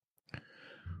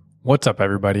What's up,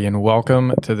 everybody, and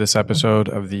welcome to this episode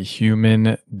of the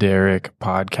Human Derek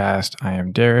podcast. I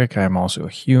am Derek. I am also a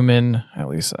human. At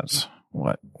least that's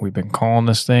what we've been calling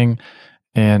this thing.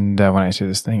 And when I say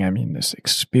this thing, I mean this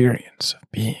experience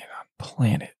of being on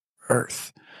planet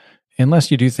Earth. Unless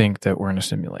you do think that we're in a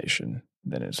simulation,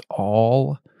 then it's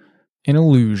all an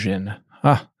illusion.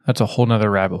 That's a whole nother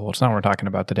rabbit hole. It's not what we're talking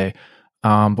about today.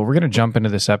 But we're going to jump into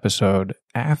this episode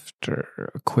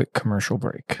after a quick commercial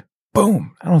break.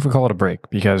 Boom. I don't know if we call it a break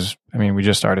because, we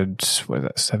just started,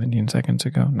 17 seconds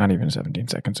ago? Not even 17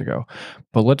 seconds ago.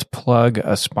 But let's plug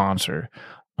a sponsor.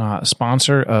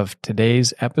 Sponsor of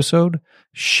today's episode,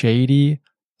 Shady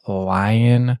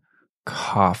Lion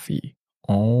Coffee.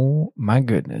 Oh my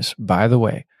goodness. By the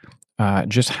way,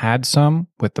 just had some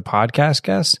with the podcast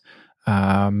guest,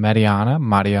 Mariana. I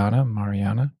want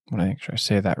to make sure I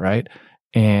say that right.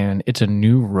 And it's a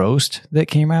new roast that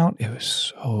came out. It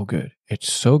was so good.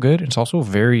 It's so good. It's also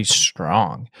very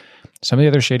strong. Some of the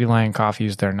other Shady Lion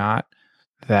coffees, they're not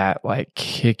that like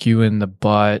kick you in the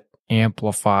butt,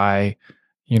 amplify,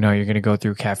 you're going to go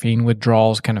through caffeine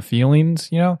withdrawals kind of feelings,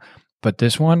 But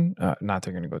this one, not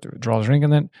they're going to go through withdrawals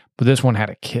drinking that, but this one had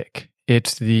a kick.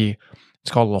 It's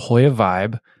called La Jolla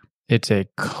Vibe. It's a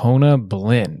Kona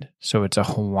blend. So it's a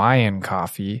Hawaiian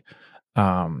coffee.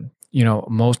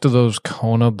 Most of those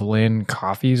Kona blend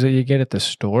coffees that you get at the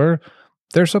store,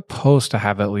 they're supposed to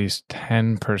have at least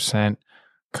 10%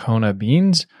 Kona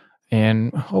beans,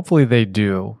 and hopefully they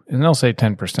do. And they'll say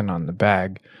 10% on the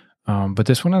bag, but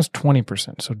this one has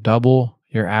 20%, so double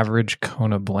your average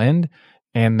Kona blend,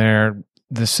 and they're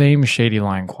the same Shady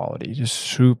Lion quality, just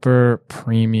super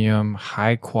premium,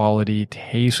 high quality,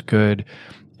 tastes good.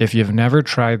 If you've never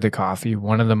tried the coffee,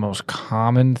 one of the most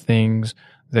common things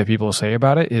that people say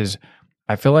about it is,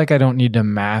 I feel like I don't need to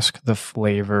mask the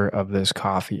flavor of this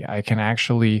coffee. I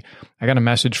got a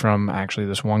message from actually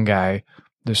this one guy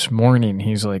this morning.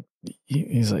 He's like,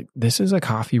 this is a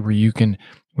coffee where you can,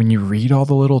 when you read all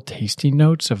the little tasting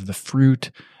notes of the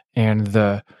fruit and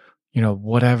the,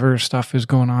 whatever stuff is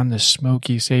going on, this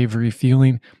smoky, savory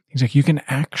feeling, he's like, you can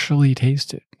actually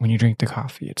taste it when you drink the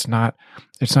coffee. It's not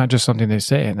just something they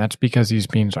say. And that's because these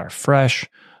beans are fresh.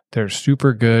 They're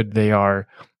super good.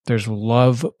 There's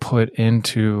love put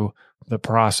into the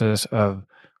process of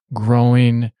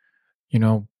growing,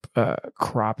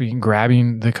 cropping,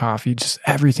 grabbing the coffee, just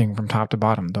everything from top to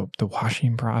bottom, the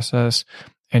washing process,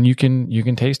 and you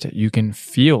can taste it. You can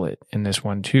feel it in this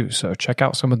one too. So check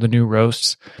out some of the new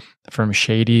roasts from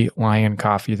Shady Lion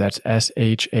Coffee. That's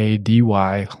SHADY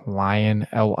Lion,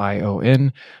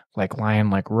 LION, like lion,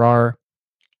 like rar,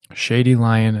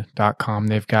 shadylion.com.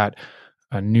 They've got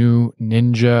a new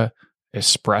Ninja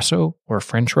espresso or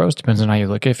French roast, depends on how you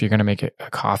look at it. If you're going to make it a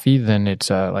coffee, then it's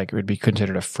it would be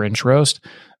considered a French roast,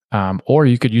 or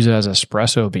you could use it as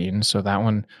espresso bean, so that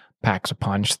one packs a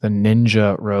punch. The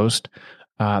Ninja roast,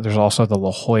 there's also the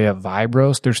La Jolla Vibe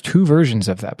roast. There's two versions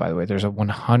of that, by the way. There's a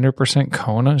 100%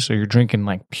 Kona, so you're drinking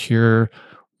like pure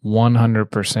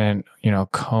 100%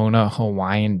 Kona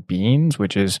Hawaiian beans,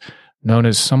 which is known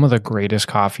as some of the greatest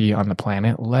coffee on the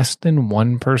planet. Less than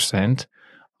 1%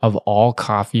 of all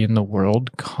coffee in the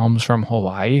world comes from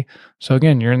Hawaii. So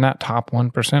again, you're in that top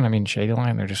 1%. Shady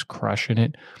Lion, they're just crushing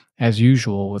it as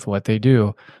usual with what they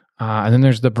do. And then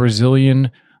there's the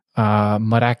Brazilian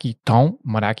Maraquiton.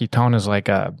 Maraquiton is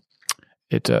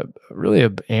it's a really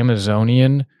an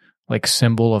Amazonian like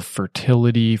symbol of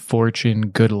fertility, fortune,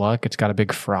 good luck. It's got a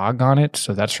big frog on it.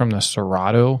 So that's from the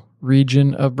Cerrado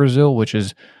region of Brazil, which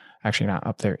is actually not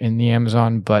up there in the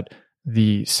Amazon, but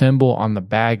the symbol on the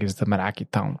bag is the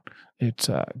Maraquiton. It's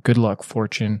good luck,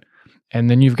 fortune. And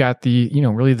then you've got the,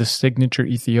 really the signature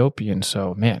Ethiopian.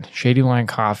 So, man, Shady Lion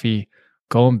Coffee,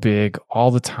 going big all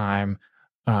the time.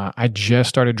 I just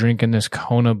started drinking this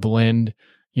Kona blend,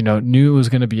 knew it was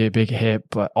going to be a big hit,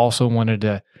 but also wanted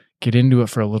to get into it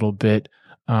for a little bit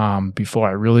before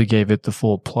I really gave it the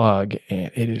full plug. And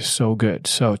it is so good.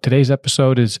 So today's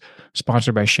episode is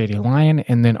sponsored by Shady Lion.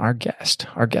 And then our guest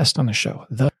on the show,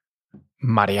 the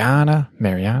Mariana,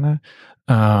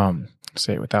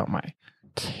 say it without my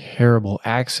terrible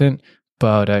accent,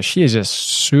 but she is just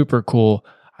super cool.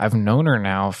 I've known her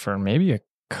now for maybe a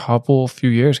few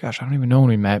years. Gosh, I don't even know when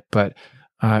we met, but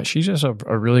she's just a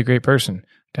really great person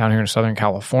down here in Southern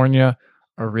California,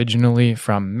 originally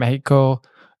from Mexico,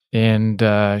 and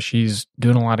she's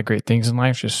doing a lot of great things in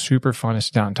life. Just super fun to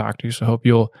sit down and talk to. So hope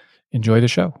you'll enjoy the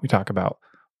show. We talk about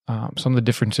some of the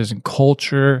differences in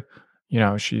culture.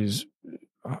 She's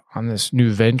on this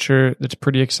new venture that's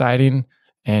pretty exciting,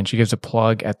 and she gives a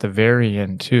plug at the very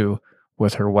end too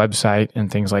with her website and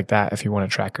things like that if you want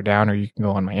to track her down, or you can go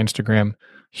on my Instagram,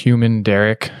 Human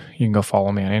Derek, you can go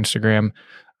follow me on Instagram.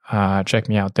 Check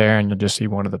me out there, and you'll just see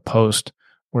one of the posts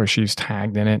where she's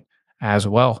tagged in it as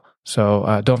well.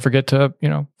 So don't forget to,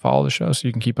 follow the show so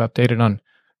you can keep updated on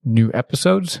new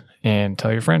episodes, and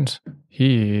tell your friends.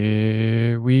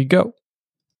 Here we go.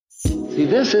 See,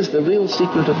 this is the real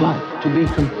secret of life, to be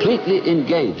completely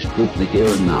engaged with the here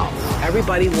and now.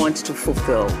 Everybody wants to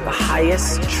fulfill the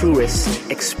highest, truest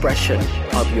expression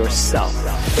of yourself.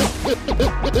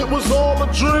 It was all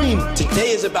a dream.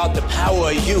 Today is about the power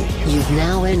of you. You've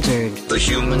now entered the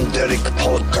Human Derek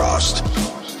Podcast.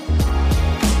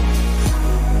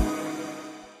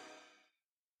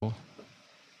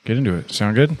 Get into it.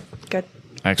 Sound good? Good.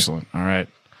 Excellent. All right.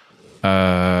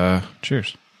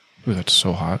 Cheers. Ooh, that's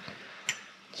so hot.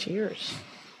 Cheers.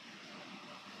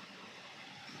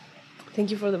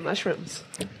 Thank you for the mushrooms.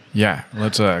 Yeah.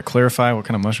 Let's clarify, what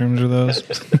kind of mushrooms are those?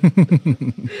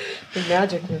 The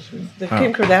magic mushrooms. The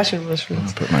Kim Kardashian mushrooms.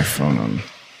 I'll put my phone on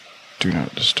Do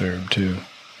Not Disturb, too.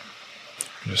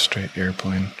 Just straight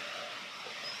airplane.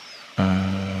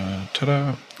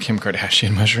 Ta-da. Kim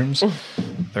Kardashian mushrooms.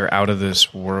 They're out of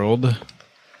this world.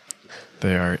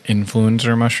 They are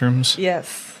influencer mushrooms.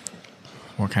 Yes.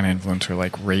 What kind of influencer?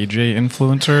 Like Ray J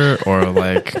influencer or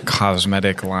like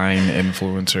cosmetic line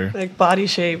influencer? Like body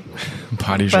shape.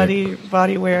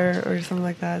 Body wear or something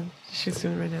like that. She's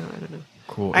doing right now. I don't know.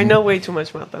 Cool. I know way too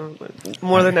much about them, but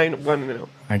more than I want to know.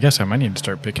 I guess I might need to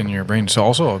start picking your brain. So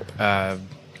also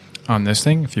on this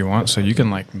thing, if you want, so you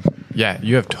can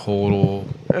you have total,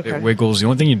 it wiggles. The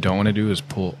only thing you don't want to do is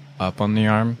pull up on the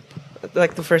arm.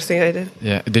 Like the first thing I did?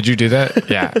 Yeah. Did you do that?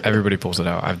 Yeah. Everybody pulls it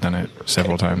out. I've done it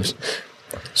several times.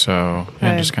 So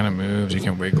it just kind of moves. You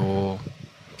can wiggle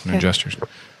and adjust yours.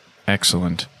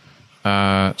 Excellent.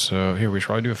 So here, we should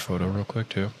probably do a photo real quick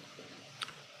too.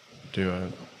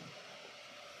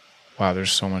 Wow,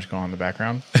 there's so much going on in the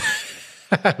background.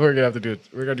 We're gonna have to do it.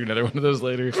 We're gonna do another one of those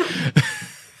later.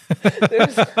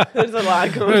 There's a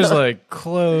lot going on. There's like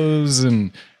clothes,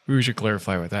 and we should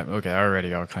clarify with that. Okay,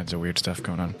 already all kinds of weird stuff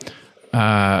going on.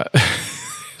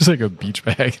 It's like a beach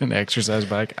bag and an exercise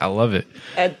bike. I love it.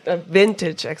 A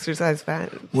vintage exercise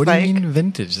bike. What do you mean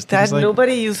vintage? That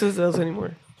nobody uses those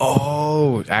anymore.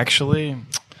 Oh, actually,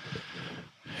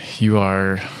 you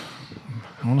are,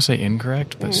 I want to say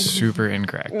incorrect, but super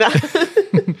incorrect.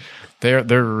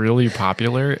 They're really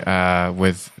popular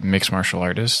with mixed martial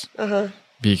artists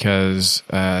because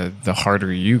the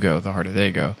harder you go, the harder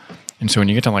they go. And so when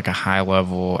you get to like a high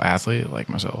level athlete like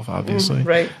myself, obviously,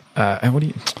 right? And what do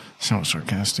you sound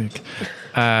sarcastic?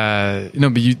 No,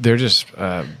 but they're just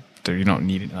you don't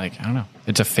need it. Like I don't know.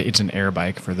 It's an air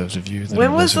bike for those of you.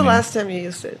 When was the last time you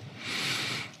used it?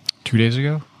 2 days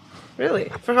ago. Really?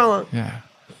 For how long?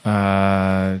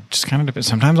 Yeah. Just kind of depends.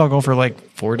 Sometimes I'll go for like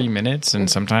 40 minutes, and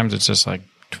sometimes it's just like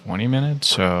 20 minutes.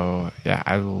 So yeah,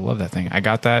 I love that thing. I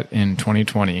got that in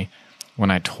 2020 when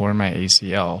I tore my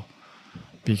ACL.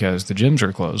 Because the gyms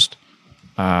are closed.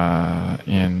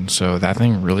 And so that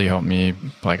thing really helped me.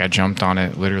 Like, I jumped on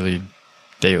it literally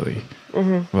daily.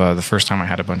 Mm-hmm. Well, the first time I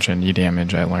had a bunch of knee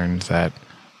damage, I learned that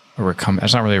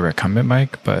it's not really a recumbent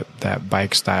bike, but that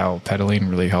bike-style pedaling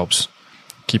really helps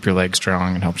keep your legs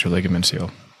strong and helps your ligaments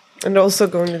heal. And also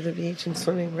going to the beach and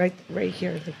swimming right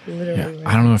here. Like literally. Yeah. Right.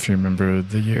 I don't know if you remember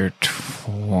the year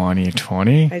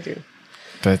 2020. I do.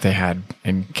 But they had,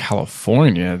 in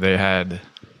California, they had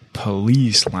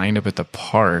police lined up at the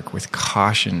park with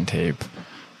caution tape.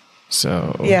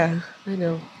 So yeah, I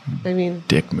know. I mean,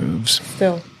 dick moves.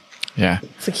 Still, yeah,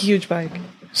 it's a huge bike.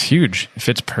 It's huge. It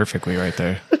fits perfectly right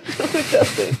there. It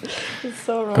doesn't. It's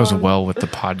so wrong. Goes well with the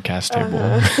podcast table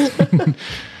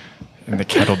and the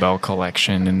kettlebell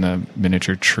collection and the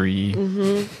miniature tree.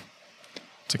 Mm-hmm.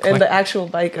 And the actual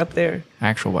bike up there.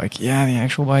 Actual bike. Yeah, the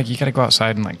actual bike. You got to go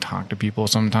outside and like talk to people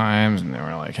sometimes. And they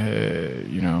were like, hey,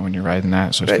 when you're riding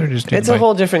that. So it's a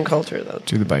whole different culture, though.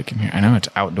 Do the bike in here. I know it's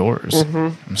outdoors.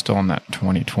 Mm-hmm. I'm still on that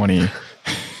 2020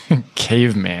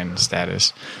 caveman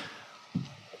status.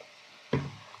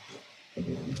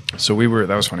 So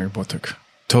that was funny. We both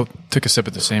took a sip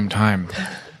at the same time.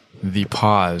 The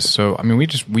pause. So, I mean,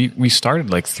 we started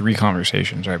like 3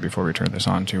 conversations right before we turned this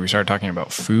on too. We started talking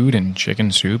about food and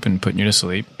chicken soup and putting you to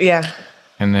sleep. Yeah.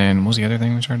 And then what was the other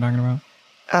thing we started talking about?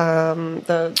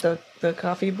 The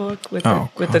coffee book with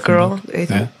the girl,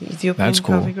 Ethiopian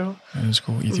coffee girl. That is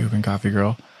cool. Ethiopian coffee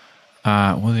girl.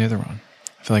 What was the other one?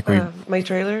 I feel like my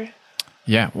trailer.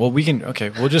 Yeah. Well,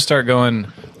 we'll just start going.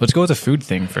 Let's go with the food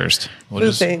thing first.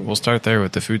 We'll start there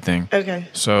with the food thing. Okay.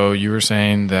 So you were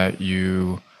saying that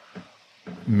you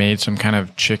made some kind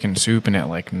of chicken soup and it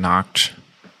like knocked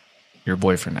your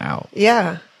boyfriend out.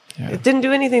 Yeah. It didn't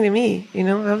do anything to me.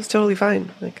 I was totally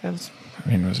fine. Like I was I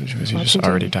mean, was he just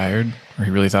already tired, or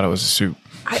he really thought it was a soup?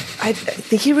 I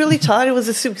think he really thought it was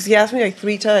a soup because he asked me like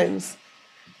 3 times,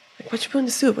 like, "What you put in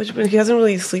the soup? What you put?" He doesn't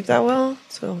really sleep that well,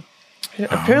 so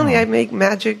apparently I make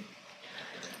magic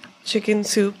chicken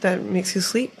soup that makes you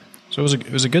sleep. So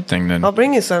it was a good thing then. I'll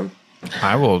bring you some.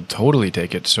 I will totally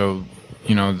take it. So,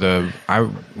 you know,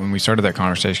 when we started that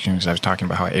conversation, because I was talking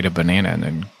about how I ate a banana and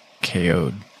then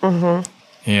KO'd. Mm-hmm.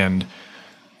 And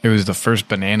it was the first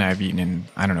banana I've eaten in,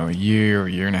 I don't know, a year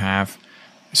and a half.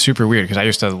 It's super weird because I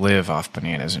used to live off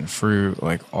bananas and fruit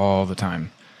like all the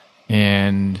time.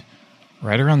 And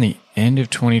right around the end of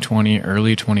 2020,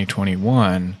 early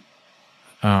 2021,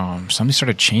 something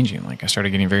started changing. Like I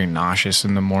started getting very nauseous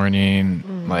in the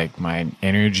morning. Like my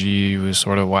energy was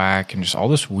sort of whack and just all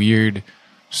this weird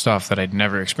stuff that I'd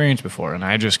never experienced before. And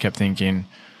I just kept thinking,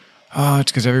 oh,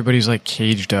 it's because everybody's like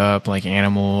caged up like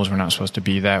animals. We're not supposed to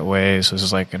be that way. So this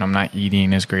is like, and I'm not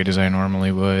eating as great as I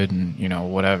normally would and, you know,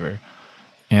 whatever.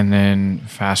 And then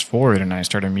fast forward and I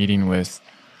started meeting with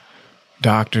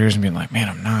doctors and being like, man,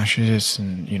 I'm nauseous.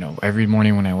 And, you know, every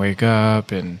morning when I wake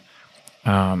up and,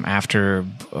 after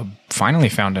finally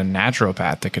found a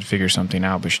naturopath that could figure something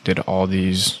out, but she did all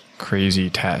these crazy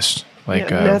tests. Like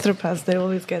naturopaths, they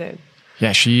always get it.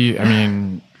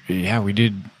 Yeah, we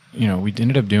did, you know, we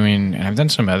ended up doing, and I've done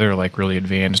some other like really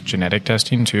advanced genetic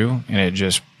testing too, and it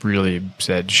just really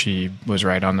said she was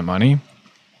right on the money.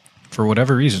 For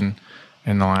whatever reason,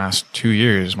 in the last 2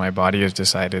 years, my body has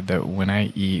decided that when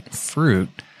I eat fruit,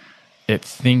 it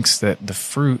thinks that the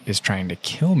fruit is trying to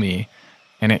kill me.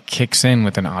 And it kicks in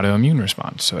with an autoimmune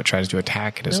response. So it tries to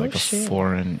attack it as like a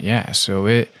foreign. Yeah. So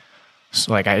I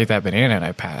ate that banana and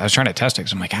I was trying to test it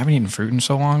because I'm like, I haven't eaten fruit in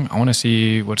so long. I want to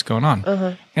see what's going on.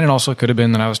 And it also could have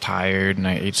been that I was tired and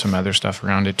I ate some other stuff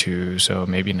around it too. So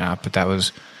maybe not. But it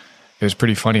was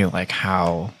pretty funny like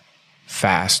how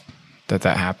fast that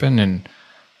happened. And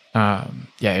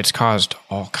it's caused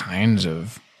all kinds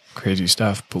of crazy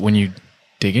stuff. But when you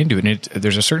dig into it,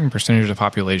 there's a certain percentage of the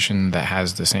population that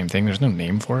has the same thing. There's no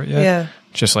name for it yet. Yeah.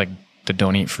 Just like the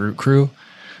don't eat fruit crew.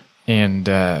 And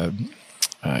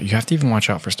you have to even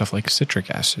watch out for stuff like citric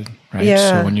acid, right?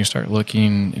 Yeah. So when you start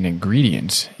looking in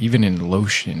ingredients, even in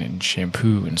lotion and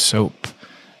shampoo and soap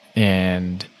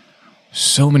and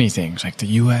so many things, like the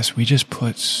U.S., we just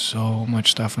put so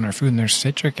much stuff in our food and there's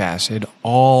citric acid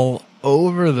all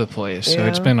over the place. Yeah. So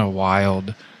it's been a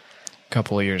wild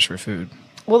couple of years for food.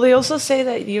 Well, they also say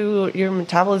that your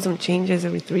metabolism changes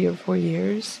every 3 or 4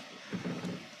 years.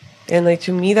 And like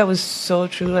to me, that was so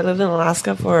true. I lived in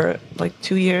Alaska for like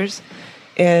 2 years.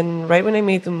 And right when I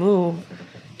made the move,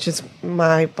 just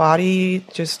my body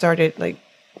just started like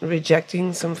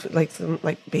rejecting some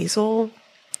basil.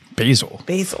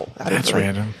 Basil. That's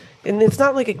random. And it's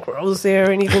not like it grows there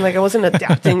or anything. Like I wasn't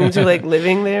adapting to like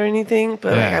living there or anything.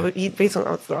 But like I would eat basil and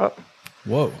I would throw up.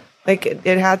 Whoa. Like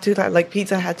it had to, like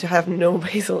pizza had to have no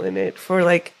basil in it for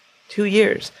like 2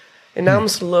 years. And now I'm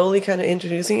slowly kind of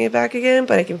introducing it back again,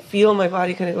 but I can feel my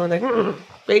body kind of going like,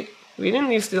 wait, we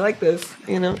didn't used to like this,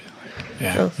 you know?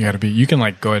 Yeah, so. You can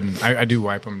like go ahead and, I do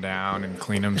wipe them down and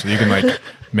clean them so you can like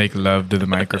make love to the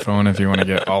microphone if you want to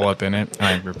get all up in it. And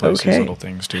I replace these little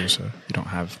things too, so you don't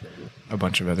have a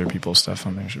bunch of other people's stuff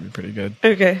on there. Should be pretty good.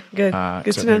 Okay, good.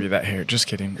 Good so maybe that hair. Just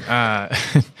kidding.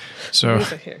 So.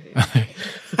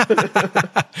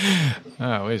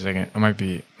 Oh, wait a second. It might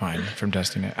be mine from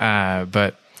testing it.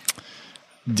 But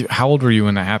how old were you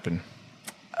when that happened?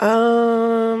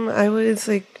 I was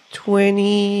like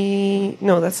 20.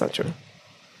 No, that's not true.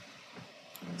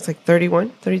 It's like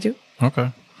 31, 32.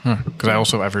 Okay.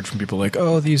 Because I've heard from people like,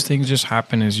 oh, these things just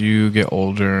happen as you get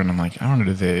older, and I'm like, I don't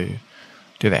know,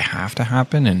 do they have to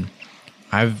happen? And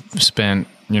I've spent,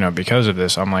 because of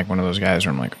this, I'm like one of those guys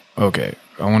where I'm like, okay,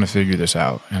 I want to figure this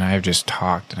out. And I've just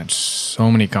talked and had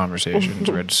so many conversations,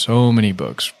 read so many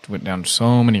books, went down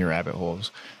so many rabbit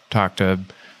holes, talked to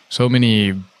so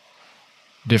many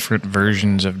different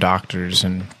versions of doctors.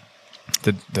 And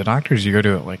the doctors you go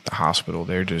to at like the hospital,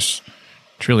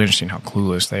 it's really interesting how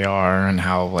clueless they are and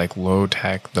how like low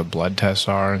tech the blood tests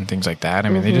are and things like that. I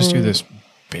mean, they just do this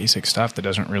basic stuff that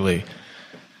doesn't really...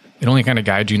 It only kind of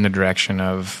guides you in the direction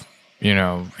of,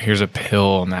 here's a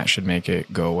pill and that should make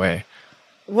it go away.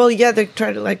 Well, yeah, they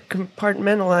try to like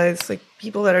compartmentalize like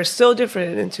people that are so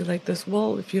different into like this.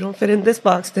 Well, if you don't fit in this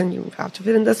box, then you have to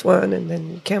fit in this one. And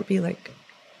then you can't be like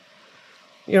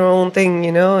your own thing,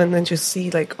 and then just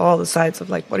see like all the sides of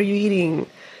like, what are you eating?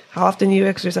 How often do you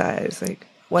exercise? Like,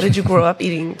 what did you grow up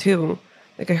eating too?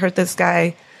 Like I heard this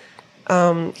guy,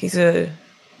 he's kind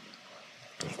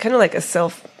of like a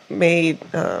self-made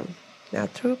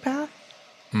naturopath.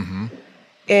 Mm-hmm.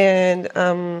 And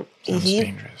Sounds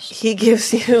dangerous. he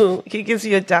gives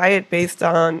you a diet based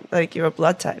on like your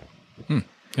blood type.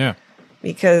 Yeah.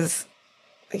 Because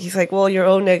he's like, well, you're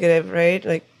O negative,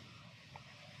 right?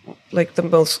 Like the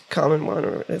most common one,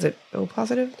 or is it O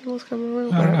positive? The most common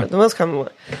one, I don't know. the most common one.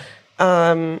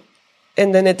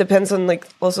 And then it depends on like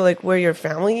also like where your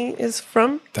family is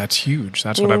from. That's huge.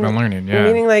 That's what I've been learning. Yeah.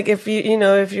 Meaning like if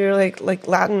if you're like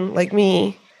Latin like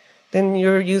me, then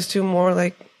you're used to more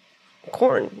like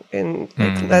corn and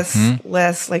like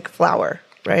less like flour,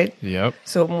 right? Yep.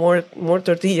 So more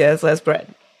tortillas, less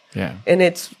bread, Yeah. and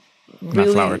it's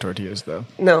really Not flour tortillas though.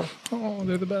 no. Oh,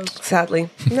 they're the best. Sadly,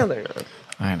 no, they're not.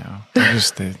 I know. They're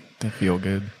just they feel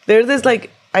good. There's this like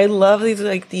I love these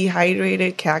like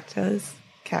dehydrated cacti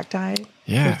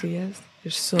Yeah. tortillas.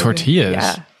 They're so Tortillas. Good.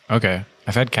 Yeah. Okay.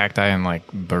 I've had cacti in like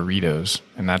burritos,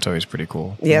 and that's always pretty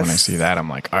cool. Yes. When I see that, I'm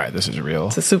like, all right, this is real.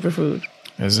 It's a superfood.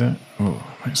 Is it? Oh,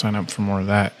 I might sign up for more of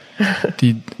that.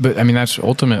 But I mean, that's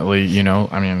ultimately,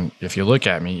 I mean, if you look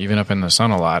at me, even up in the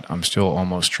sun a lot, I'm still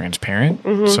almost transparent.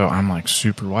 So I'm like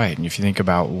super white. And if you think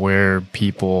about where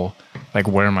people, like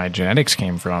where my genetics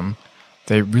came from,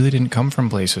 they really didn't come from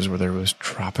places where there was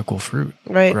tropical fruit.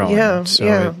 Right. Growing. Yeah. So,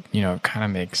 yeah. it kind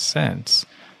of makes sense.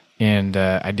 And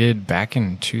I did back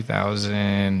in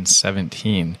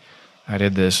 2017, I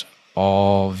did this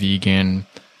all vegan,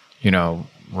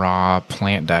 raw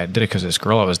plant diet. Did it because this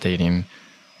girl I was dating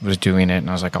was doing it, and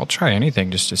I was like, I'll try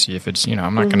anything just to see if it's,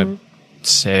 I'm not going to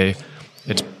say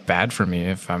it's bad for me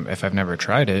if I've never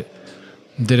tried it.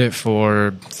 Did it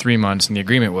for 3 months, and the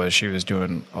agreement was she was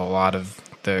doing a lot of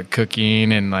the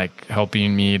cooking and like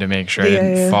helping me to make sure I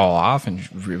didn't fall off, and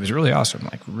it was really awesome.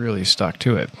 Like really stuck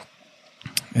to it.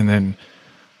 And then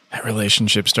that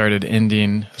relationship started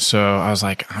ending, so I was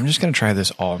like, I'm just going to try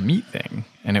this all meat thing.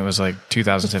 And it was like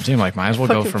 2017. I'm like, might as well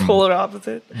go from polar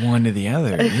opposite one to the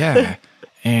other. Yeah.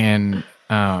 And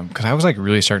because I was like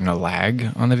really starting to lag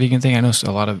on the vegan thing. I know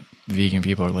a lot of vegan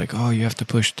people are like, oh, you have to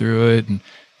push through it and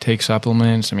take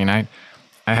supplements. I mean, I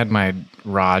had my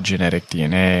raw genetic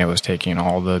DNA. I was taking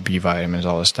all the B vitamins,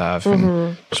 all the stuff,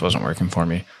 and it just wasn't working for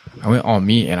me. I went all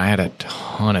meat, and I had a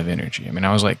ton of energy. I mean,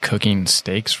 I was like cooking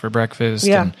steaks for breakfast,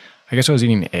 and I guess I was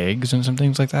eating eggs and some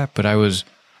things like that, but I was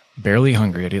barely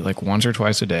hungry. I'd eat like once or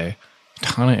twice a day, a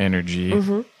ton of energy,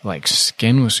 like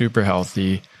skin was super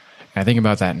healthy. And I think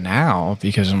about that now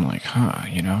because I'm like,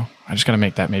 I just got to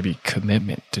make that maybe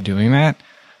commitment to doing that.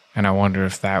 And I wonder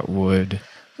if that would.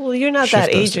 Well, you're not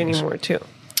that age anymore, too.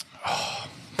 Oh,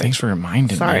 thanks for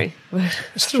reminding me. Sorry.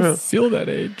 It's true. Feel that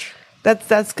age.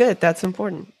 That's good. That's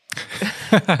important.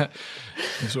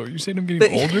 So are you saying I'm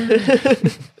getting older?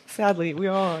 Sadly, we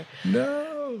are.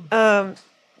 No.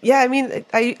 Yeah, I mean,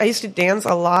 I used to dance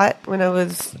a lot when I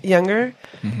was younger.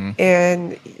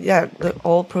 And yeah, the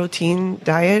all protein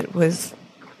diet was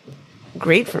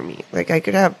great for me. Like I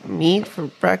could have meat for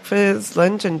breakfast,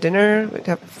 lunch, and dinner. I'd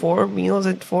have 4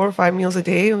 or 5 meals a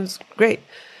day. It was great.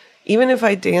 Even if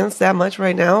I dance that much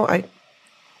right now, I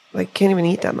can't even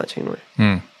eat that much anymore.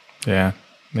 Yeah,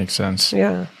 makes sense.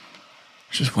 Yeah.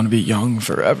 I just want to be young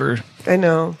forever. I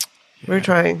know. Yeah. We're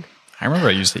trying. I remember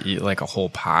I used to eat like a whole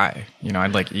pie.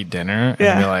 I'd like eat dinner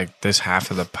and be like, this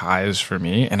half of the pie is for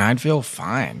me. And I'd feel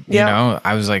fine.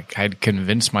 I was like, I'd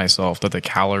convinced myself that the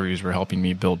calories were helping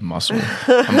me build muscle.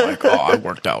 I'm like, oh, I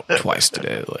worked out twice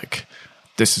today. Like,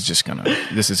 this is going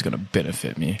to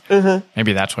benefit me.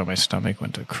 Maybe that's why my stomach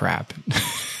went to crap.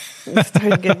 You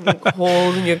started getting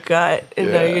holes in your gut.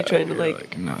 And now you're trying to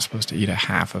like, I'm not supposed to eat a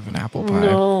half of an apple pie.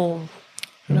 No.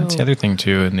 And that's the other thing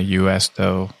too, in the U.S.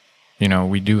 though,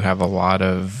 we do have a lot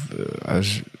of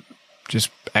just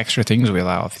extra things we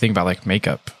allow. If you think about like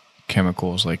makeup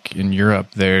chemicals, like in Europe,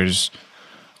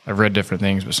 I've read different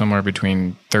things, but somewhere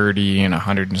between 30 and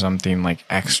 100 and something like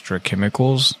extra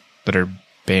chemicals that are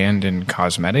banned in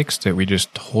cosmetics that we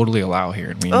just totally allow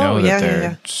here. And we know that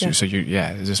they're, so is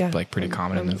this like pretty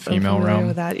common in the female realm?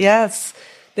 With that. Yes.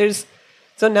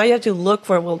 So now you have to look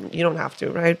for, well, you don't have to,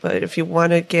 right? But if you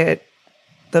want to get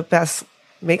the best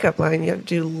makeup line, you have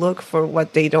to look for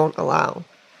what they don't allow.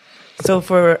 So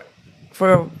for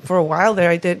a while there,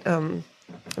 I did. Can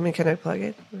I plug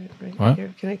it? Right what?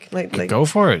 Here? Can I like go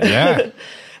for it? Yeah.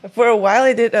 For a while,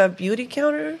 I did a beauty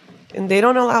counter, and they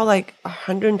don't allow like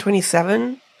 120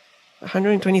 something.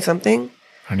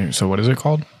 So what is it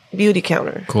called? Beauty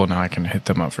counter. Cool. Now I can hit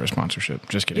them up for a sponsorship.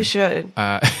 Just kidding. You should.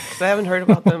 'Cause I haven't heard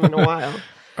about them in a while.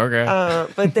 Okay.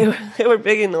 But they were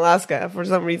big in Alaska for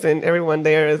some reason. Everyone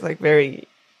there is like very,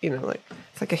 like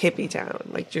it's like a hippie town,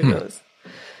 like Juneau's.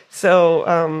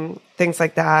 So things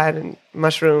like that, and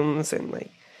mushrooms, and like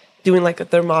doing like a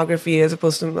thermography as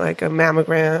opposed to like a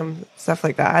mammogram, stuff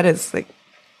like that is like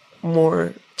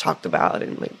more talked about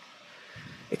and like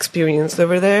experienced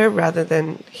over there rather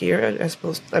than here, I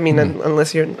suppose. I mean,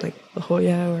 unless you're in like La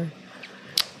Jolla or.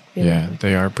 Yeah,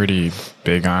 they are pretty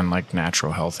big on like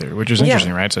natural health here, which is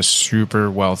interesting, right? It's a super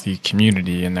wealthy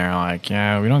community, and they're like,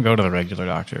 yeah, we don't go to the regular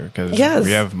doctor because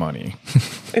we have money.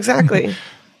 Exactly.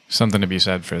 Something to be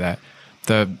said for that.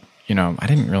 I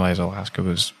didn't realize Alaska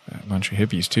was a bunch of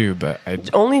hippies too, but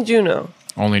only Juneau.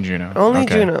 Only Juneau. Only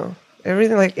Okay. Juneau.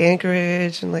 Everything like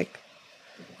Anchorage and like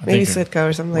maybe Sitka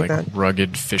or something like that.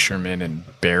 Rugged fishermen and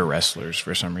bear wrestlers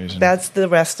for some reason. That's the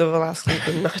rest of Alaska,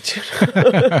 but not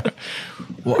Juneau.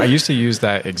 Well, I used to use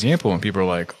that example when people are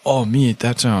like, oh, meat,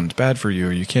 that sounds bad for you.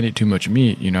 Or you can't eat too much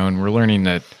meat, and we're learning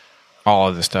that all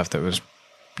of the stuff that was,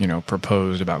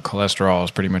 proposed about cholesterol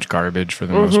is pretty much garbage for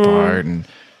the most part. And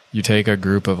you take a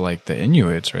group of like the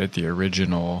Inuits, right? The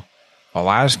original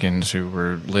Alaskans who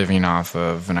were living off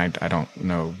of, and I don't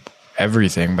know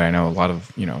everything, but I know a lot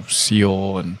of,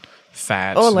 seal and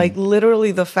fats. Oh, like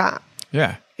literally the fat.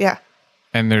 Yeah. Yeah.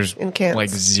 And there's In cans. like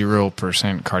 0%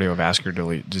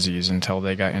 cardiovascular disease until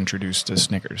they got introduced to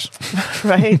Snickers.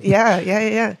 Right?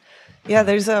 Yeah.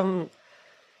 There's I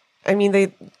mean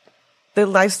the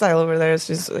lifestyle over there is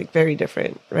just like very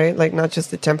different, right? Like not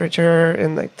just the temperature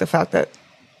and like the fact that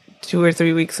 2 or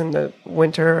 3 weeks in the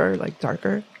winter are like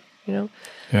darker, Yeah.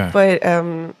 But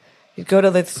you go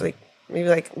to this like maybe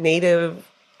like native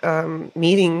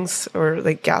meetings or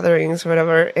like gatherings or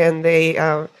whatever, and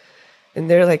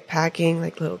they're like packing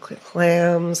like little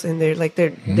clams, and they're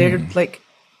like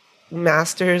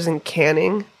masters in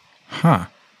canning. Huh.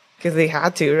 Because they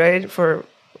had to, right? For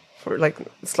like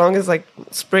as long as like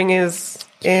spring is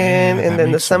in that and then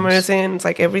the makes summer sense. is in, it's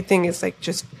like everything is like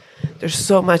just there's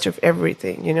so much of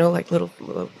everything, like little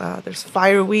there's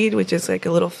fireweed, which is like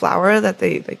a little flower that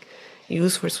they like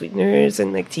use for sweeteners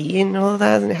and like tea and all of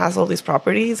that, and it has all these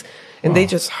properties, and they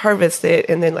just harvest it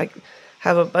and then like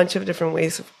have a bunch of different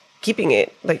ways of keeping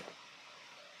it like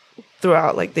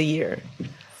throughout like the year.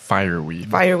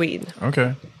 Fireweed.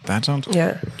 Okay. That sounds...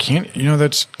 Yeah. Candy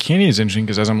is interesting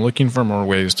because as I'm looking for more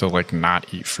ways to like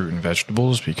not eat fruit and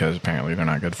vegetables because apparently they're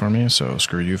not good for me, so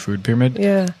screw you, food pyramid.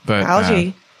 Yeah. But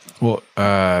algae.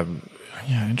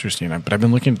 yeah, interesting. But I've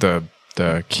been looking at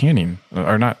the canning,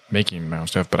 or not making my own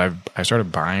stuff, but I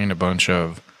started buying a bunch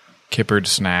of kippered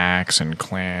snacks and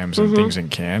clams and things in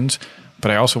cans.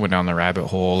 But I also went down the rabbit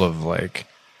hole of like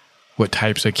what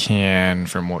types of can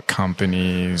from what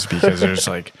companies, because there's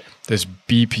like this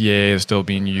BPA is still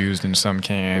being used in some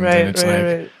cans, and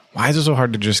it's why is it so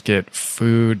hard to just get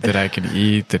food that I can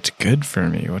eat that's good for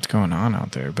me? What's going on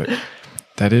out there? But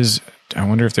that is, I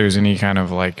wonder if there's any kind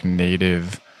of like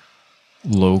native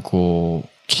local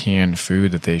canned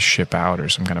food that they ship out, or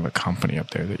some kind of a company up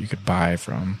there that you could buy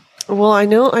from. Well, I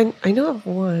know of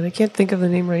one. I can't think of the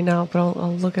name right now, but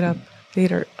I'll look it up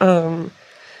later.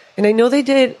 And I know they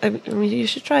did. I mean, you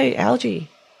should try algae.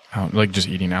 Like just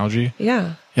eating algae?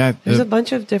 Yeah. Yeah. There's a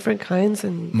bunch of different kinds,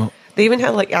 and they even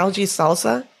have like algae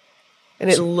salsa, and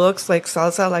it looks like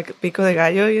salsa, like pico de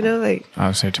gallo, like. I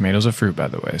would say tomatoes are fruit, by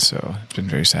the way, so it's been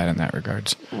very sad in that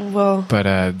regards. Well. But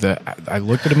I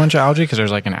looked at a bunch of algae because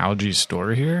there's like an algae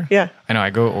store here. Yeah. I know. I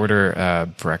go order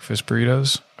breakfast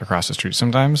burritos across the street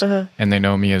sometimes, and they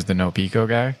know me as the no pico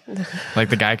guy. Like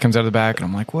the guy comes out of the back, and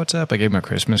I'm like, "What's up?" I gave him a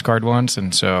Christmas card once,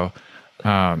 and so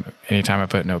anytime I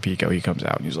put no pico, he comes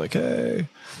out and he's like, "Hey."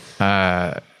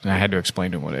 And I had to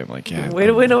explain to him what I'm like, yeah. Way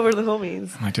to win over the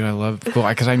homies. I'm like, dude, I love,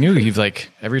 because I knew he's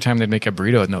like, every time they'd make a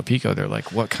burrito with no pico, they're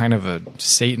like, what kind of a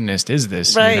Satanist is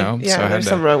this? Right. Yeah, So there's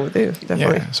something wrong with you,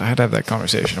 definitely. Yeah, so I had to have that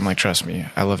conversation. I'm like, trust me,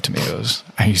 I love tomatoes.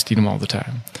 I used to eat them all the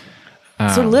time.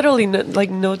 So literally,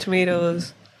 no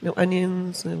tomatoes, no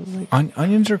onions. No, like,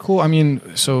 onions are cool. I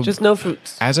mean, so. Just no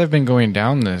fruits. As I've been going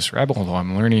down this rabbit hole,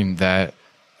 I'm learning that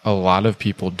a lot of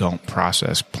people don't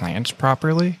process plants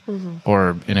properly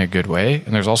or in a good way.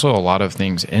 And there's also a lot of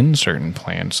things in certain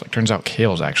plants. Like, turns out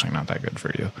kale is actually not that good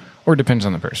for you. Or it depends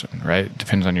on the person, right?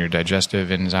 Depends on your digestive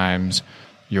enzymes,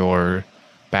 your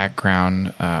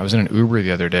background. I was in an Uber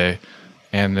the other day,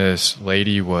 and this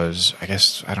lady was, I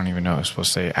guess, I don't even know, I was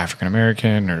supposed to say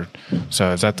African-American, or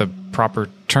so is that the proper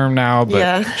term now? But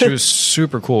yeah. She was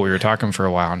super cool. We were talking for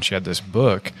a while, and she had this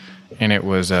book, and it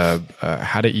was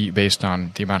how to eat based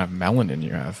on the amount of melanin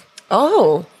you have.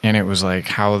 Oh. And it was like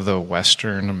how the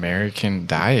Western American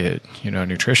diet,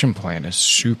 nutrition plan is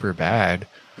super bad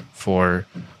for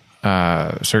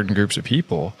certain groups of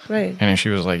people. Right. And she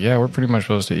was like, yeah, we're pretty much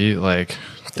supposed to eat like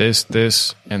this,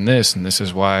 and this. And this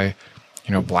is why,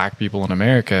 black people in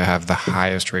America have the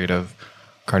highest rate of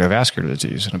cardiovascular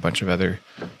disease and a bunch of other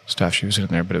stuff she was in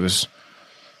there. But it was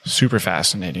super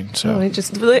fascinating. So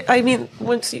No, I mean,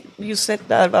 once you said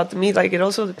that about the meat, like it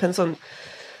also depends on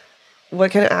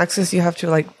what kind of access you have to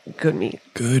like good meat.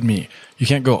 good meat. You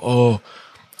can't go, oh,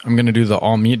 I'm going to do the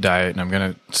all meat diet and I'm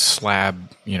going to slab,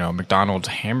 McDonald's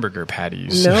hamburger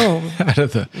patties. No. Out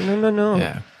of the, No.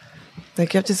 yeah.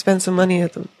 Like you have to spend some money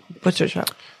at the butcher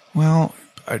shop. Well,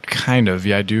 kind of.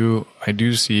 Yeah, I do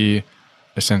see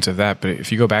a sense of that. But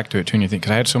if you go back to it too and you think,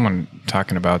 because I had someone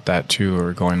talking about that too,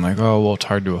 or going like, oh, well, it's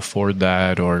hard to afford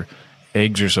that, or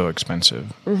eggs are so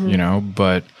expensive,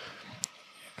 but,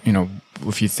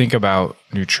 if you think about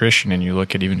nutrition and you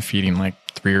look at even feeding like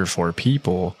 3 or 4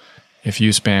 people, if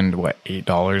you spend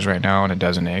 $8 right now on a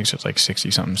dozen eggs, so it's like 60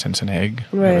 something cents an egg,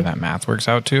 whatever that math works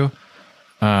out to.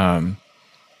 $8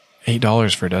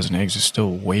 for a dozen eggs is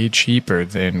still way cheaper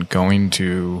than going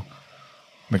to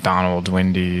McDonald's,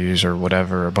 Wendy's, or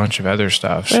whatever, a bunch of other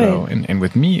stuff. Right. So, and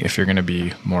with meat, if you're going to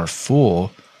be more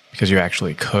full because you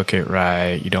actually cook it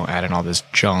right, you don't add in all this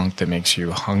junk that makes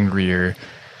you hungrier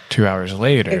 2 hours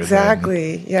later.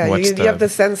 Exactly. Yeah. You have the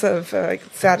sense of like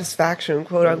satisfaction,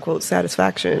 quote unquote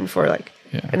satisfaction for like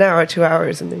an hour, 2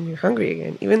 hours, and then you're hungry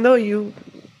again, even though you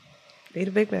ate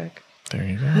a Big Mac. There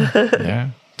you go.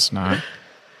 Yeah. It's not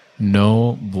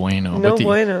no bueno. No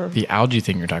bueno. The algae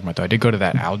thing you're talking about, though, I did go to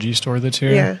that algae store that's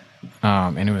here. Yeah.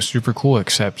 And it was super cool,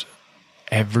 except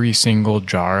every single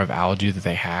jar of algae that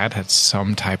they had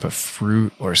some type of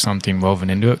fruit or something woven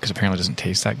into it, because apparently it doesn't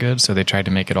taste that good. So they tried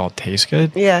to make it all taste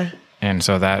good. Yeah. And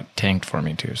so that tanked for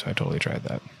me too. So I totally tried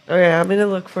that. Oh yeah, I'm gonna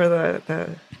look for the.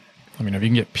 I mean, if you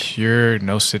can get pure,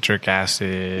 no citric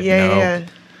acid. Yeah.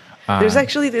 There's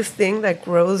actually this thing that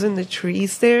grows in the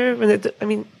trees there.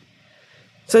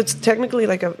 So it's technically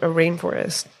like a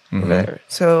rainforest over there.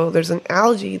 So there's an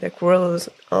algae that grows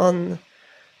on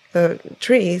the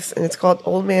trees, and it's called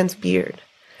old man's beard.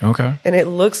 Okay. And it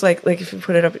looks like if you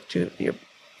put it up to your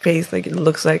face, like it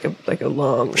looks like a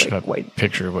long white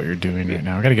picture of what you're doing right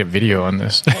now. I got to get video on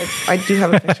this. I do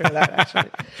have a picture of that actually.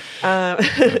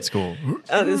 That's cool.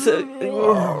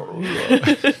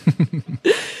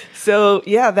 So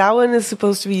yeah, that one is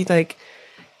supposed to be like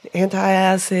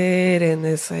anti-acid, and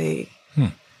this like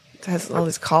it has all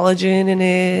this collagen in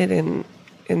it,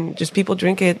 and just people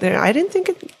drink it there. I didn't think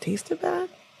it tasted bad.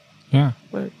 Yeah.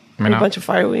 But a bunch of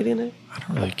fireweed in it. I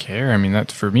don't really care. I mean,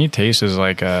 that for me, taste is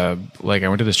like I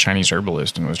went to this Chinese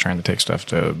herbalist and was trying to take stuff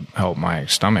to help my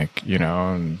stomach,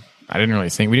 and I didn't really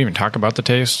think, we didn't even talk about the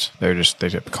taste. They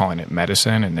kept calling it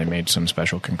medicine, and they made some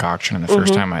special concoction. And the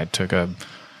first time I took a,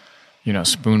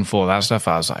 spoonful of that stuff,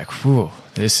 I was like, whew,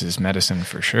 this is medicine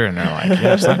for sure. And they're like,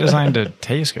 yeah, it's not designed to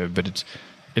taste good, but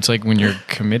it's like when you're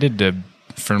committed to,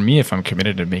 for me, if I'm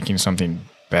committed to making something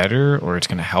better or it's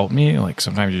going to help me, like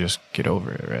sometimes you just get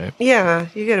over it, right? Yeah,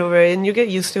 you get over it and you get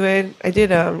used to it. I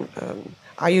did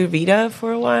Ayurveda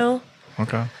for a while.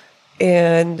 Okay.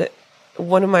 And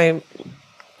one of my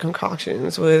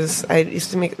concoctions was I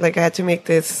used to make, I had to make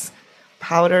this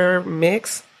powder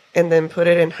mix and then put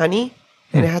it in honey.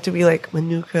 And it had to be like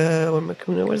Manuka or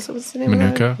Makuna. What's the name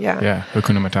Manuka? of that? Yeah.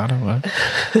 Hakuna Matata, what?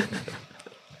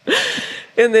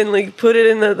 And then put it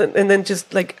in and then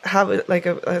just have it like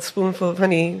a spoonful of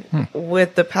honey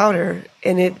with the powder,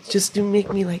 and it just did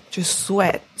make me just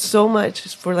sweat so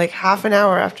much for half an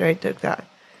hour after I took that.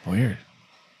 Weird.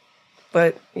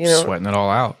 But sweating it all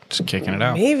out, just kicking it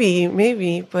out.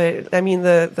 Maybe, but I mean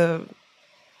the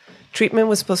treatment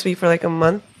was supposed to be for a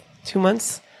month, 2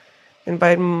 months, and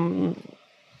by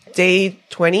day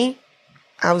 20,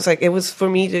 I was it was for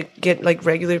me to get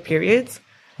regular periods.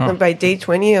 And by day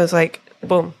 20, I was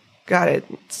boom, got it.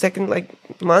 Second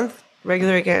month,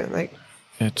 regular again.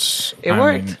 It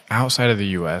worked. Mean, outside of the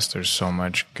U.S., there's so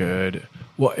much good.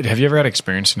 Well, have you ever had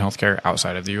experience in healthcare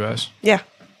outside of the U.S.? Yeah.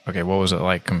 Okay, what was it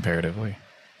like comparatively?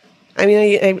 I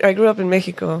mean, I grew up in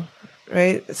Mexico,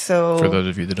 right? So for those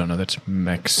of you that don't know, that's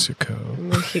Mexico.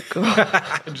 Mexico.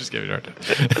 I'm just giving it a hard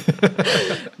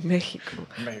time. Mexico.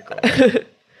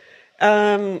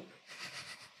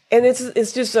 And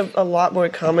it's just a lot more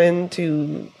common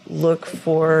to look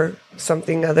for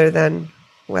something other than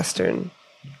Western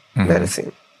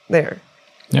medicine there.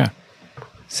 Yeah.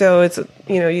 So it's,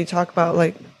 you talk about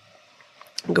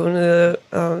going to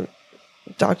the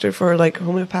doctor for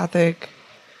homeopathic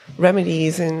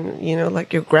remedies, and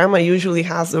your grandma usually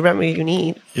has the remedy you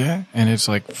need. Yeah, and it's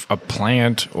like a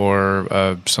plant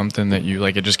or something that you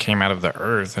it just came out of the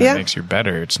earth and it makes you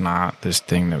better. It's not this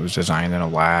thing that was designed in a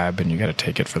lab and you got to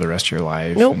take it for the rest of your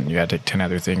life. Nope. And you got to take 10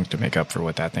 other things to make up for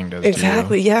what that thing does.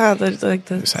 Exactly. To you. Yeah,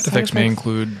 the side effects may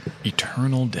include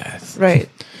eternal death. Right.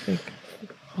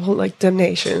 whole like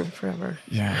damnation forever.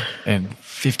 Yeah. And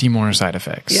 50 more side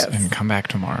effects. Yes. And come back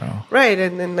tomorrow. Right,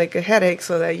 and then like a headache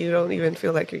so that you don't even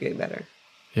feel like you're getting better.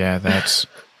 Yeah, that's,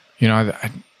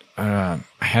 I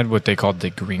had what they called the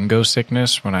gringo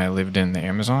sickness when I lived in the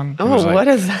Amazon. It was Oh, like, what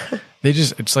is that?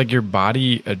 it's like your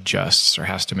body adjusts or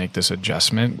has to make this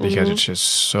adjustment because it's just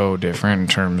so different in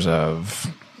terms of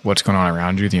what's going on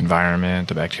around you, the environment,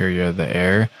 the bacteria, the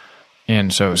air.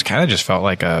 And so it's kind of just felt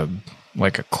like a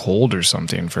cold or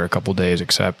something for a couple days,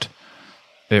 except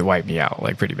it wiped me out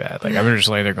like pretty bad. Like I'm just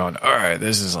laying there going, all right,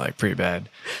 this is like pretty bad.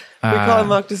 We call it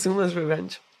Moctezuma's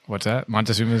revenge. What's that?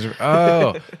 Montezuma's?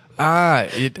 Oh,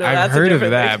 I've heard of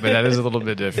that, but that is a little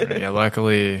bit different. Yeah,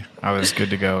 luckily I was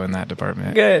good to go in that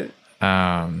department. Good.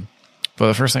 But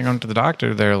the first thing I went to the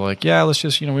doctor, they're like, yeah, let's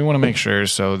just, we want to make sure.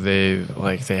 So they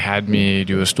had me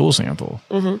do a stool sample.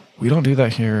 Mm-hmm. We don't do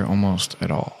that here almost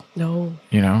at all. No.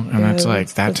 And that's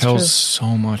like, that tells true.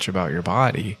 so much about your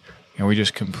body. And we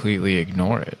just completely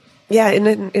ignore it. Yeah,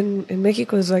 and in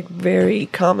Mexico it's like very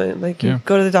common. Like you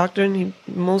go to the doctor and he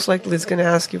most likely is going to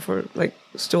ask you for like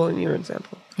stool and urine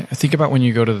sample. Yeah, think about when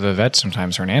you go to the vet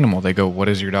sometimes for an animal, they go, what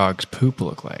does your dog's poop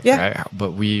look like? Yeah. Right?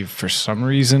 But for some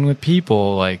reason with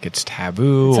people, like it's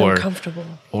taboo It's or uncomfortable.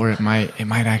 Or it might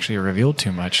actually reveal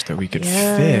too much that we could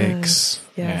fix.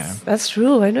 Yes, that's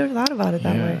true. I never thought about it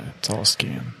that way. It's all a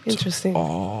scam. Interesting.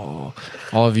 All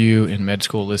of you in med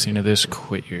school listening to this,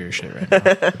 quit your shit right now.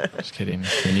 Just kidding.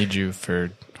 We need you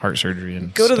for heart surgery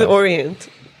and Go to the Orient.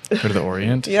 Go to the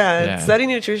Orient? Yeah, study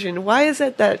nutrition. Why is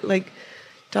it that like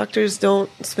doctors don't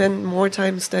spend more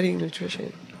time studying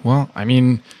nutrition? Well, I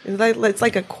mean, it's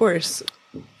like a course.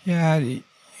 Yeah, I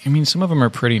mean, some of them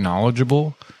are pretty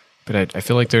knowledgeable, but I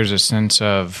feel like there's a sense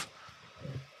of,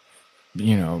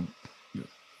 there's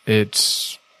no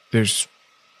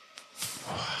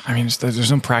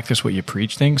practice what you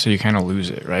preach thing, so you kind of lose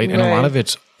it, right? And a lot of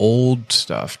it's old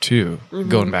stuff too.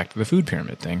 Going back to the food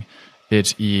pyramid thing,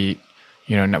 it's eat.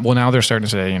 Now they're starting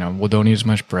to say, don't eat as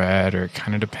much bread, or it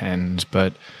kind of depends.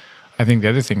 But I think the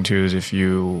other thing too is if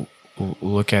you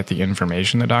look at the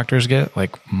information that doctors get,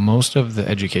 like most of the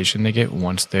education they get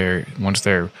once they're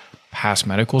past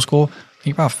medical school,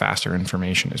 think about how faster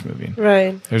information is moving.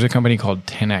 Right. There's a company called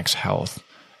 10X Health.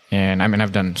 And I mean,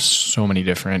 I've done so many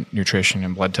different nutrition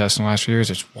and blood tests in the last few years.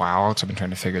 It's wild. So I've been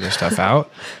trying to figure this stuff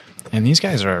out. And these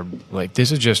guys are like,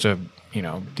 this is just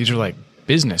these are like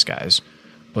business guys,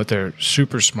 but they're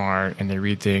super smart and they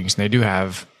read things. And they do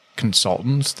have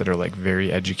consultants that are like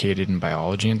very educated in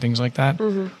biology and things like that.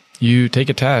 Mm-hmm. You take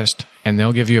a test and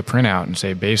they'll give you a printout and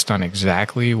say, based on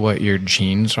exactly what your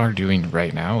genes are doing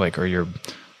right now, like, or your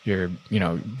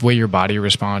way your body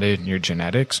responded and your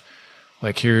genetics,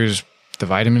 like here's the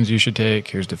vitamins you should take,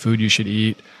 here's the food you should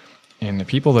eat. And the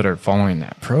people that are following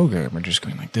that program are just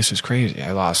going like, this is crazy.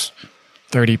 I lost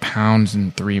 30 pounds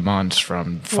in 3 months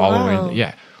from following. Wow.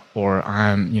 Yeah. Or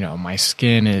I'm, my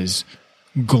skin is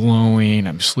glowing.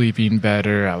 I'm sleeping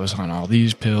better. I was on all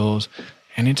these pills.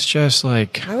 And it's just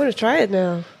like, I want to try it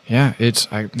now. Yeah.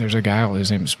 There's a guy,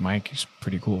 his name's Mike. He's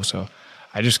pretty cool. So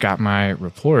I just got my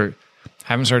report.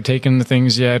 Haven't started taking the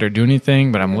things yet or do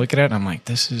anything, but I'm looking at it and I'm like,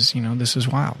 this is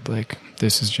wild. Like,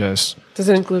 this is just. Does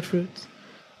it include fruits?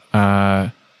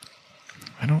 I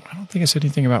don't think I said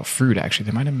anything about fruit, actually.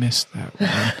 They might have missed that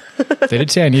one. They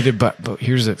did say I needed, but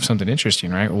here's something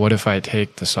interesting, right? What if I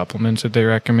take the supplements that they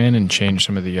recommend and change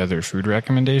some of the other food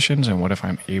recommendations? And what if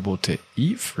I'm able to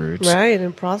eat fruits? Right,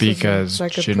 and process because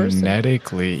like a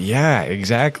genetically, yeah,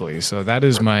 exactly. So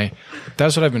that's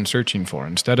what I've been searching for.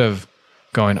 Instead of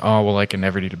going, oh, well, I can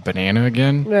never eat a banana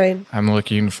again. Right. I'm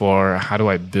looking for how do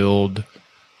I build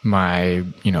my,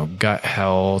 gut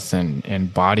health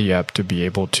and body up to be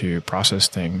able to process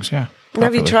things. Yeah. Properly.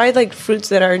 Have you tried like fruits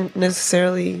that aren't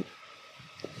necessarily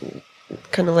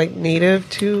kind of like native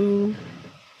to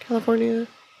California?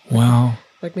 Well,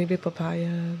 like maybe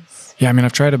papayas. Yeah. I mean,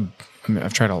 I've tried a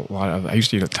lot of, I used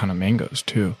to eat a ton of mangoes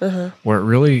too. Uh-huh. Where it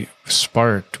really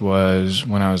sparked was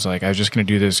when I was just going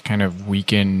to do this kind of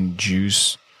weekend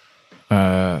juice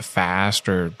fast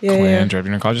or cleanse or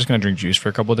whatever you call it. Just going to drink juice for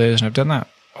a couple of days. And I've done that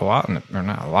a lot, or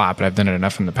not a lot, but I've done it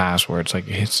enough in the past where it's like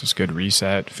it hits this good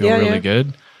reset, feel really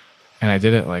good. And I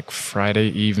did it like Friday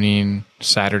evening,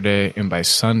 Saturday, and by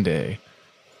Sunday,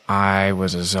 I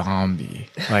was a zombie.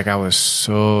 Like I was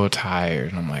so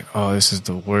tired. And I'm like, oh, this is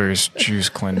the worst juice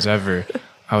cleanse ever.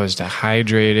 I was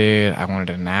dehydrated. I wanted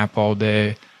to nap all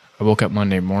day. I woke up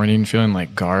Monday morning feeling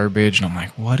like garbage. And I'm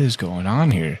like, what is going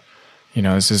on here?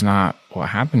 This is not what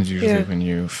happens usually when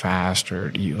you fast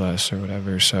or eat less or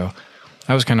whatever. So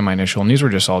that was kind of my initial. And these were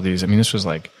just all these. I mean, this was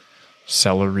like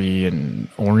celery and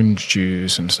orange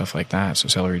juice and stuff like that. So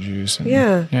celery juice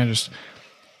and just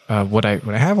What I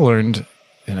have learned,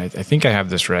 and I think I have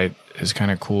this right, is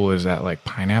kind of cool, is that like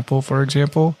pineapple, for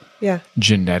example,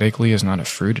 genetically is not a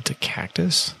fruit; it's a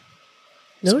cactus.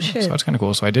 No So shit. that's kind of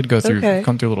cool. So I did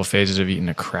come through little phases of eating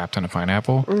a crap ton of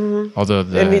pineapple. Mm-hmm. Although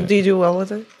and do you do well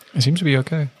with it? It seems to be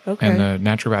okay. Okay. And the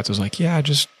naturopath was like, yeah,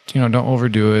 just don't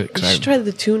overdo it. You should try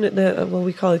the tuna. What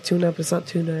we call it tuna, but it's not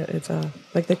tuna. It's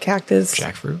like the cactus.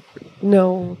 Jackfruit.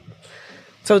 No.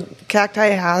 So cacti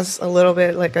has a little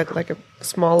bit like a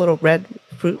small little red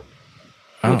fruit.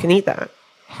 You can eat that.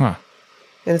 Huh.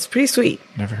 And it's pretty sweet.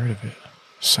 Never heard of it.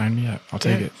 Sign me up. I'll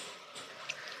take it.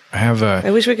 I have I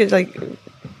wish we could like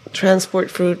transport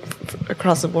fruit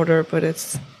across the border, but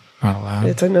it's not allowed.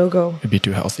 It's a no-go. It'd be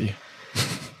too healthy.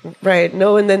 Right.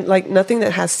 No, and then like nothing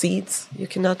that has seeds. You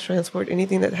cannot transport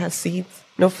anything that has seeds.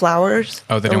 No flowers.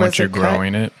 Oh, they don't want you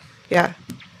growing it? Yeah.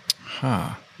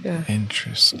 Huh. Yeah.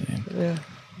 Interesting. Yeah.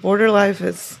 Border life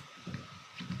is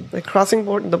like crossing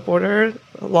the border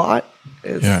a lot.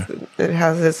 It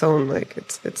has its own like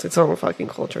it's its own fucking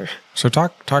culture. So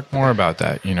talk more about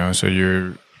that, So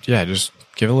you're just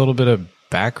give a little bit of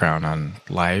background on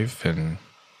life and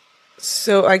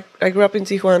So I grew up in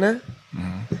Tijuana.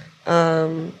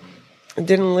 Mm-hmm. I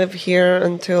didn't live here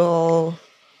until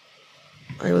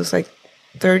I was like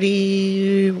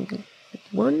 31.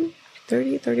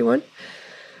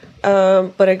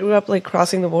 But I grew up like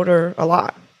crossing the border a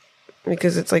lot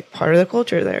because it's like part of the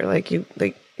culture there. Like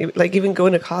even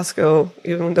going to Costco,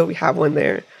 even though we have one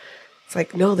there, it's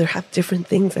like, no, they have different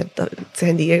things at the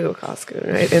San Diego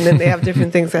Costco, right? And then they have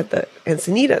different things at the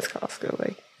Encinitas Costco.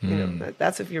 Like,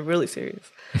 that's if you're really serious.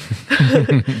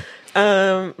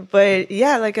 But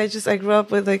yeah, like I grew up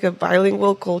with like a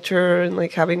bilingual culture and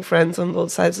like having friends on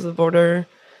both sides of the border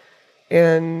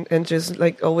and just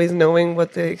like always knowing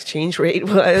what the exchange rate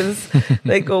was,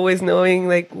 like always knowing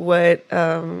like what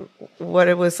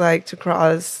it was like to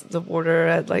cross the border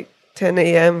at like 10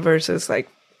 a.m. versus like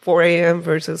 4 a.m.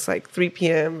 versus like 3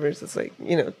 p.m. versus like,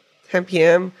 10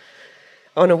 p.m.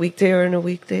 on a weekday or in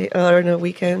a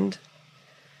weekend.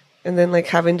 And then like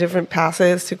having different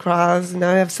passes to cross.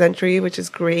 Now I have Sentry, which is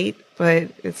great, but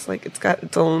it's like it's got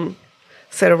its own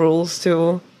set of rules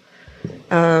too.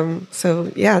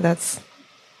 So yeah, that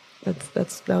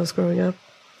was growing up.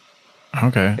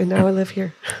 Okay. And now I live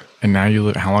here. And now you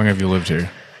live. How long have you lived here?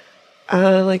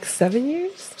 Like 7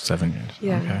 years. 7 years.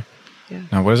 Yeah. Okay. Yeah.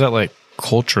 Now, what is that like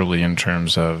culturally in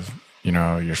terms of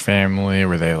your family?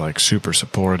 Were they like super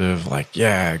supportive? Like,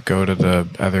 yeah, go to the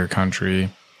other country.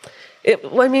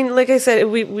 I mean, like I said,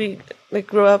 we like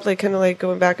grew up like kind of like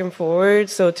going back and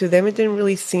forward. So to them, it didn't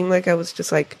really seem like I was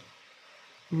just like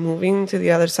moving to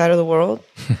the other side of the world.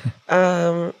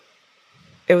 It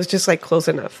was just like close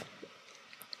enough,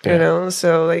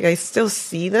 So like I still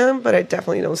see them, but I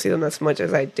definitely don't see them as much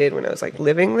as I did when I was like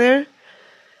living there.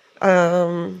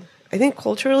 I think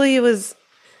culturally it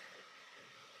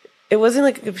wasn't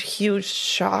like a huge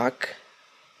shock.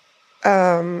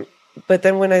 But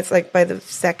then when it's like by the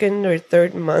second or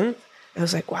third month, I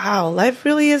was like, wow, life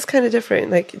really is kind of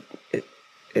different. Like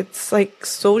it's like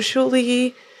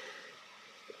socially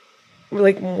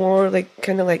like more like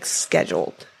kind of like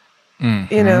scheduled,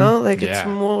 like it's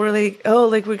more like, oh,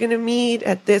 like we're going to meet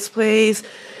at this place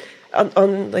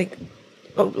on like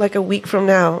a week from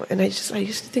now. And I used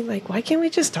to think like, why can't we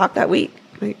just talk that week?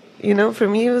 Like, for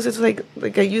me, it was just like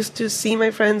I used to see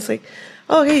my friends like,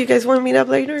 oh, hey, you guys want to meet up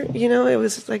later? It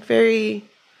was like very,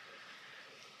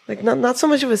 like not so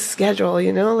much of a schedule,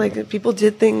 like people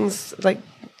did things like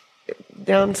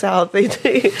down south. They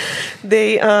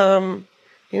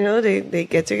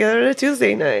get together on a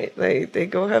Tuesday night. Like they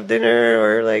go have dinner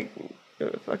or like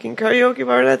a fucking karaoke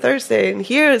bar on a Thursday. And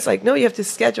here it's like, no, you have to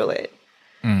schedule it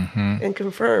and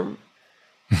confirm.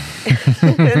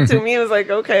 And to me, it was like,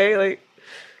 okay, like,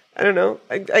 I don't know.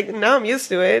 Now I'm used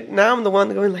to it. Now I'm the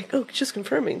one going like, oh, just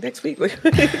confirming next week. Like,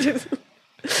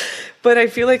 but I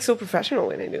feel like so professional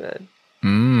when I do that.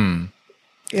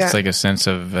 Yeah. It's like a sense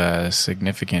of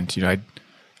significance.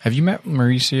 Have you met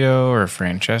Mauricio or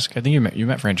Francesca? I think you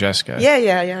met Francesca.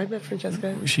 Yeah. I met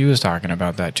Francesca. She was talking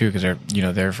about that too because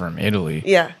they're from Italy.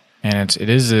 Yeah. And it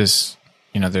is this.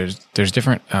 There's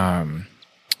different.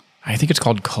 I think it's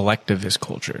called collectivist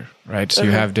culture, right? So you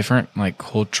have different like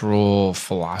cultural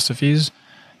philosophies,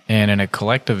 and in a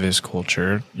collectivist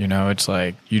culture, it's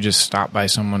like you just stop by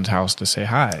someone's house to say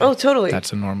hi. Oh, totally.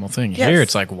 That's a normal thing. Yes. Here,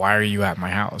 it's like, why are you at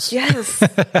my house? Yes,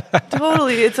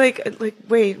 totally. It's like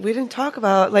wait, we didn't talk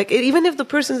about like even if the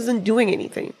person isn't doing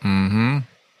anything. Mm-hmm.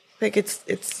 Like it's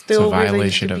still a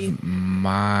violation of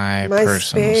my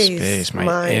personal space,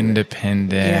 my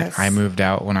independent. Yes. I moved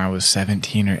out when I was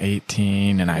 17 or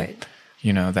 18, and I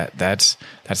you know, that's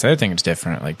the other thing that's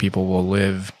different. Like people will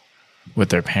live with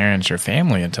their parents or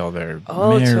family until they're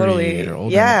married or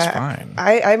older. Yeah, and it's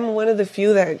fine. I'm one of the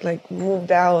few that like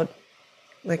moved out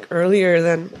like earlier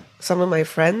than some of my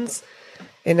friends,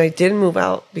 and I didn't move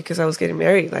out because I was getting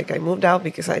married. Like I moved out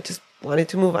because I just wanted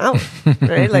to move out,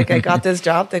 right? Like I got this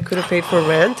job that could have paid for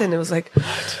rent, and it was like,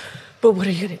 but what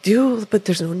are you gonna do? But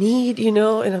there's no need, you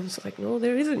know. And I'm just like, no,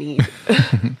 there is a need.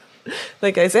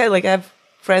 Like I said, like I have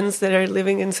friends that are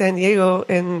living in San Diego,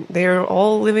 and they're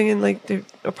all living in like their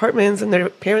apartments, and their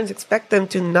parents expect them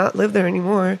to not live there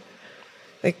anymore.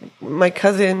 Like my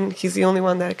cousin, he's the only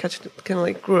one that kind of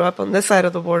like grew up on this side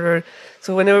of the border.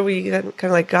 So whenever we kind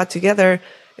of like got together,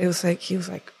 it was like, he was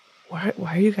like, why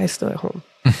are you guys still at home?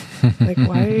 Like,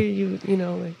 why are you, you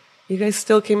know, like you guys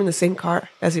still came in the same car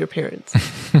as your parents?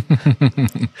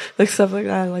 Like stuff like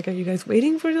that. Like, are you guys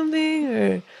waiting for something?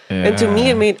 Or, and to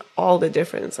me, it made all the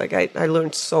difference. Like I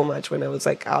learned so much when I was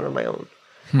like out on my own.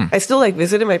 I still like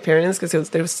visited my parents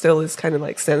because there was still this kind of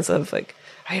like sense of like,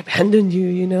 I abandoned you,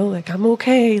 you know, like I'm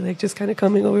okay. Like just kind of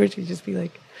coming over to just be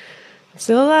like, I'm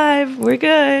still alive. We're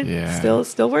good. Yeah.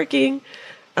 Still working.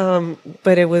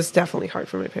 But it was definitely hard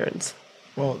for my parents.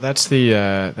 Well, that's the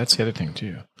other thing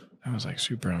too. That was like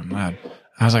super loud.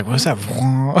 I was like, what's that?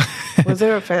 Was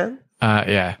there a fan?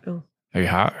 Yeah. Oh. Are you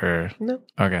hot or No.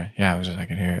 Okay. Yeah, I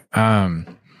could hear it.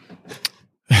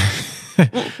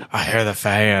 I hear the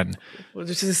fan. We'll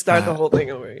just start the whole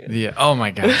thing over again. Oh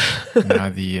my gosh. No,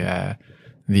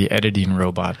 the editing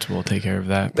robots will take care of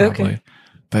that probably. Okay.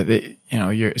 But you know,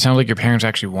 it sounds like your parents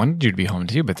actually wanted you to be home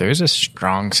too. But there's a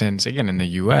strong sense, again, in the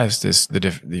U.S.,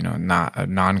 not a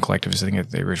non-collectivist thing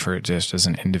that they refer to just as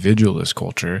an individualist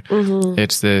culture. Mm-hmm.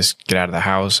 It's this get out of the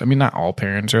house. I mean, not all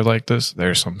parents are like this.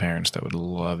 There's some parents that would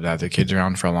love to have their kids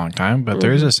around for a long time, but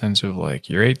there's a sense of like,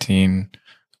 you're 18,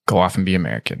 go off and be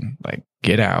American. Like,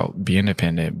 get out, be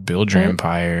independent, build your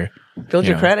empire, build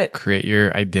your credit, create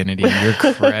your identity, your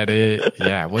credit.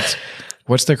 Yeah,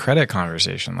 What's the credit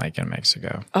conversation like in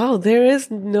Mexico? Oh, there's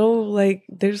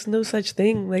no such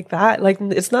thing like that. Like,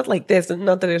 it's not like this.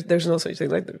 Not that there's no such thing.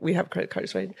 Like, we have credit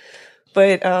cards, right?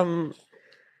 But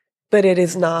it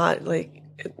is not like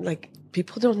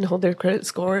people don't know their credit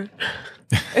score.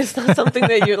 It's not something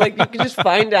that you can just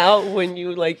find out when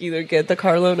you like either get the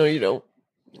car loan or you don't.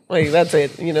 Like, that's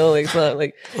it, you know, like, it's not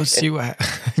like, let's see what,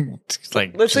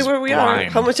 like, let's see where we blind.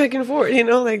 are, how much I can afford, you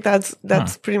know, like, that's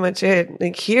pretty much it.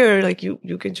 Like, here, like,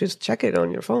 you can just check it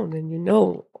on your phone and you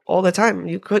know all the time.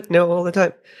 You could know all the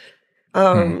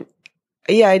time.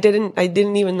 Yeah, I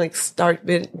didn't even, like, start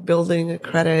building a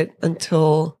credit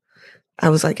until I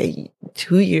was, like,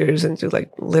 2 years into,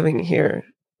 like, living here.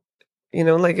 You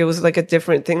know, like, it was, like, a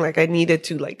different thing. Like, I needed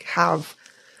to, like, have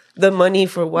the money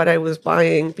for what I was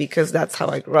buying because that's how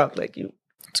I grew up. Like,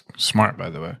 it's smart, by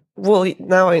the way. Well,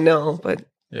 now I know, but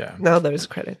yeah, now there's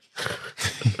credit.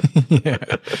 Yeah,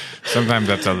 sometimes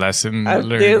that's a lesson. I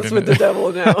dance with the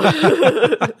devil now.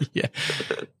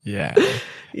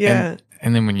 Yeah.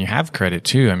 And then when you have credit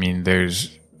too, I mean,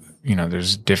 there's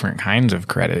different kinds of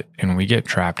credit, and we get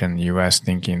trapped in the U.S.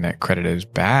 thinking that credit is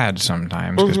bad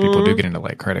sometimes because people do get into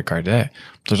like credit card debt.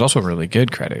 There's also really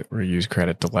good credit where you use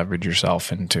credit to leverage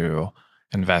yourself into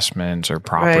investments or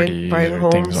property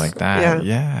or things like that.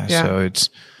 Yeah. So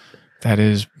that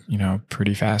is,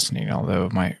 pretty fascinating. Although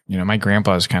my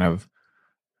grandpa is kind of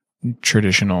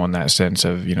traditional in that sense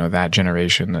of, that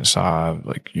generation that saw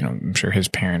like, I'm sure his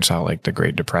parents saw like the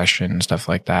Great Depression and stuff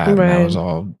like that. Right. And that was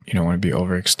all, want to be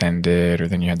overextended, or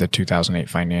then you had the 2008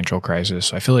 financial crisis.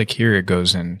 So I feel like here it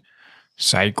goes in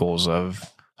cycles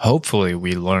of hopefully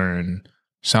we learn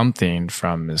something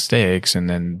from mistakes, and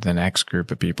then the next group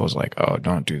of people is like, oh,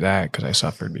 don't do that because I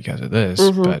suffered because of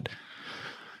this. But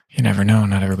you never know.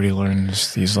 Not everybody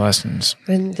learns these lessons.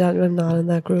 And I'm not in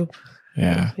that group.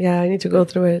 Yeah. Yeah, I need to go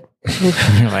through it.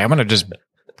 You're like, I'm going to just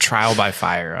trial by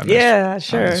fire on this. Yeah,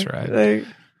 sure. On this ride. Like,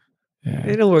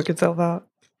 it'll work itself out.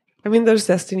 I mean, there's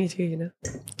destiny too,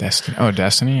 Destiny. Oh,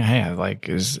 destiny? Hey,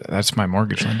 that's my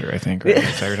mortgage lender, I think. Right?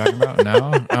 Is that what you're talking about?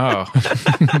 No? Oh.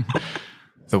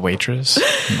 The waitress?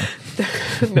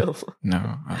 No.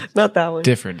 No. Not that one.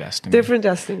 Different destiny. Different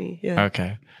destiny, yeah.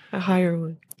 Okay. A higher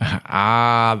one.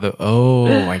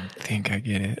 I think I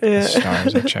get it. Yeah. The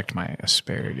stars. I checked my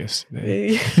asparagus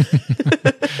today.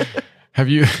 Have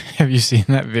you seen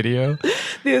that video?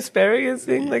 The asparagus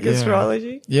thing, like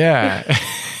astrology? Yeah.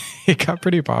 It got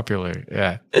pretty popular.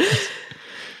 Yeah.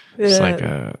 It's like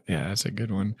that's a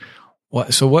good one.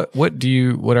 So what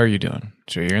are you doing?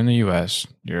 So you're in the US.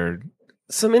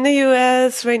 So I'm in the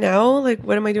US right now. Like,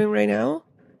 what am I doing right now?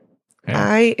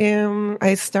 Yeah.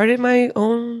 I started my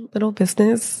own little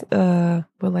business,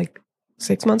 like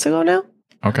 6 months ago now.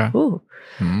 Okay. Ooh.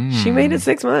 She made it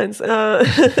 6 months.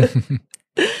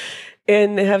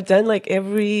 And have done like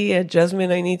every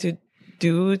adjustment I need to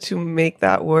do to make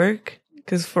that work.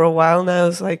 Because for a while now,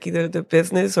 it's like either the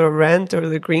business or rent or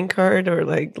the green card or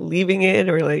like leaving it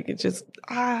or like it just,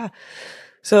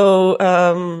 So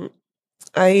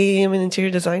I am an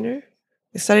interior designer.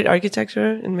 I studied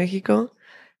architecture in Mexico.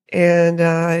 And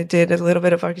I did a little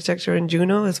bit of architecture in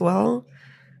Juneau as well.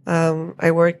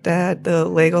 I worked at the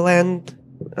Legoland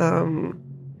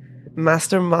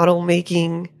master model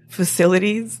making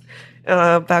facilities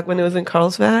back when it was in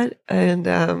Carlsbad. And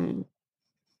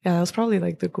yeah, it was probably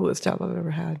like the coolest job I've ever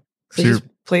had. So I just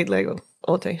played Lego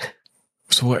all day.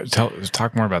 So what?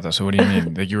 Talk more about that. So what do you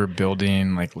mean? Like you were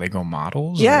building like Lego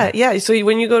models? Yeah, yeah. So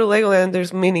when you go to Legoland,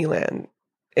 there's Miniland,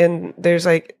 and there's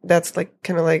like that's like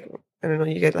kind of like I don't know.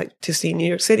 You get like to see New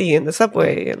York City and the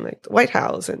subway and like the White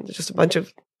House and just a bunch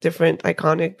of different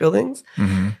iconic buildings.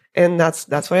 Mm-hmm. And that's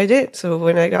what I did. So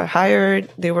when I got hired,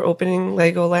 they were opening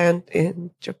Legoland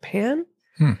in Japan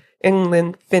and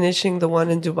then finishing the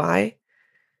one in Dubai.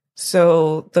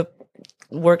 So the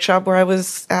workshop where I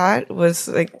was at was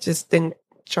like just in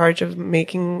charge of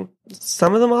making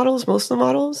some of the models, most of the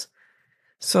models.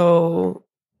 So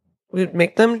we'd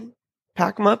make them,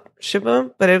 pack them up, ship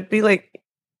them, but it'd be like,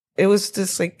 it was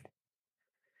this like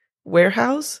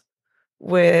warehouse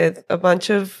with a bunch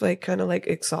of like kind of like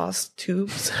exhaust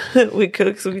tubes we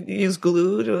could, so we use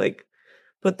glue to like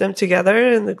put them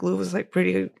together, and the glue was like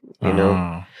pretty, you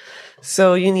know.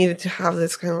 So you needed to have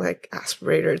this kind of like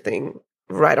aspirator thing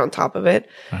right on top of it.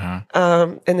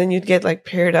 And then you'd get like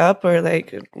paired up or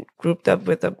like grouped up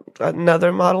with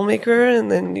another model maker,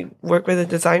 and then you work with a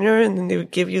designer, and then they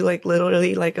would give you like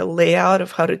literally like a layout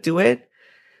of how to do it.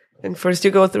 And first you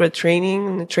go through a training,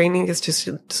 and the training is just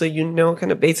so you know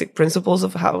kind of basic principles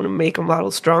of how to make a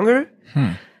model stronger.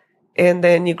 And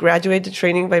then you graduate the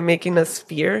training by making a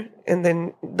sphere, and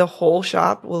then the whole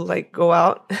shop will like go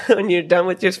out when you're done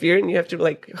with your sphere, and you have to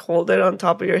like hold it on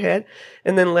top of your head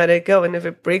and then let it go. And if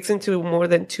it breaks into more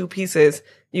than 2 pieces,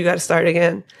 you got to start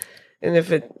again. And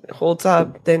if it holds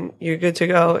up, then you're good to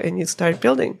go, and you start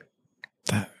building.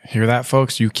 Hear that,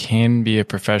 folks? You can be a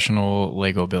professional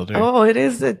Lego builder. Oh, it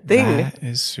is a thing. That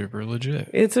is super legit.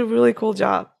 It's a really cool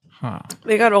job.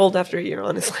 They got old after a year,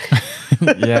 honestly.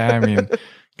 Yeah, I mean,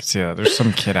 yeah, there's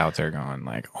some kid out there going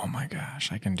like, "Oh my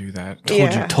gosh, I can do that."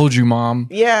 Told you, mom.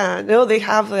 Yeah, no, they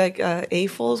have like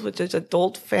AFOLs, which is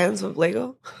adult fans of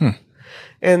Lego,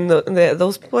 and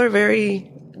those people are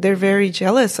they're very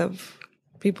jealous of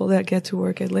people that get to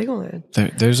work at Legoland.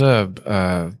 There's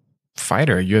a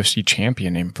fighter, a UFC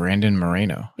champion named Brandon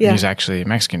Moreno. Yeah. He's actually a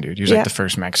Mexican dude. He was like the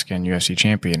first Mexican UFC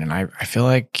champion. And I feel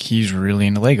like he's really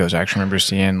into Legos. I actually remember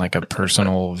seeing like a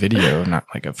personal video, not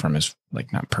like from his,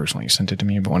 like not personally sent it to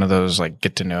me, but one of those like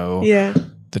get to know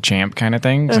the champ kind of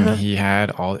things. And he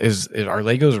had are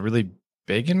Legos really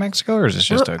big in Mexico, or is this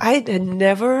just I had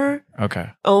never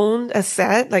owned a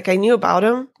set. Like I knew about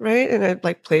them, right? And I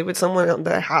like played with someone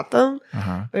that had them.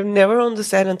 I've never owned a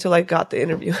set until I got the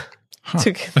interview.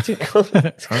 To go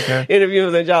interview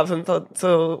with the jobs. And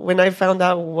so when I found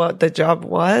out what the job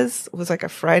was, it was like a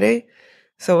Friday.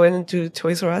 So I went into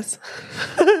Toys R Us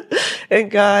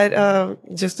and got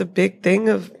just a big thing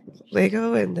of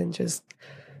Lego, and then just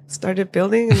started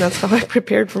building. And that's how I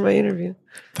prepared for my interview.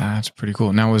 That's pretty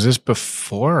cool. Now, was this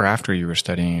before or after you were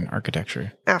studying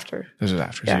architecture? After. This was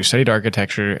after. So you studied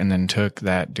architecture and then took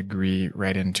that degree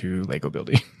right into Lego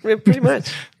building. Pretty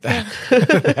much.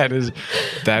 That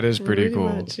is pretty cool.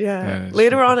 Much, yeah.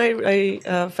 Later on,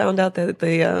 I found out that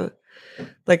the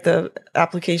like the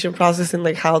application process and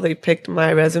like how they picked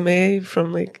my resume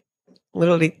from like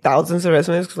literally thousands of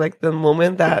resumes. 'Cause like the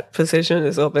moment that position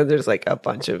is open, there's like a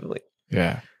bunch of like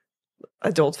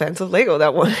adult fans of Lego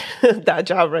that want that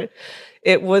job, right?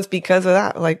 It was because of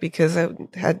that, like because I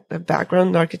had a background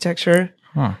in architecture,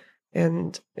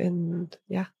 and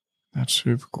yeah, that's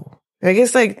super cool. I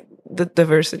guess like the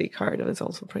diversity card is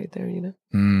also right there, you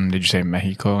know. Did you say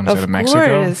Mexico instead of Mexico?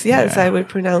 Of course, yes, I would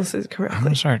pronounce it correctly. I'm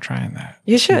gonna start trying that.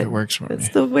 You should. If it works for me. That's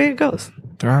the way it goes.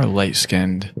 There are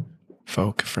light-skinned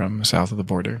folk from south of the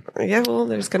border. Yeah, well,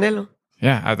 there's Canelo.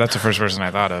 Yeah, that's the first person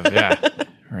I thought of. Yeah,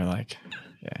 or like.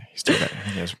 Yeah, he's still got,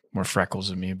 he has more freckles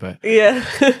than me, but yeah.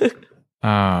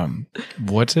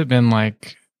 What's it been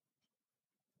like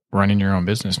running your own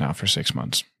business now for 6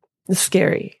 months? It's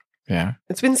scary. Yeah.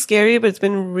 It's been scary, but it's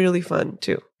been really fun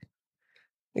too.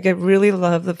 Like I really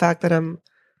love the fact that I'm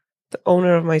the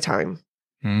owner of my time.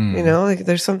 You know, like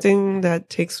there's something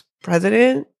that takes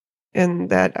precedent,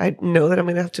 and that I know that I'm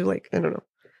going to have to like, I don't know,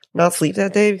 not sleep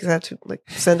that day because I have to like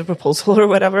send a proposal or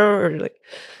whatever, or like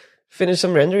finish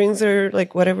some renderings or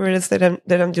like whatever it is that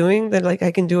I'm doing, then like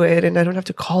I can do it and I don't have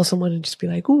to call someone and just be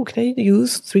like, "Oh, can I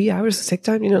use 3 hours of sick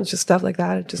time?" Just stuff like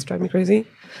that. It just drives me crazy.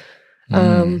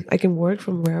 I can work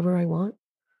from wherever I want.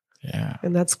 Yeah.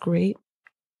 And that's great.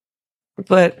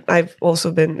 But I've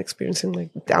also been experiencing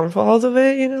like downfalls of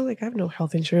it, like I have no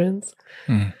health insurance.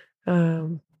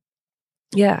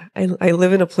 Yeah, I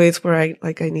live in a place where I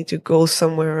need to go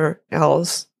somewhere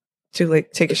else to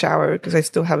like take a shower because I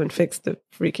still haven't fixed the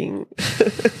freaking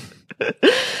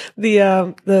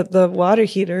the water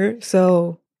heater.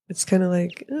 So it's kind of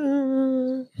like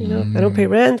I don't pay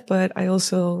rent, but I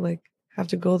also like have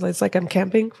to go. It's like I'm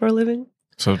camping for a living.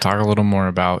 So talk a little more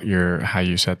about how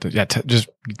you set the, just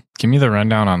give me the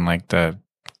rundown on like the,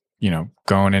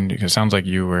 going in, because it sounds like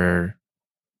you were,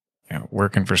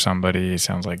 working for somebody. It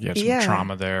sounds like you had some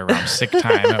trauma there around sick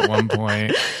time at one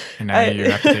point, and now you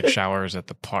have to take showers at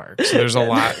the park. So there's a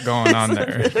lot going on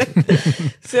there.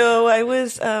 So I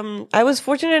was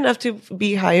fortunate enough to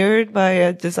be hired by a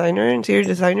interior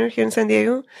designer here in San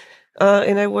Diego.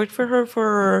 And I worked for her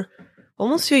for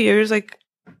almost 2 years, like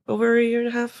over a year and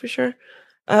a half for sure.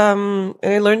 And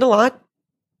I learned a lot.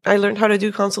 I learned how to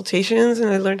do consultations and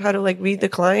I learned how to like read the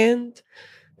client.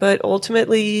 But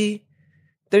ultimately,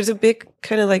 there's a big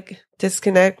kind of like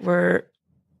disconnect where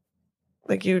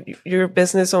like you're a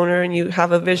business owner and you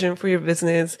have a vision for your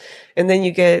business, and then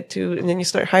you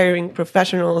start hiring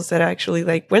professionals that actually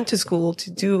like went to school to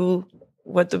do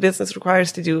what the business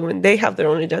requires to do, and they have their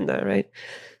own agenda, right?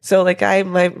 So like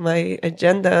my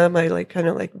agenda, my like kind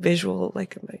of like visual,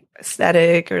 like my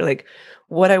aesthetic or like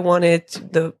what I wanted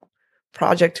the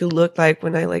project to look like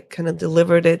when I like kind of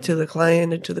delivered it to the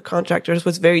client and to the contractors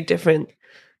was very different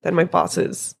than my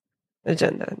boss's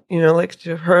agenda. Like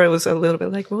to her, it was a little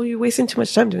bit like, well, you're wasting too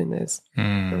much time doing this.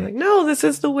 I'm like, no, this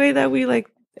is the way that we like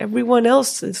everyone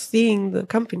else is seeing the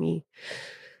company.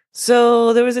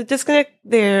 So there was a disconnect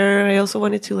there. I also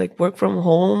wanted to like work from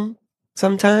home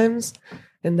sometimes.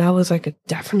 And that was like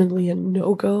definitely a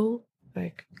no-go,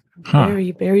 like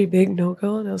very, very big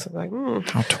no-go. And I was like,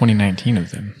 How 2019 of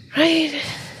them. Right.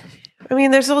 I mean,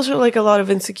 there's also like a lot of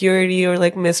insecurity or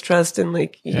like mistrust in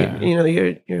like,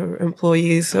 your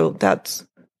employees. So that's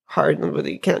hard.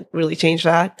 You can't really change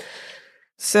that.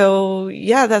 So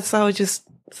yeah, that's how I just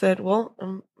said, well,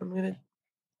 I'm going to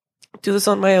do this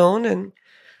on my own. And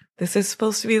this is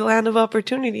supposed to be the land of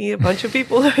opportunity. A bunch of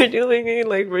people are doing it,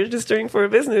 like registering for a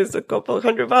business, a couple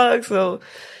 $100. So,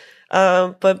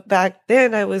 but back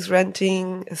then I was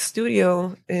renting a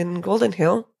studio in Golden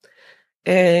Hill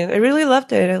and I really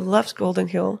loved it. I loved Golden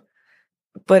Hill,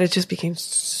 but it just became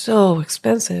so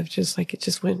expensive. Just like it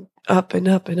just went up and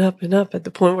up and up and up at the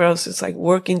point where I was just like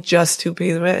working just to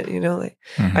pay the rent, like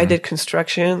I did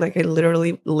construction, like I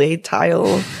literally laid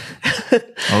tile.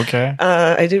 Okay.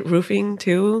 I did roofing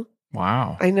too.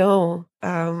 Wow. I know.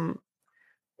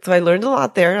 So I learned a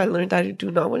lot there. I learned I do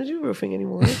not want to do roofing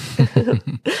anymore.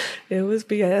 It was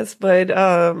BS, but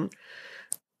I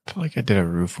feel like I did a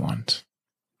roof once.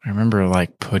 I remember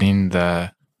like putting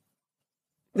the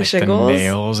shingles, the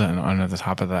nails and under the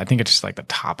top of the. I think it's just like the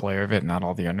top layer of it, not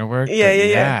all the underwork.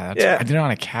 Yeah. I did it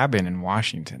on a cabin in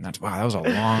Washington. That was a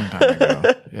long time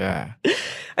ago. Yeah.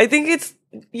 I think it's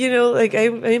like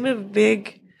I'm a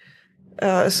big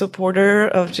supporter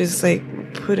of just like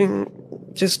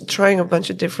trying a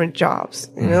bunch of different jobs.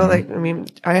 Like I mean,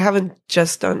 I haven't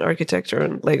just done architecture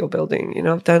and Lego building.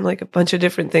 I've done like a bunch of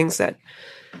different things that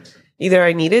either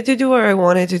I needed to do or I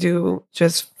wanted to do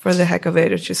just for the heck of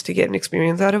it or just to get an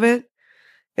experience out of it.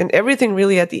 And everything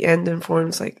really at the end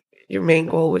informs like your main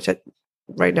goal, which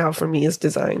right now for me is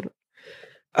design.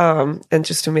 And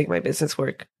just to make my business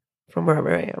work from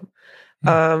wherever I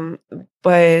am.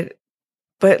 But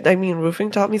I mean,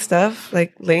 roofing taught me stuff,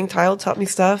 like laying tile taught me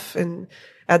stuff. And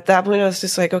at that point I was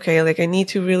just like, okay, like I need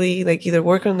to really like either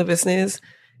work on the business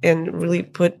and really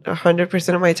put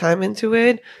 100% of my time into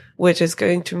it, which is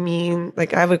going to mean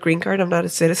like I have a green card. I'm not a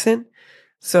citizen.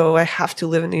 So I have to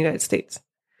live in the United States.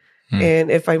 And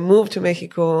if I move to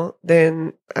Mexico,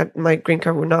 then my green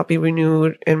card will not be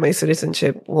renewed and my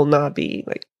citizenship will not be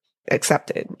like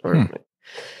accepted.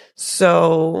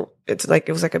 So it's like,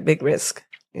 it was like a big risk,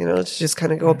 to just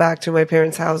kind of go back to my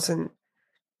parents' house and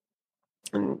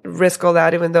risk all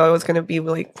that, even though I was going to be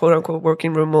like quote unquote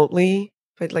working remotely.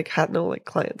 But like had no like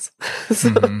clients.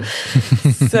 So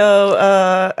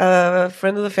a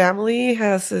friend of the family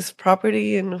has this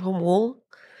property in Humul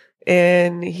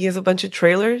and he has a bunch of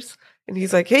trailers and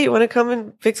he's like, hey, you want to come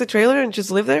and fix a trailer and just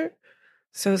live there?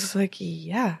 So it's like,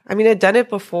 yeah, I mean, I'd done it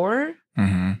before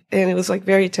and it was like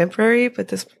very temporary, but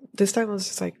this this time I was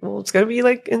just like, well, it's going to be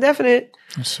like indefinite.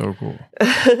 That's so cool.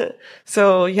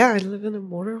 So yeah, I live in a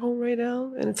motorhome right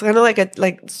now, and it's kind of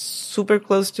like super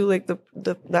close to like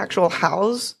the actual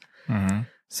house. Mm-hmm.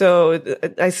 So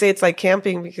I say it's like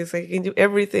camping because I can do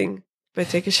everything but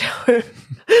take a shower.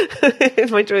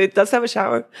 My toilet does have a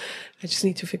shower. I just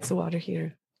need to fix the water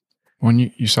heater. When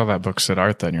you saw that book,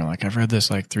 Siddhartha, and you're like, I've read this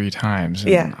like 3 times.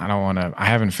 And Yeah. I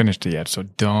haven't finished it yet. So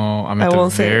I'm at the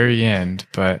very end,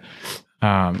 but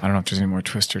I don't know if there's any more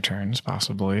twists or turns,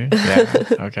 possibly. Yeah.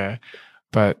 Okay.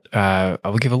 But I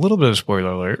will give a little bit of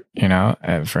spoiler alert,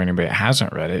 for anybody that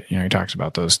hasn't read it. He talks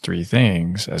about those 3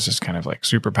 things as just kind of like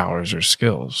superpowers or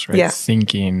skills, right? Yeah.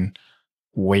 Thinking,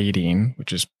 waiting,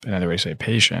 which is another way to say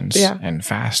patience, and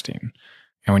fasting.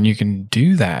 And when you can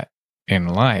do that in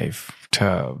life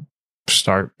to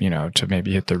start, to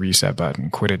maybe hit the reset button,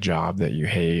 quit a job that you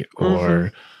hate,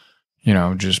 or,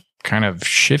 just kind of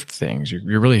shift things,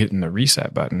 you're really hitting the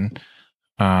reset button.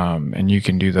 And you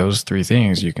can do those 3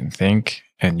 things. You can think,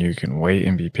 and you can wait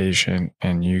and be patient,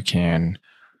 and you can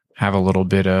have a little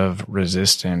bit of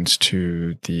resistance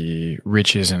to the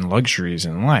riches and luxuries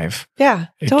in life. Yeah,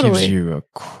 it totally. gives you a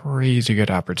crazy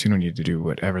good opportunity to do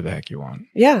whatever the heck you want.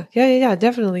 Yeah,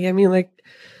 definitely. I mean, like,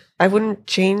 I wouldn't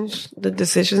change the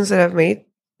decisions that I've made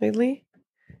lately,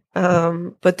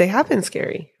 but they have been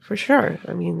scary for sure.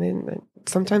 I mean,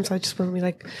 sometimes I just want to be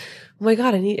like, oh my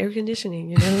God, I need air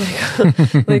conditioning,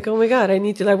 like, like, oh my God, I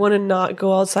want to not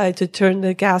go outside to turn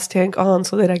the gas tank on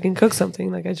so that I can cook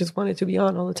something. Like, I just want it to be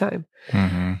on all the time.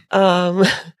 Mm-hmm.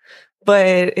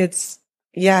 But it's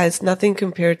nothing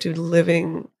compared to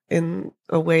living in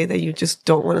a way that you just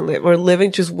don't want to live, or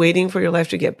living just waiting for your life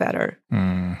to get better.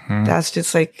 Mm-hmm. That's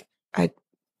just like, I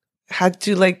had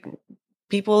to, like,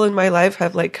 people in my life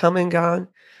have like come and gone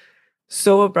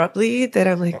so abruptly that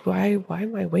I'm like, why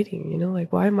am I waiting?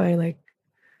 Like, why am I like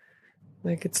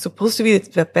it's supposed to be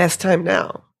the best time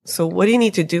now. So what do you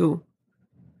need to do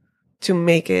to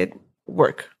make it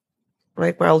work?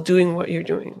 Right? While doing what you're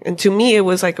doing. And to me, it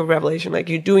was like a revelation. Like,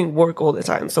 you're doing work all the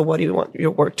time. So what do you want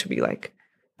your work to be like?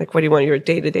 Like, what do you want your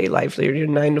day-to-day life? Your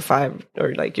 9 to 5,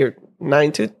 or like your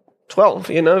 9 to 12,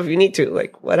 if you need to,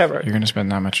 like, whatever. You're going to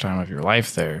spend that much time of your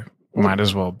life there. Might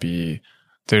as well be.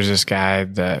 There's this guy,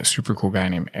 the super cool guy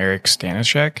named Eric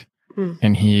Stanishek,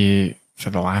 and he, for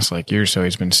the last like year or so,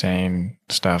 he's been saying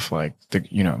stuff like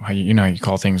how you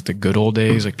call things the good old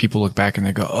days. Like, people look back and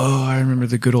they go, "Oh, I remember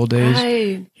the good old days."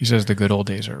 Right. He says the good old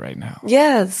days are right now.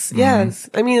 Yes.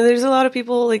 I mean, there's a lot of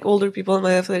people, like older people in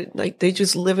my life, that like they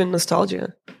just live in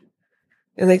nostalgia,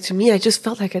 and like, to me, I just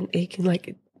felt like an aching,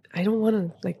 like, I don't want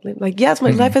to like live. Like, yes,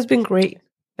 my life has been great.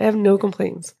 I have no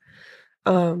complaints.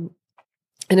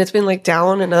 And it's been like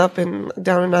down and up,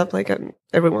 like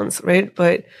everyone's, right?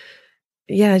 But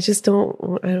yeah, I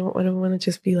don't want to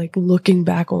just be like looking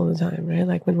back all the time, right?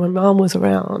 Like when my mom was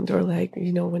around, or like,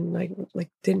 when like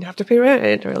didn't have to pay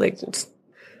rent, or like, it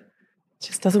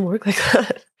just doesn't work like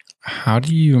that. How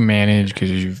do you manage?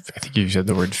 Because I think you said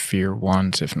the word fear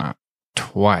once, if not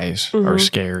twice, or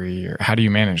scary, or how do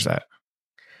you manage that?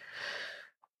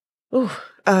 Well,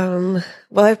 I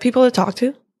have people to talk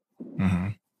to. Mm-hmm.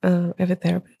 I have a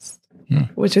therapist,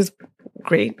 which is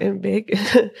great and big.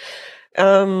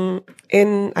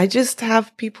 And I just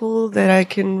have people that I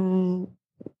can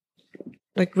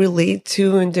like relate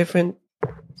to in different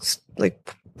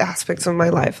like aspects of my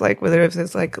life. Like, whether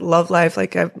it's like love life,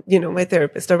 like I've, my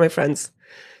therapist or my friends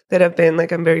that have been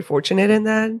like, I'm very fortunate in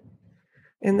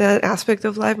that aspect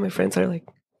of life. My friends are like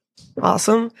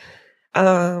awesome.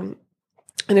 And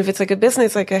if it's like a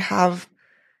business, like I have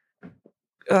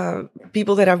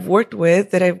people that I've worked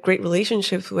with, that I have great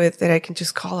relationships with, that I can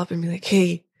just call up and be like,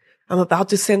 hey, I'm about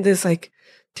to send this like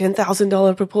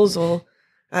 $10,000 proposal.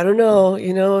 I don't know,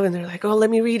 and they're like, oh, let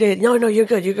me read it. No, you're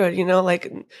good.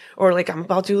 Like, or like, I'm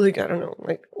about to, like, I don't know,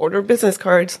 like order business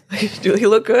cards. Like, do they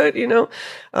look good?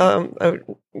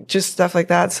 Just stuff like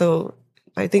that. So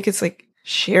I think it's like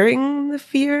sharing the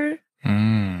fear.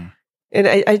 And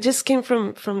I just came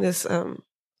from this,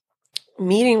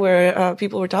 meeting where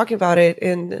people were talking about it,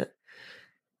 and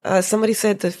somebody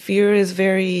said the fear is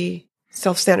very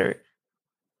self-centered.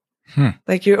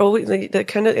 Like, you're always like, it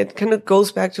kind of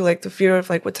goes back to like the fear of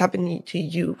like what's happening to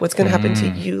you, what's going to happen to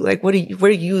you, like what are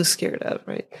you scared of,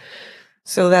 right?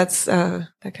 So that's that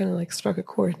kind of like struck a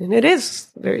chord, and it is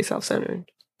very self-centered.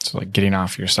 So like getting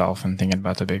off yourself and thinking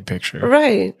about the big picture.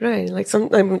 Right. Like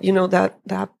sometimes,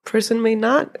 that person may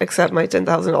not accept my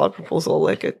 $10,000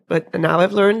 proposal, but now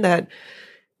I've learned that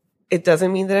it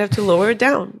doesn't mean that I have to lower it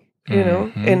down,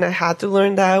 and I had to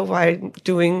learn that by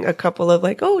doing a couple of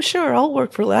like, oh, sure, I'll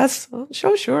work for less. Oh,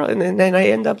 sure. And then I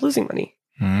end up losing money.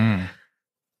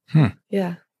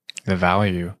 Yeah. The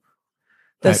value.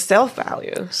 the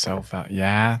self-value. Self-value.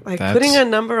 Yeah. Like putting a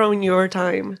number on your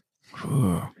time.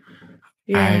 Ooh.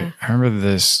 Yeah. I remember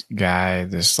this guy,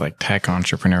 this like tech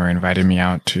entrepreneur invited me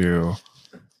out to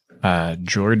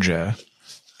Georgia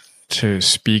to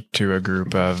speak to a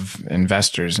group of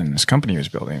investors in this company he was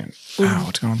building. Wow,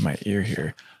 what's going on with my ear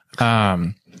here?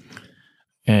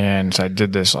 And so I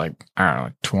did this like, I don't know,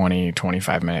 like 20,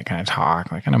 25 minute kind of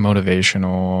talk, like kind of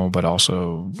motivational, but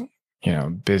also, you know,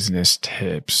 business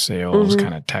tips, sales,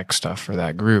 kind of tech stuff for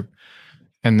that group.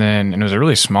 And then it was a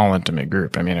really small, intimate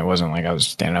group. I mean, it wasn't like I was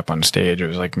standing up on stage. It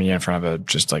was like me in front of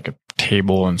just like a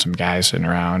table and some guys sitting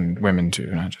around, women too,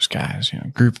 not just guys, you know,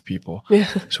 group of people.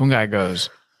 Yeah. So one guy goes,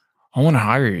 I want to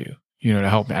hire you, you know, to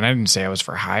help me. And I didn't say I was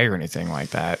for hire or anything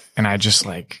like that. And I just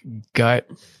like gut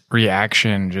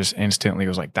reaction just instantly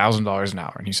was like $1,000 an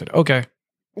hour. And he said, okay.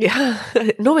 Yeah.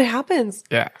 No, it happens.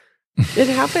 Yeah. It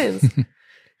happens.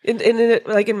 And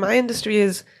like in my industry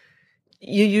is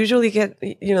you usually get,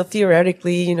 you know,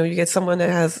 theoretically, you know, you get someone that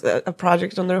has a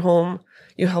project on their home,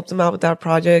 you help them out with that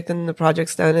project and the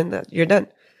project's done and that you're done.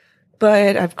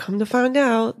 But I've come to find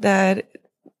out that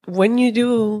when you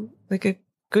do like a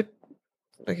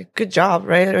good job,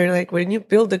 right? Or like when you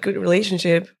build a good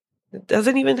relationship, it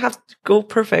doesn't even have to go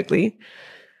perfectly.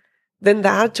 Then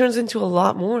that turns into a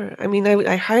lot more. I mean,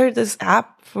 I hired this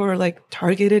app for like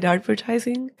targeted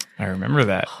advertising. I remember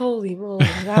that. Holy moly,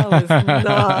 that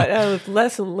was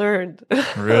lesson learned.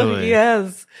 Really?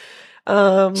 Yes.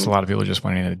 So a lot of people just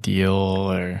wanting a deal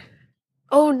or.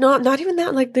 Oh, not even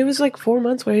that. Like there was like 4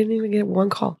 months where I didn't even get one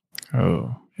call.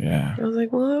 Oh, yeah. I was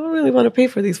like, well, I don't really want to pay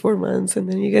for these 4 months. And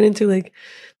then you get into like,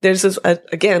 there's this,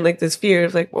 again, like this fear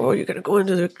of like, oh, you're going to go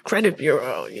into the credit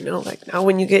bureau, you know, like now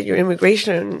when you get your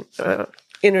immigration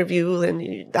interview,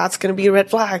 then that's going to be a red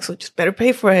flag. So just better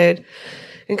pay for it.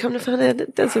 And come to find out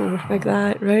it doesn't work like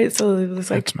that, right? So it was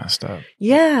like. That's messed up.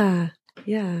 Yeah.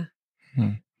 Yeah.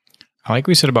 I like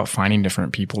we said about finding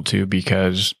different people too,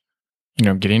 because you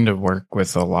know, getting to work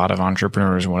with a lot of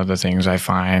entrepreneurs, one of the things I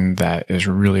find that is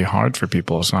really hard for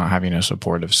people is not having a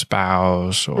supportive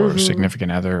spouse or significant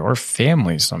other or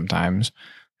family sometimes.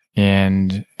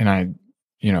 And I,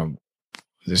 you know,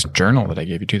 this journal that I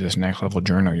gave you to, this next level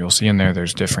journal, you'll see in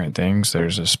there's different things.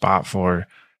 There's a spot for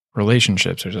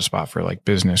relationships. There's a spot for like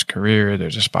business career.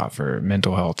 There's a spot for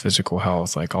mental health, physical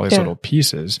health, like all these little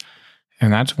pieces.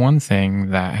 And that's one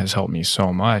thing that has helped me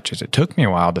so much is it took me a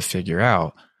while to figure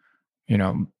out, you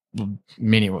know,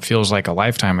 what feels like a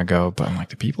lifetime ago, but I'm like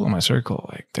the people in my circle,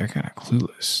 like they're kind of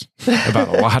clueless about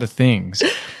a lot of things.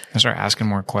 I start asking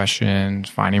more questions,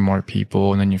 finding more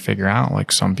people, and then you figure out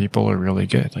like some people are really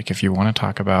good. Like if you want to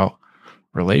talk about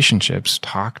relationships,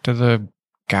 talk to the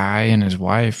guy and his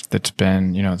wife that's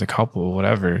been, you know, the couple,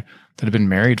 whatever, that have been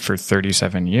married for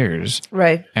 37 years.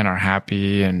 Right. And are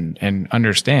happy and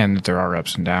understand that there are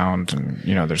ups and downs and,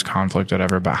 you know, there's conflict,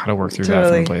 whatever, but how to work through that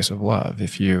from a place of love.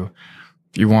 If you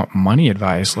want money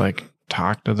advice, like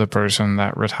talk to the person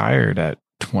that retired at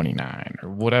 29 or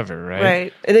whatever, right?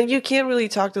 Right. And then you can't really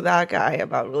talk to that guy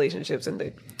about relationships and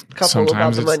the couple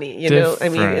Sometimes about the money, you know? I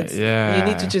mean, it's, you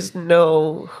need to just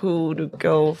know who to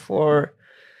go for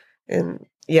and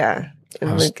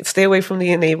like stay away from the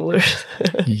enablers.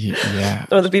 Yeah.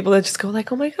 Or the people that just go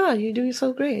like, oh my God, you're doing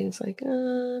so great. It's like,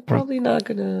 probably not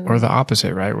gonna. Or the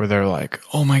opposite, right? Where they're like,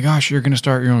 oh my gosh, you're going to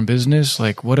start your own business.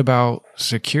 Like, what about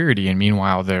security? And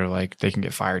meanwhile, they're like, they can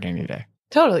get fired any day.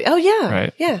 Totally. Oh yeah.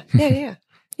 Right. Yeah.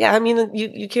 Yeah. I mean,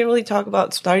 you can't really talk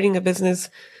about starting a business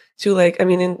to like, I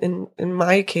mean, in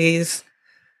my case,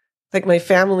 like my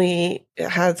family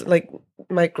has like,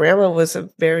 my grandma was a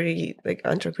very like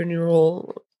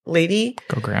entrepreneurial lady.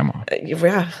 Go grandma.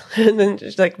 Yeah. And then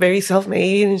just like very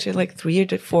self-made and she had like 3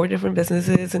 or 4 different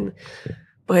businesses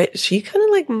but she kind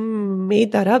of like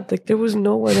made that up. Like there was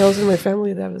no one else in my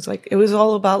family that was like, it was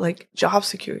all about like job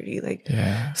security. Like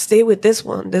stay with this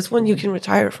one you can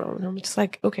retire from. And I'm just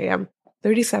like, okay, I'm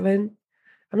 37.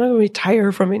 I'm not going to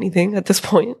retire from anything at this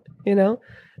point. You know,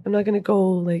 I'm not going to go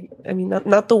like, I mean,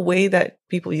 not the way that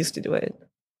people used to do it.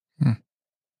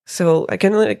 So I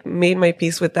kind of like made my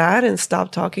peace with that and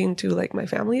stopped talking to like my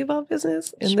family about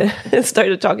business and then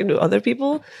started talking to other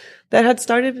people that had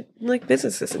started like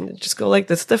businesses and just go like,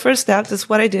 this is the first step. This is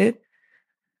what I did.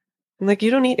 And like,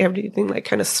 you don't need everything like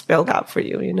kind of spelled out for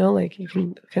you, you know, like you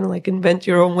can kind of like invent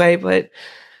your own way. But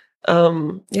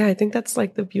I think that's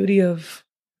like the beauty of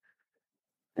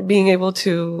being able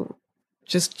to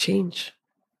just change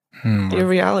your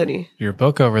reality. Your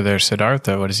book over there,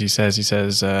 Siddhartha, what does he says? He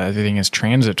says everything is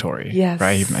transitory. Yes.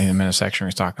 Right? I'm in a section where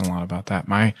he's talking a lot about that.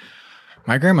 My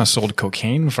grandma sold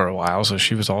cocaine for a while, so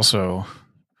she was also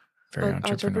very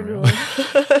entrepreneurial.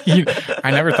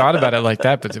 I never thought about it like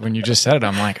that, but when you just said it,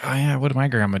 I'm like, oh yeah, what did my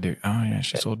grandma do? Oh yeah,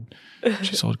 she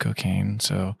sold cocaine.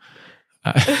 So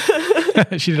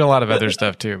she did a lot of other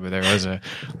stuff too, but there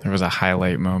was a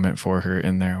highlight moment for her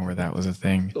in there where that was a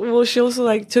thing. Well, she also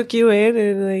like took you in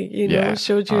and like, you know,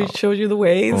 showed you the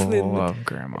ways. Oh, and love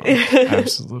grandma.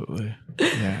 Absolutely.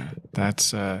 Yeah. That's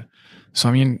so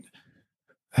I mean,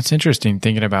 that's interesting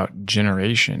thinking about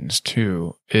generations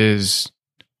too, is,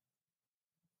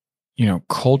 you know,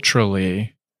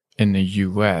 culturally in the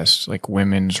US, like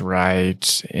women's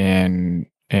rights and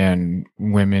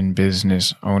women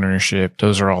business ownership,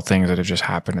 those are all things that have just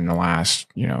happened in the last,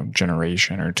 you know,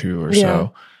 generation or two or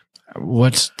so.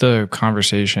 What's the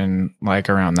conversation like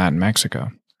around that in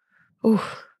Mexico? Ooh,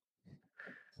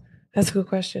 that's a good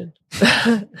question.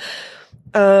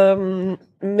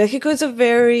 Mexico is a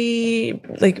very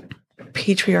like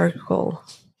patriarchal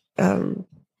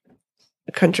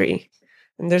country,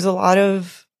 and there's a lot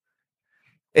of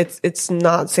it's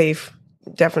not safe,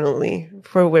 definitely,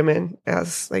 for women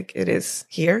as like it is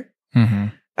here.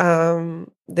 Mm-hmm.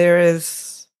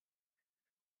 There's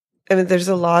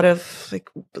a lot of like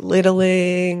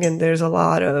belittling, and there's a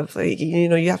lot of like, you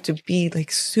know, you have to be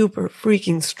like super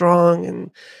freaking strong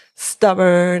and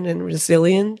stubborn and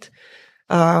resilient,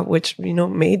 which, you know,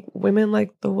 made women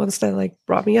like the ones that like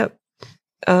brought me up.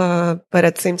 But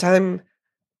at the same time,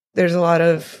 there's a lot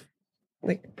of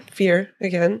like fear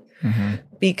again,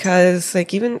 because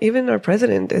like even our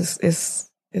president is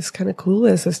kind of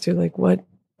clueless as to like what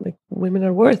like women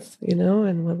are worth, you know,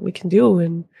 and what we can do.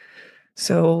 And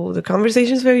so the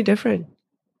conversation is very different,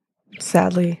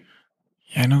 sadly.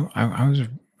 Yeah, I know.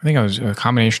 I think I was a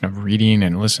combination of reading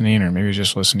and listening, or maybe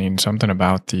just listening, something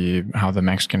about how the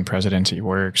Mexican presidency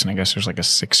works. And I guess there's like a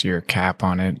 6-year cap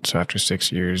on it. So after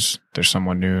 6 years, there's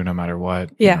someone new, no matter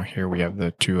what. Yeah. You know, here we have the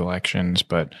 2 elections,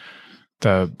 but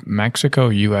the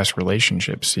Mexico-U.S.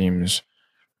 relationship seems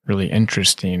really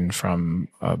interesting from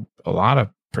a lot of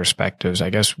perspectives.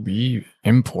 I guess we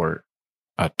import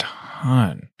a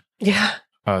ton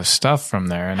of stuff from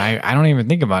there, and I don't even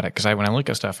think about it, because when I look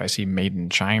at stuff, I see made in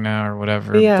China or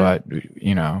whatever. But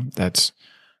you know, that's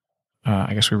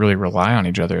I guess we really rely on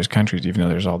each other as countries, even though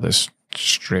there's all this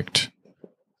strict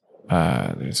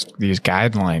there's these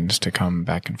guidelines to come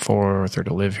back and forth or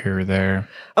to live here or there.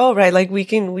 Oh, right. Like we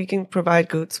can provide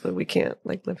goods, but we can't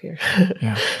like live here.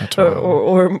 Yeah, that's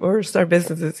or start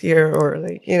businesses here, or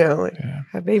like, you know, like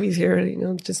have babies here. You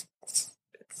know, just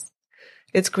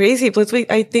it's crazy. Plus,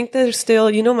 I think there's still,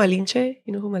 you know, Malinche.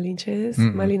 You know who Malinche is?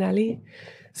 Malinali.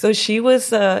 So she was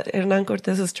Hernan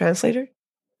Cortez's translator,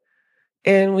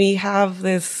 and we have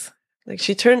this like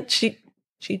she turned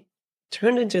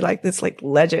into like this like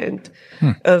legend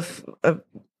of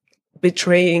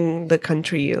betraying the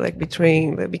country, like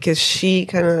because she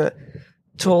kind of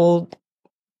told.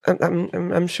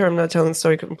 I'm sure I'm not telling the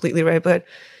story completely right, but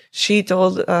she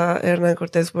told Hernan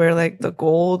Cortez where like the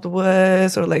gold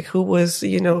was, or like who was,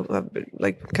 you know,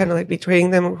 like kind of like betraying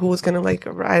them, or who was going to like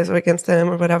rise against them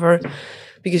or whatever,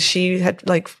 because she had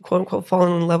like quote unquote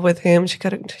fallen in love with him. She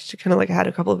kind of like had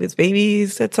a couple of his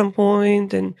babies at some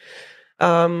point, and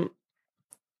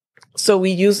so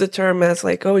we use the term as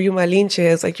like, oh, you Malinche,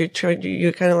 is like you're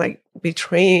kind of like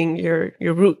betraying your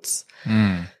roots.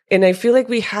 And I feel like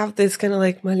we have this kind of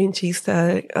like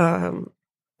Malinchista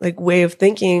like way of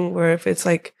thinking, where if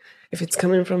it's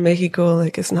coming from Mexico,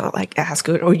 like it's not like as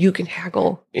good, or you can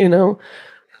haggle, you know.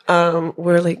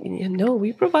 We're like, you know,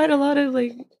 we provide a lot of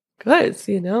like goods,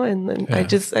 you know, and then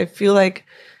I feel like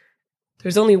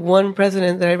there's only one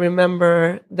president that I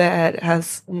remember that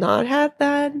has not had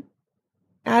that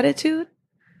attitude.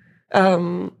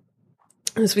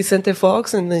 It's Vicente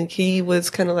Fox, and then he was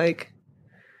kind of like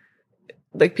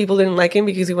people didn't like him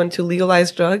because he wanted to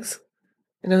legalize drugs.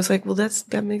 And I was like, well,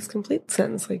 that makes complete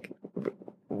sense. Like,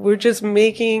 we're just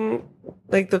making,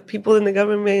 like, the people in the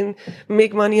government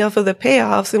make money off of the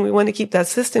payoffs, and we want to keep that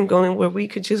system going where we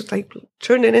could just, like,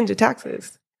 turn it into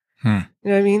taxes. You know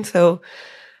what I mean? So,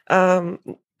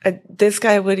 this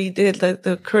guy, what he did,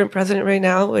 the current president right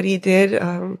now, what he did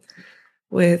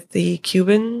with the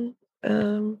Cuban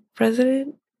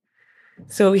president.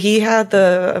 So he had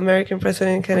the American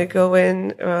president kind of go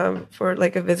in for,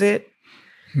 like, a visit.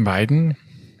 Biden?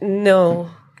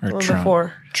 No. Or Trump.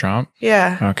 Before. Trump?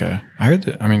 Yeah. Okay. I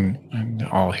heard I mean,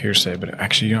 all hearsay, but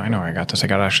actually, you know, I know I got this. I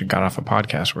got off a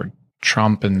podcast where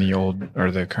Trump and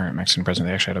the current Mexican president,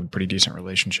 they actually had a pretty decent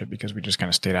relationship because we just kind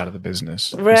of stayed out of the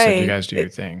business. Right. Said, you guys do your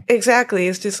thing. Exactly.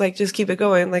 It's just like, just keep it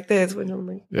going like this. When I'm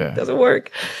like, it doesn't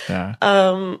work. Yeah.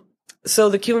 So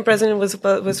the Cuban president was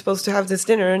supposed to have this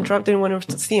dinner, and Trump didn't want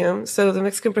to see him. So the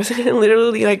Mexican president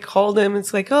literally like called him.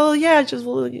 It's like, oh yeah, just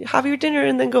have your dinner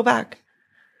and then go back.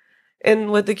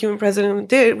 And what the Cuban president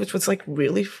did, which was like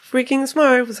really freaking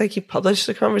smart, was like he published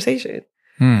the conversation.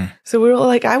 So we were all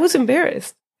like, I was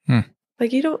embarrassed.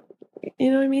 Like you know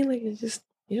what I mean? Like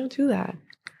you don't do that.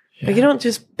 Yeah. Like you don't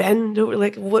just bend over.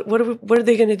 Like what are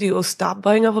they gonna do? Oh, stop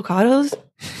buying avocados?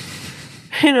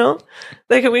 You know,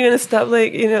 like are we gonna stop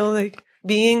like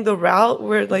being the route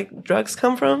where like drugs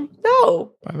come from?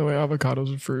 No. By the way,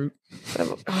 avocados are fruit.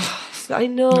 I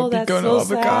know. Don't that's be going so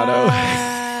to avocado.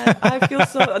 sad. I feel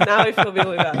now I feel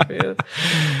really bad for you.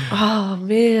 Oh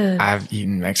man, I've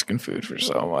eaten Mexican food for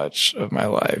so much of my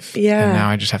life. Yeah, and now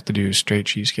I just have to do straight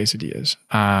cheese quesadillas.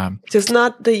 Just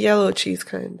not the yellow cheese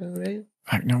kind, though, right?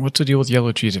 What's the deal with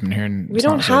yellow cheese? I've been hearing we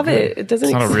don't have it. It doesn't.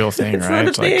 It's not a real thing, it's right?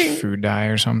 It's like thing. food dye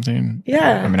or something.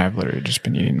 Yeah. I mean, I've literally just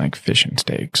been eating like fish and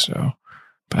steak. So,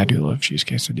 but I do love cheese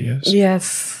quesadillas.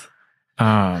 Yes.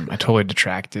 I totally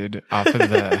detracted off of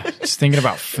just thinking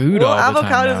about food all the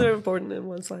time. Avocados are important in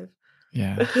one's life.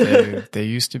 Yeah, they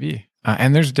used to be.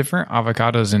 And there's different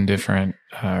avocados in different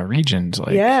regions.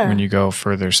 Like when you go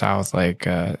further south, like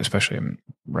especially in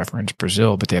reference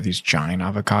Brazil, but they have these giant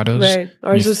avocados. Right,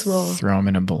 ours are small. Throw them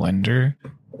in a blender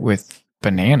with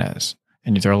bananas,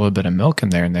 and you throw a little bit of milk in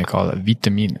there, and they call it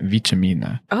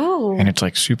vitamina. Oh, and it's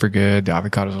like super good. The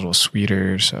avocado's a little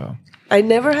sweeter, so. I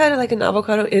never had like an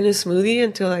avocado in a smoothie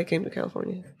until I came to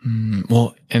California.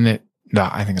 Well, I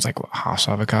think it's like Hass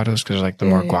avocados because like the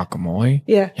more guacamole.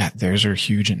 Yeah. Yeah, theirs are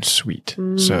huge and sweet.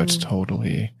 So it's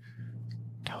totally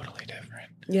different.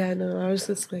 Yeah, no, ours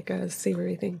is like a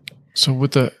savory thing. So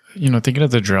with the, thinking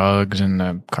of the drugs and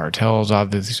the cartels,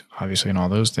 obviously, and all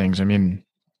those things, I mean,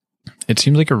 it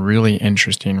seems like a really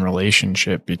interesting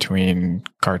relationship between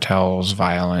cartels,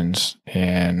 violence,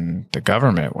 and the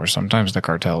government, where sometimes the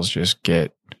cartels just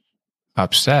get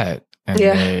upset and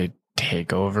they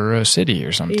take over a city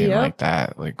or something like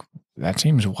that. Like that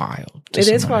seems wild. It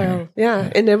is wild, yeah,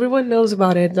 and everyone knows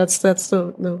about it. That's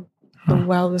the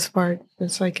wildest part.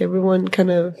 It's like everyone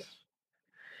kind of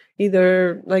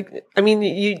either like, I mean,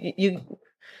 you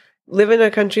live in a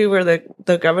country where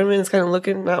the government is kind of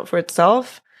looking out for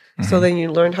itself. So then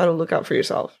you learn how to look out for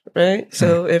yourself, right?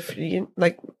 So if you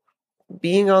like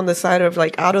being on the side of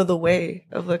like out of the way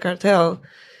of the cartel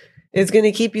is going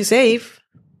to keep you safe,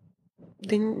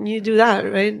 then you do that,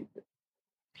 right?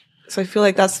 So I feel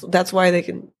like that's why they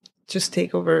can just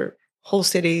take over whole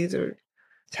cities or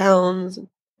towns,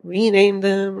 rename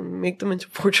them, make them into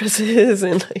fortresses,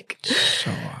 and like so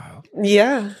wild.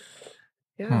 Yeah.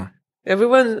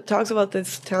 Everyone talks about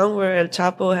this town where El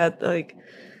Chapo had like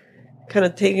kind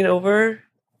of taken over,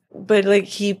 but like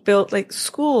he built like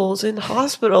schools and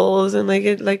hospitals and like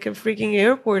a freaking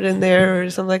airport in there or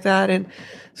something like that, and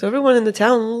so everyone in the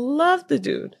town loved the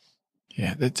dude.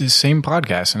 Yeah, it's the same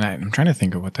podcast, and I'm trying to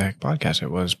think of what the heck podcast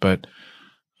it was, but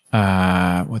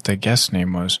what the guest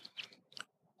name was.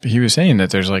 He was saying that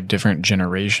there's like different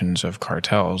generations of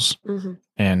cartels,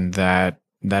 and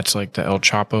that's like the El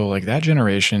Chapo, like that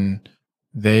generation,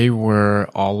 they were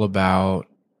all about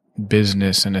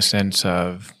business in a sense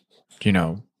of,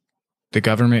 the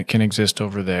government can exist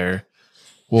over there.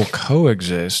 We'll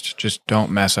coexist, just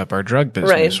don't mess up our drug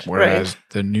business. Right, Whereas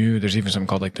there's even something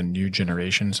called like the new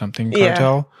generation something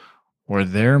cartel, where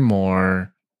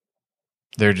they're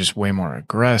just way more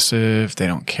aggressive. They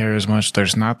don't care as much.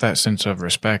 There's not that sense of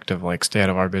respect of like, stay out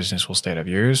of our business, we'll stay out of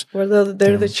yours. Well,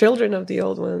 they're the children of the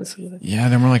old ones. Yeah,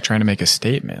 they're more like trying to make a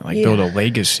statement, like build a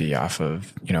legacy off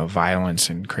of, violence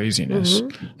and craziness.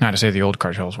 Not to say the old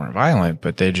cartels weren't violent,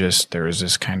 but there was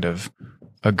this kind of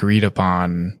agreed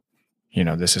upon,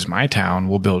 this is my town.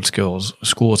 We'll build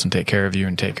schools and take care of you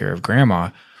and take care of grandma.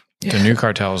 Yeah. The new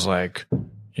cartel's like,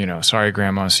 sorry,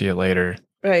 grandma, see you later.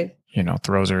 Right.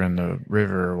 Throws her in the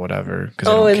river or whatever.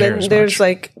 And then there's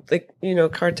like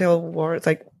cartel wars,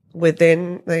 like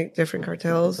within like different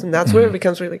cartels. And that's where it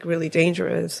becomes really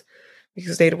dangerous,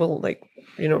 because they will like,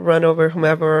 run over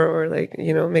whomever or like,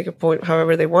 make a point,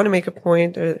 however they want to make a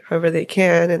point or however they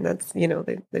can. And that's,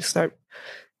 they start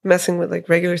messing with like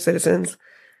regular citizens,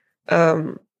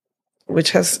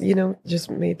 which has, just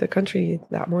made the country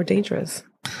that more dangerous.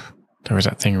 There was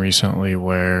that thing recently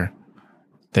where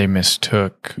they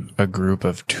mistook a group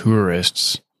of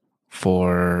tourists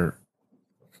for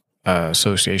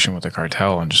association with the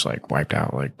cartel and just like wiped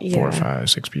out like 4 or 5,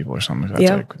 6 people or something.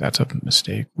 That's a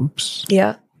mistake. Oops.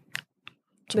 Yeah.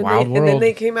 It's a wild world. And then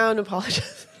they came out and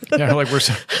apologized. Yeah, like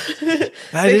that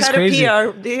is crazy.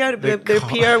 Their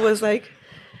PR was like,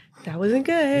 That wasn't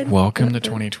good. Welcome to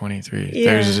 2023.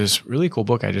 Yeah. There's this really cool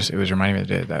book. It was reminding me of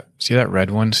the day that, see that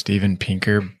red one, Steven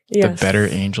Pinker, Yes. The Better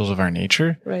Angels of Our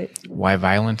Nature? Right. Why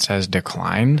Violence Has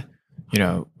Declined. You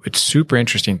know, it's super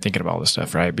interesting thinking about all this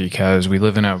stuff, right? Because we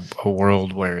live in a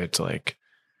world where it's like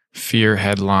fear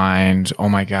headlines. Oh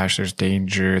my gosh, there's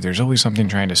danger. There's always something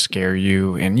trying to scare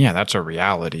you. And yeah, that's a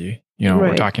reality. You know, what we're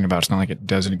Right. talking about, it's not like it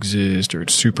doesn't exist or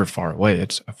it's super far away.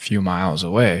 It's a few miles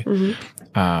away.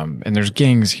 And there's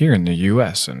gangs here in the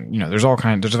US and, you know, there's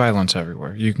violence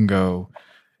everywhere. You can go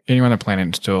anywhere on the planet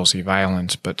and still see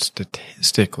violence, but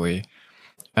statistically,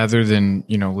 other than,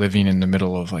 you know, living in the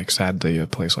middle of like, sadly, a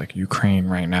place like Ukraine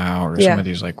right now, or some of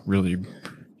these like really,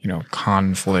 you know,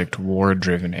 conflict, war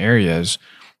driven areas,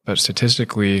 but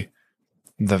statistically,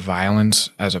 the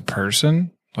violence as a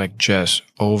person, like just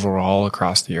overall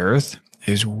across the earth,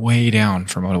 is way down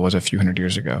from what it was a few hundred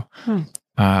years ago.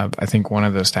 I think one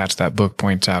of the stats that book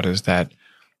points out is that,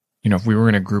 you know, if we were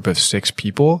in a group of 6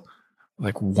 people,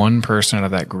 like one person out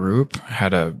of that group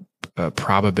had a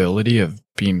probability of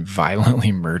being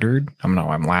violently murdered. I don't know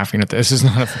why I'm laughing at this. It's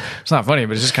not funny,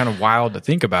 but it's just kind of wild to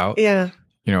think about. Yeah.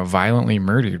 You know, violently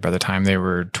murdered by the time they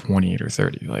were 28 or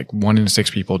 30. Like 1 in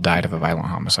 6 people died of a violent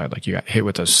homicide. Like you got hit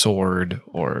with a sword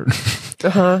or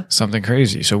something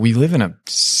crazy. So we live in a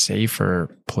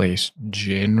safer place,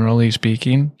 generally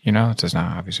speaking. You know, it's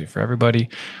not obviously for everybody.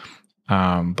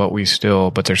 But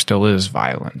there still is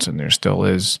violence and there still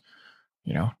is,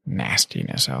 you know,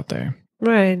 nastiness out there.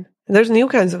 Right. And there's new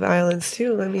kinds of violence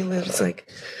too. I mean, there's like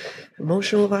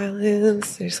emotional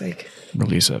violence. There's like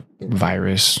Release a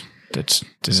virus that's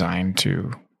designed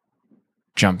to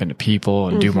jump into people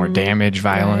and do more damage,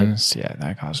 violence. Right. Yeah,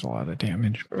 that caused a lot of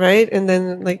damage. Right. And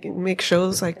then like make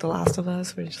shows like The Last of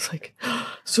Us where it's just like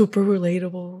super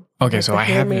relatable. Okay, like so The I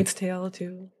Handmaid's Tale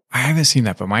too. I haven't seen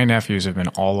that, but my nephews have been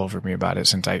all over me about it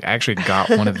since I actually got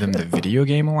one of them the video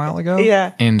game a while ago.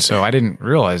 Yeah. And so I didn't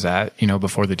realize that, you know,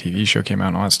 before the TV show came out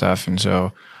and all that stuff. And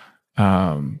so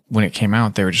when it came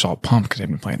out, they were just all pumped because they've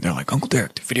been playing. They're like, Uncle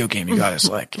Derek, the video game you got is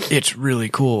like, it's really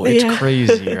cool. It's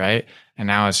crazy, right? And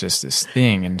now it's just this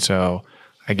thing. And so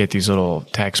I get these little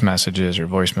text messages or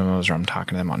voice memos or I'm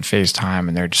talking to them on FaceTime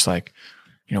and they're just like,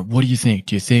 you know, what do you think?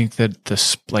 Do you think that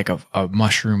this, like a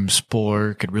mushroom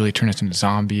spore could really turn us into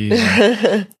zombies?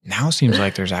 Now it seems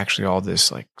like there's actually all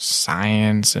this like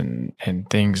science and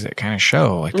things that kind of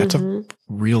show like that's a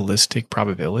realistic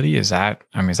probability. Is that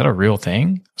a real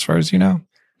thing as far as you know?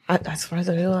 As far as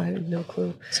I know, I have no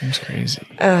clue. Seems crazy.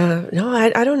 No,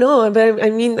 I don't know. But I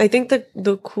mean, I think that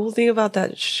the cool thing about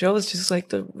that show is just like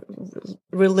the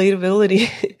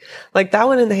relatability. Like that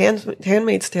one in The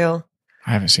Handmaid's Tale.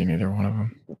 I haven't seen either one of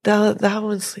them. That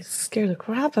one's like scared the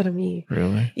crap out of me.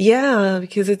 Really? Yeah,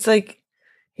 because it's like,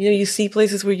 you know, you see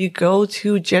places where you go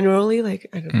to generally, like,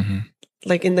 I don't know,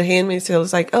 like in The Handmaid's Tale,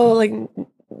 it's like, oh, like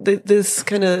this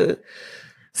kind of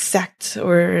sect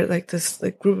or like this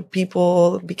like group of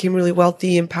people became really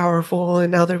wealthy and powerful,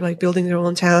 and now they're like building their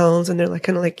own towns, and they're like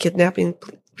kind of like kidnapping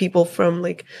people from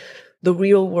like the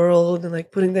real world and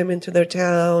like putting them into their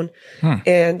town.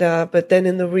 And, but then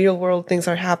in the real world, things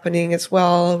are happening as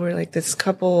well, where like this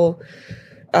couple,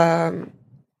 couldn't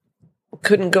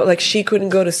go to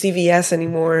CVS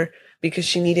anymore because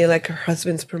she needed like her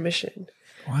husband's permission.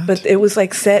 What? But it was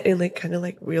like set in like kind of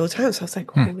like real time. So I was like,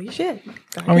 holy shit.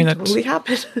 That totally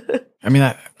happened. I mean,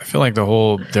 I feel like there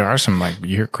are some like,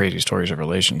 you hear crazy stories of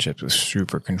relationships with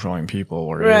super controlling people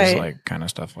where it's like kind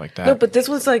of stuff like that. No, but this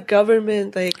was like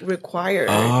government like required.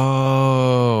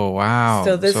 Oh, wow.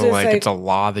 So this is like it's a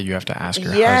law that you have to ask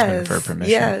your husband for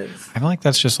permission. Yes. I feel like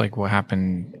that's just like what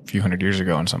happened a few hundred years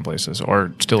ago in some places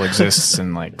or still exists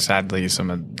in like sadly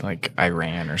some of like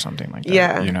Iran or something like that.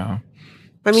 Yeah. You know?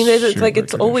 I mean,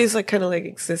 it's always like kind of like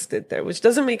existed there, which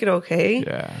doesn't make it okay.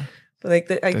 Yeah. But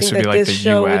like, I think that like this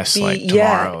show US, would be, like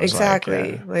tomorrow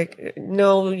exactly. Like,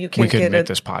 no, you can't we get could make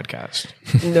this podcast.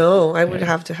 No, I would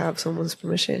have to have someone's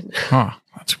permission. Huh.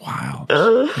 That's wild.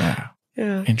 Yeah.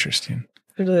 Interesting.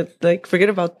 Like, forget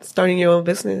about starting your own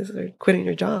business or quitting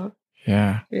your job.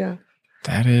 Yeah. Yeah.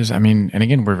 That is, I mean, and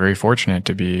again, we're very fortunate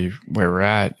to be where we're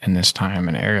at in this time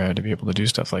and era to be able to do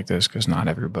stuff like this because not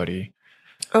everybody.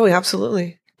 Oh,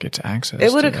 absolutely. Gets access.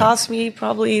 It would have cost me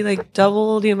probably like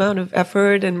double the amount of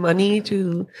effort and money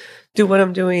to do what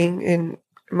I'm doing in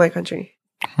my country.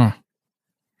 Huh.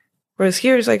 Whereas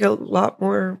here is like a lot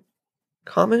more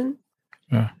common.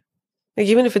 Yeah. Like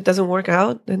even if it doesn't work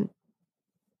out, then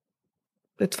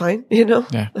it's fine, you know?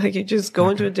 Yeah. Like you just go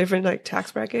into a different like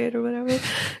tax bracket or whatever.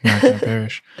 Not gonna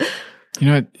perish. You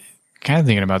know, kind of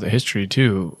thinking about the history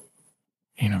too,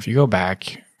 you know, if you go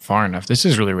back far enough, this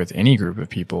is really with any group of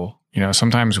people,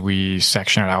 sometimes we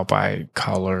section it out by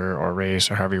color or race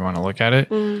or however you want to look at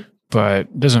it. But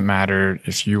it doesn't matter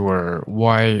if you were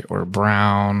white or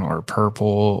brown or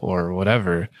purple or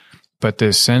whatever. But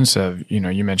this sense of,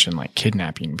 you mentioned like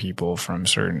kidnapping people from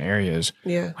certain areas.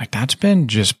 Yeah. Like that's been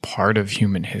just part of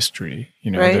human history.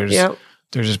 Right?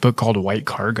 There's this book called White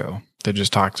Cargo that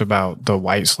just talks about the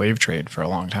white slave trade for a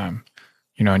long time.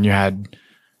 And you had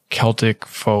Celtic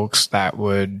folks that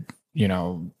would,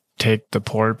 take the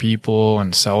poor people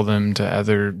and sell them to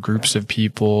other groups of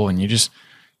people. And you just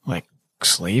like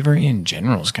slavery in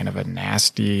general is kind of a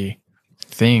nasty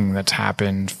thing that's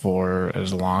happened for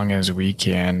as long as we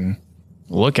can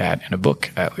look at in a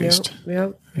book, at least.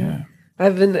 Yeah.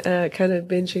 I've been kind of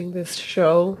binging this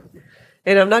show,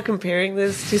 and I'm not comparing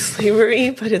this to slavery,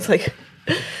 but it's like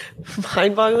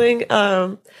mind-boggling.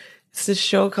 It's this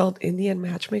show called Indian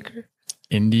Matchmaker.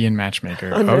 Indian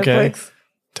Matchmaker. On okay. Netflix.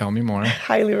 Tell me more.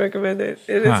 Highly recommend it.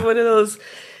 It's one of those,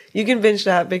 you can binge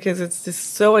that because it's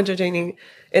just so entertaining.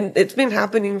 And it's been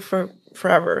happening for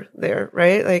forever there,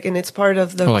 right? Like, and it's part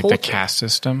of the like culture. the caste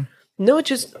system? No,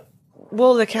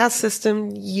 the caste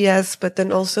system, yes, but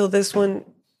then also this one,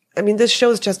 this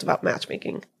show is just about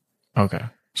matchmaking. Okay.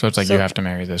 So it's like you have to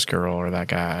marry this girl or that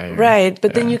guy. Right.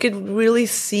 But then you could really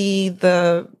see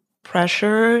the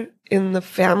pressure in the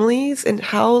families and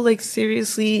how, like,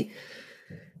 seriously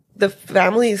the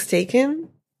family is taken,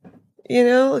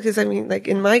 because like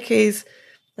in my case,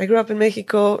 I grew up in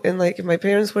Mexico, and like if my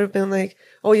parents would have been like,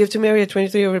 oh, you have to marry at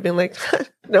 23, I would have been like,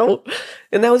 no.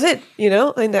 And that was it,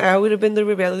 and I would have been the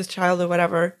rebellious child or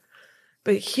whatever.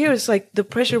 But here it's like the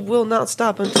pressure will not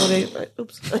stop until they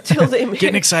marry.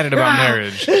 Getting excited about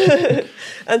marriage.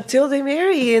 Until they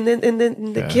marry. And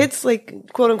then the kids,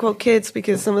 like quote unquote kids,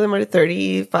 because some of them are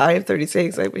 35,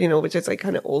 36, like, which is like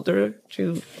kind of older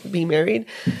to be married.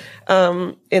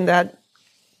 In that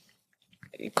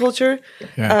culture,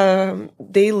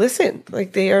 they listen.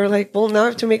 Like they are like, well, now I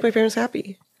have to make my parents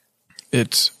happy.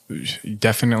 It's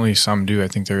definitely some do. I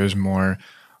think there is more.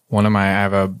 I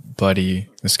have a buddy,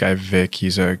 this guy Vic,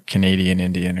 he's a Canadian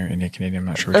Indian or Indian Canadian, I'm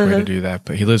not sure which way to do that,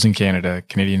 but he lives in Canada,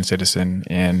 Canadian citizen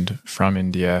and from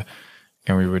India.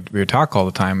 And we would talk all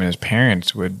the time, and his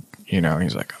parents would,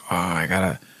 he's like, oh, I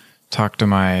gotta talk to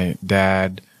my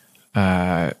dad.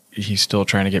 He's still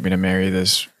trying to get me to marry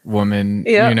this woman,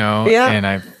 and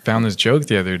I found this joke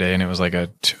the other day, and it was like a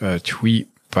tweet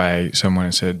by someone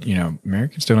who said,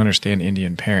 Americans don't understand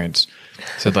Indian parents.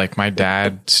 Said, like, my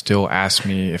dad still asks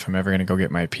me if I'm ever going to go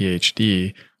get my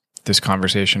PhD. This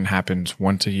conversation happens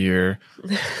once a year.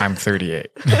 I'm 38.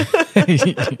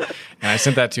 And I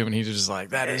sent that to him, and he was just like,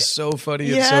 that is so funny.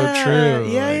 It's so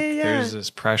true. There's this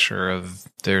pressure of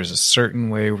there's a certain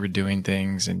way we're doing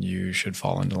things, and you should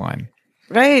fall into line.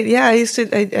 Right. Yeah. I used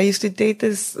to date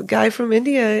this guy from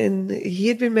India, and he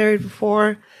had been married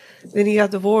before. Then he got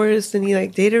divorced, and he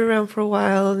like dated around for a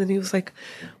while, and then he was like,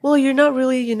 well, you're not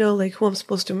really, like who I'm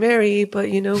supposed to marry, but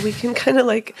we can kind of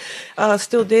like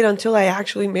still date until I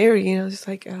actually marry. I was just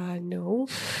like, no.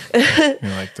 You're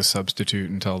like the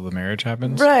substitute until the marriage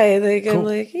happens? Right. Like, cool. I'm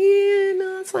like,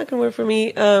 no, it's not gonna work for me.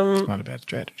 It's not a bad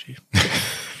strategy.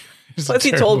 Plus,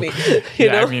 he told me.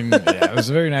 It was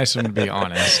very nice of him to be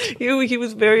honest. He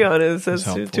was very honest,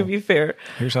 to be fair.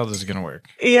 Here's how this is going to work.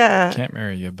 Yeah. Can't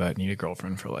marry you, but need a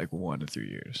girlfriend for like 1 to 3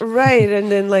 years. Right. And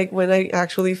then, like, when I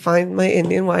actually find my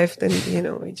Indian wife, then,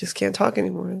 we just can't talk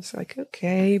anymore. It's like,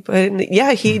 okay. But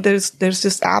yeah, there's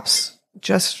just apps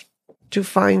just to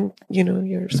find,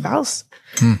 your spouse.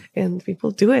 And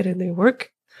people do it and they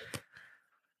work.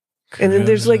 And then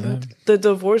there's like, the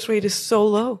divorce rate is so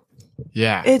low.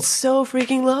 Yeah. It's so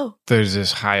freaking low. There's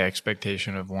this high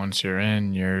expectation of once you're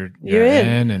in, you're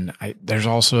in. And there's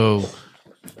also,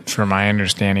 from my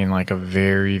understanding, like a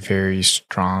very, very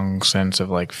strong sense of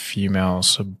like female,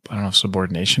 I don't know if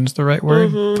subordination is the right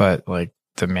word, but like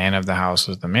the man of the house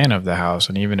is the man of the house.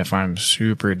 And even if I'm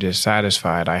super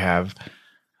dissatisfied, I have,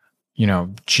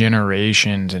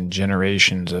 generations and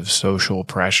generations of social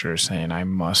pressure saying I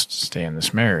must stay in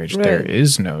this marriage. Right. There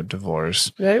is no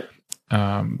divorce. Right.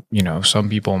 Some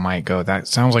people might go, that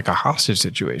sounds like a hostage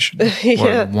situation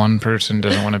where one person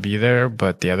doesn't want to be there,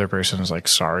 but the other person is like,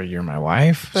 sorry, you're my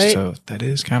wife. Right. So that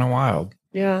is kind of wild.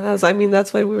 Yeah.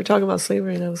 That's why we were talking about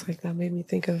slavery, and I was like, that made me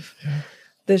think of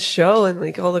this show and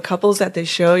like all the couples that they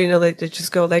show, they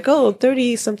just go like, oh,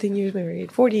 30 something years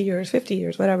married, 40 years, 50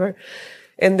 years, whatever.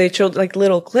 And they showed like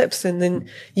little clips, and then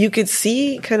you could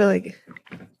see kind of like,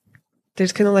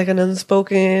 there's kind of like an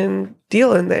unspoken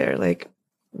deal in there. Like,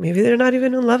 maybe they're not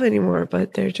even in love anymore,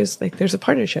 but they're just like, there's a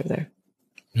partnership there.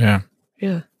 Yeah.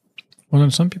 Yeah. Well,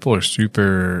 then some people are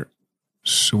super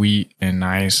sweet and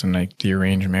nice, and like the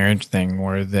arranged marriage thing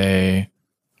where they,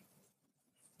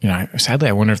 sadly,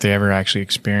 I wonder if they ever actually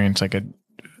experience like a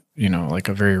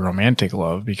very romantic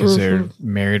love, because they're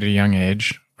married at a young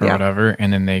age or whatever,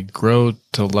 and then they grow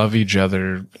to love each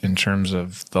other in terms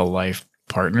of the life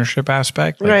partnership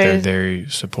aspect. Like they're very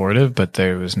supportive, but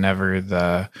there was never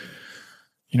the,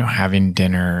 having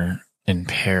dinner in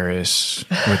Paris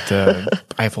with the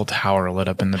Eiffel Tower lit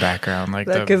up in the background, like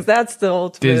because that's the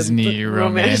ultimate Disney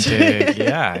romantic.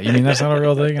 Yeah, you mean that's not a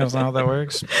real thing? That's not how that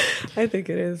works. I think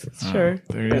it is. Sure,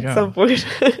 there you at go. some point,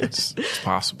 It's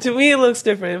possible. To me, it looks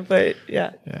different, but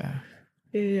yeah.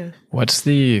 What's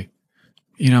the,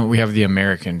 we have the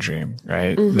American dream,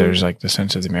 right? There's like the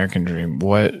sense of the American dream.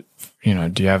 What,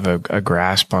 do you have a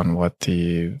grasp on what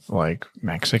the like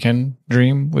Mexican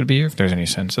dream would be, if there's any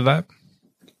sense of that?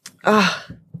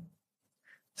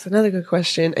 It's another good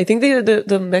question. I think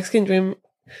the Mexican dream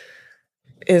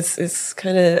is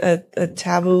kind of a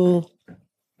taboo.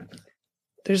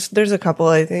 There's a couple,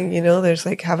 I think, there's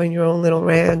like having your own little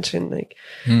ranch and like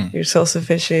you're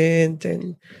self-sufficient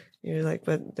and you're like,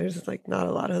 but there's like not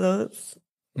a lot of those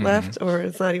left, or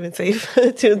it's not even safe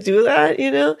to do that,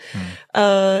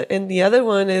 and the other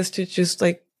one is to just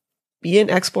like be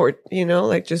an export,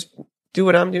 like just do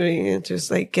what I'm doing and just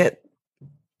like get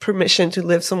permission to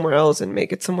live somewhere else and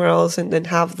make it somewhere else, and then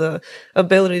have the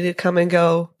ability to come and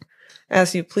go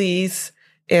as you please.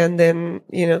 And then,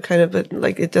 kind of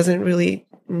like it doesn't really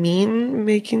mean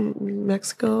making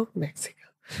Mexico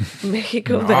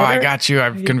better. I got you.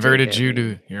 I've converted you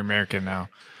to, you're American now.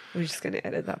 We're just going to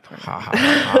edit that part.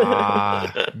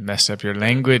 Mess up your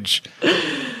language.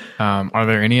 Are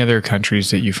there any other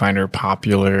countries that you find are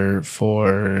popular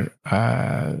for,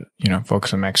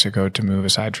 folks in Mexico to move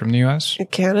aside from the U.S.?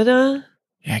 Canada?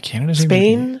 Yeah, Canada.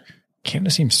 Spain?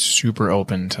 Canada seems super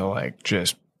open to like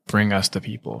just bring us the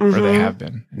people, or they have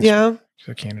been. Yeah.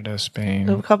 So Canada, Spain.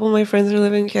 A couple of my friends are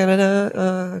living in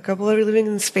Canada. A couple are living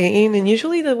in Spain. And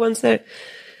usually the ones that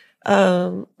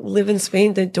live in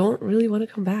Spain, they don't really want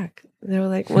to come back. They're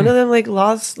like, one of them like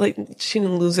lost, like she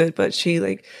didn't lose it, but she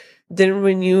like didn't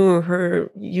renew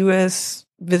her U.S.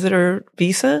 visitor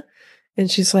visa. And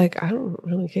she's like, I don't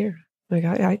really care. Like,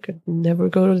 I could never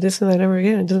go to Disneyland ever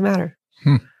again. It doesn't matter.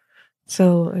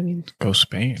 So, I mean. Go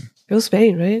Spain. Go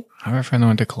Spain, right? I have a friend that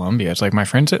went to Colombia. It's like my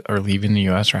friends that are leaving the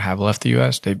U.S. or have left the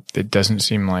U.S., it doesn't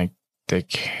seem like they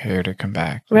care to come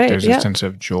back. Like, right. There's a sense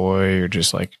of joy or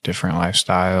just like different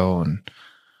lifestyle, and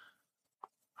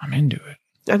I'm into it.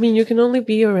 I mean, you can only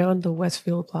be around the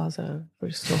Westfield Plaza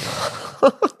for so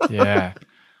long. Yeah.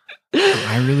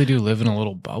 I really do live in a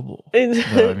little bubble.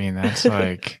 Though. I mean, that's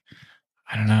like,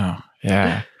 I don't know.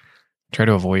 Yeah. Try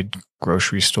to avoid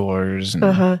grocery stores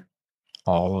and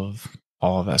all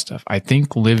of that stuff. I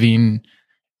think living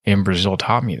in Brazil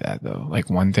taught me that, though. Like,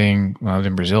 one thing when I was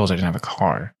in Brazil is I didn't have a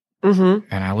car. And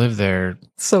I lived there.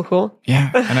 So cool. Yeah.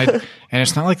 And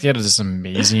it's not like they had this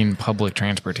amazing public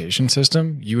transportation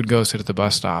system. You would go sit at the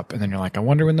bus stop and then you're like, I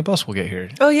wonder when the bus will get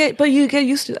here. Oh, yeah. But you get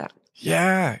used to that.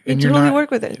 Yeah. And you're totally work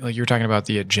with it. Like you were talking about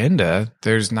the agenda.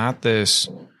 There's not this,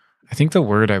 I think the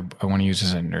word I want to use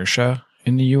is inertia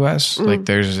in the US. Like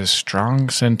there's this strong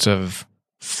sense of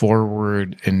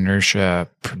forward inertia,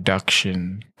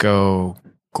 production, goal.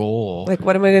 Like,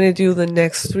 what am I going to do the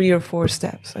next 3 or 4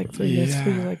 steps? Like, for this,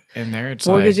 like, and there it's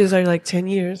mortgages are like 10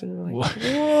 years. And we're like,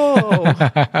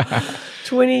 whoa,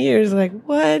 20 years. Like,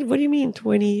 what? What do you mean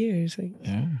 20 years? Like,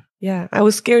 yeah. I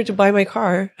was scared to buy my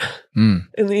car and,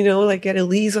 like get a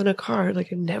lease on a car.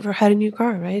 Like, I never had a new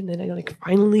car, right? And then I like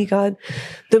finally got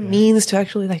the means to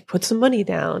actually like put some money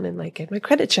down and like get my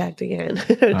credit checked again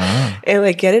and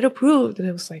like get it approved. And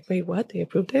I was like, wait, what? They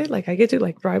approved it? Like, I get to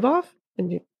like drive off?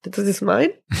 And this is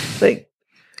mine? Like,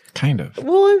 kind of.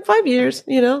 Well, in 5 years,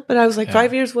 but I was like,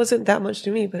 5 years wasn't that much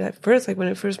to me. But at first, like when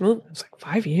I first moved, I was like,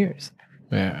 5 years.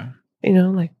 Yeah.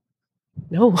 Like,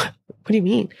 no, what do you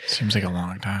mean? Seems like a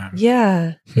long time.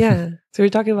 Yeah. So we're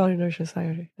talking about inertia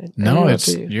society. No,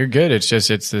 you're good. It's just,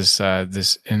 it's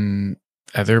this in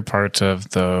other parts of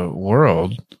the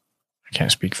world. I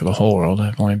can't speak for the whole world.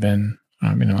 I've been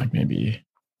in like maybe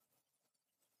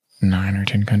 9 or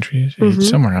 10 countries,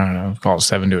 somewhere, I don't know, call it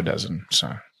 7 to a dozen.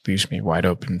 So leaves me wide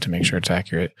open to make sure it's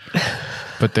accurate.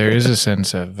 But there is a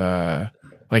sense of,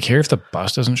 like here, if the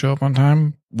bus doesn't show up on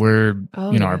time, we're,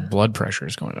 our blood pressure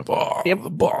is going up. Oh,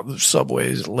 the subway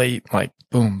is late. Like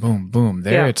boom, boom, boom.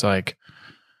 There it's like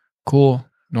cool,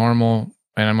 normal.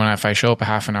 And if I show up a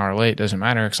half an hour late, it doesn't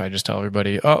matter because I just tell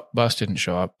everybody, oh, bus didn't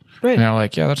show up. Right. And they're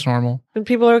like, yeah, that's normal. And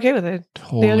people are okay with it.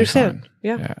 Totally they understand.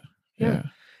 Fine. Yeah.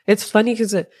 It's funny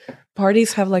because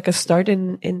parties have like a start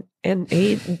and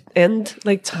end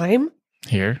like time.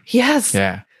 Here? Yes.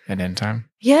 Yeah. At end time?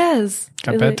 Yes.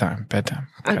 Got And bedtime.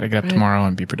 Gotta get up tomorrow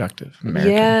and be productive.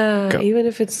 American. Yeah. Go. Even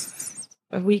if it's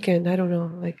a weekend, I don't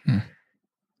know. Like,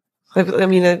 I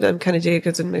mean, I'm kind of jaded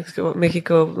because in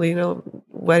Mexico, you know,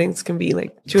 weddings can be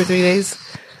like 2 or 3 days.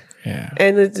 Yeah.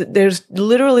 And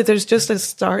there's just a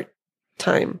start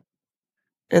time.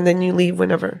 And then you leave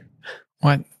whenever.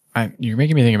 What? You're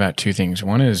making me think about two things.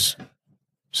 One is,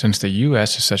 since the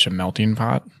U.S. is such a melting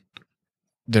pot,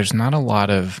 there's not a lot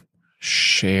of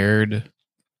shared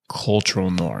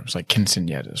cultural norms, like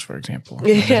quinceañeras, for example.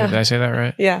 Yeah. Did I say that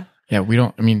right? Yeah. Yeah, we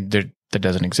don't, I mean, that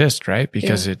doesn't exist, right?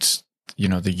 Because it's, you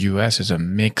know, the U.S. is a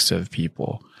mix of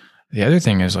people. The other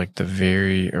thing is like the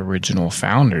very original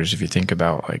founders, if you think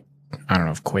about like, I don't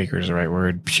know if Quaker is the right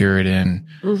word, Puritan,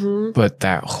 but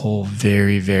that whole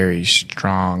very, very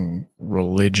strong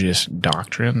religious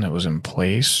doctrine that was in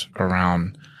place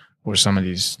around where some of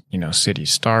these, you know,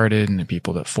 cities started and the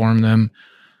people that formed them,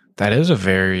 that is a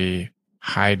very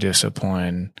high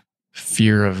discipline,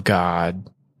 fear of God,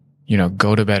 you know,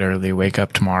 go to bed early, wake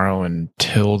up tomorrow and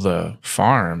till the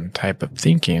farm type of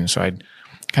thinking. So I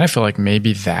kind of feel like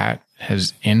maybe that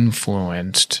has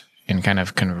influenced and kind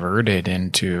of converted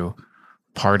into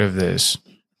part of this,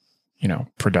 you know,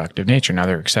 productive nature. Now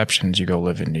there are exceptions. You go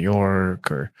live in New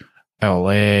York or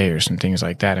LA or some things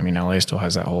like that. I mean, LA still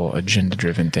has that whole agenda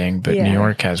driven thing, but New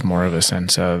York has more of a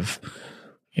sense of,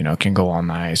 you know, can go all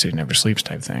night, so he never sleeps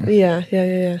type thing.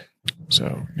 Yeah.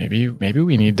 So maybe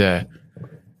we need to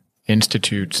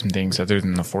institute some things other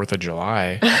than the 4th of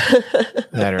July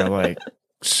that are like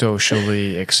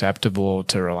socially acceptable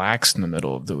to relax in the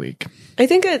middle of the week. I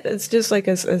think it's just like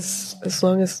as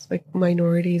long as like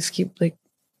minorities keep like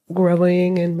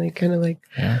growing and like kind of like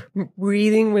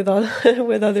breathing with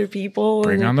with other people.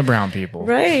 Bring and, on the brown people.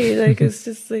 Right. Like it's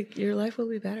just like your life will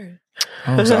be better.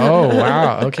 Oh,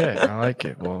 wow. Okay. I like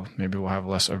it. Well, maybe we'll have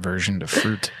less aversion to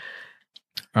fruit.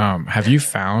 Have you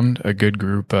found a good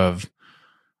group of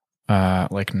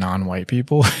like non-white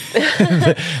people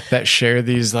that share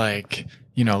these like,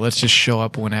 you know, let's just show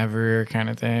up whenever kind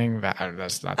of thing?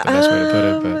 That's not the best way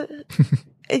to put it,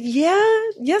 but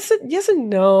yes and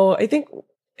no. I think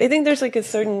there's like a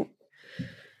certain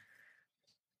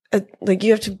like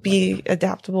you have to be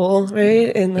adaptable,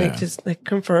 right? And like just like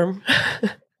confirm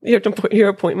you have to put your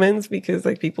appointments because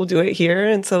like people do it here,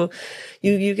 and so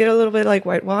you get a little bit like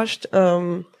whitewashed.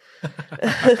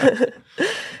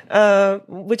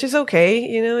 Which is okay,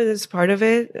 you know, it is part of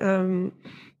it.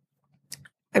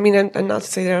 I mean, I'm not to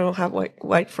say that I don't have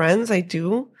white friends. I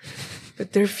do,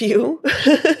 but they're few.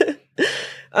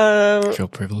 I feel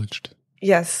privileged.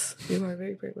 Yes, you are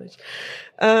very privileged.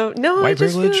 No, white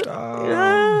privileged.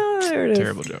 There it is.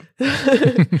 Terrible joke.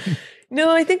 No,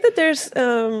 I think that there's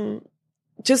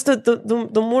just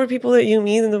the more people that you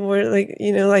meet, and the more like,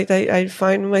 you know, like I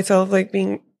find myself like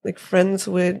being like friends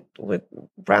with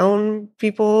brown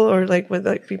people, or like with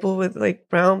like people with like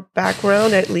brown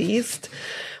background at least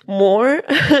more.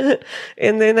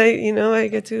 And then I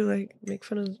get to like make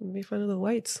fun of the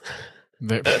whites.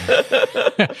 Like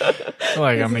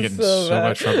I'm gonna get in so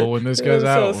much trouble when this goes I'm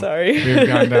out. so sorry. We've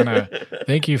gone down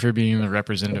thank you for being the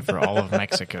representative for all of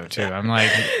Mexico too. I'm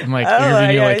like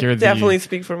interviewing you like you're definitely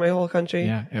speak for my whole country.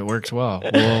 Yeah, it works well.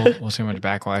 We'll see how much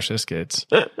backlash this gets.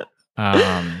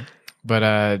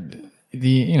 But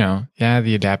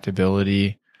the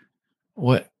adaptability.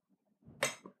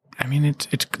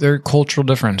 There are cultural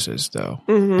differences though,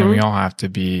 and we all have to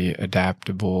be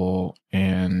adaptable,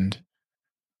 and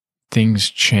things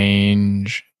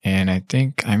change. And I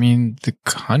think, the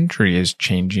country is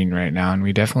changing right now, and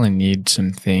we definitely need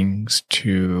some things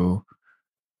to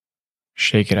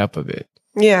shake it up a bit.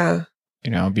 Yeah. You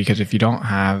know, because if you don't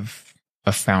have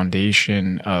a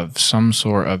foundation of some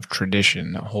sort of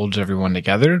tradition that holds everyone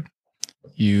together,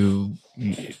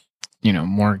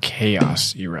 more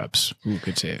chaos erupts. Who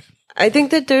could save? I think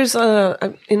that there's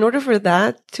in order for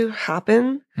that to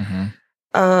happen,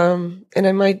 and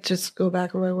I might just go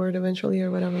back on my word eventually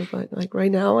or whatever, but like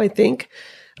right now, I think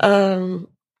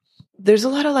there's a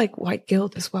lot of like white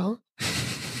guilt as well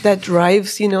that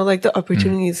drives, like the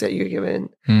opportunities that you're given,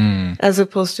 as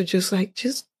opposed to just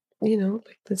let's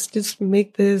just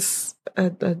make this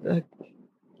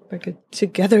like a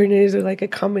togetherness, or like a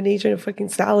combination of fucking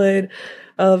salad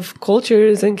of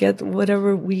cultures, and get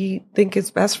whatever we think is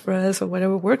best for us or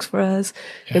whatever works for us,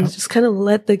 and just kind of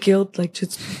let the guilt, like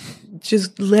just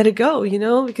let it go,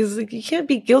 because like, you can't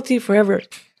be guilty forever.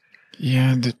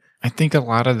 Yeah. I think a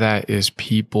lot of that is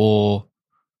people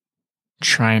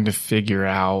trying to figure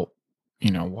out,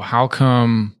 well, how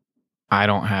come I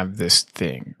don't have this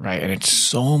thing, right? And it's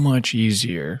so much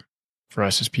easier for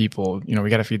us as people, we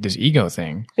got to feed this ego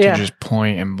thing to Yeah. just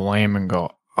point and blame and go,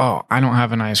 oh, I don't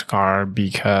have a nice car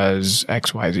because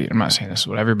XYZ. I'm not saying this is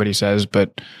what everybody says,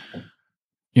 but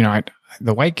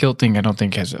the white guilt thing I don't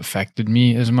think has affected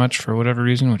me as much for whatever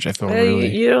reason, which I feel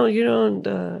really. You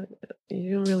don't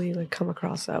really like come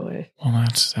across that way. Well,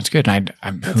 that's good. And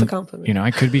That's a compliment.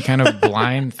 I could be kind of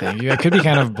blind. Thank you. I could be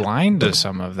kind of blind to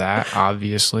some of that,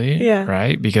 obviously. Yeah.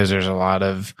 Right. Because there's a lot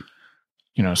of,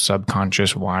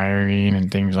 subconscious wiring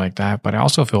and things like that. But I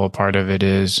also feel a part of it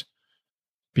is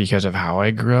because of how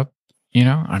I grew up.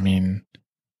 I mean,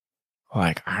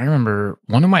 like I remember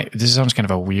this sounds kind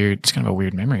of a weird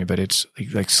memory, but it's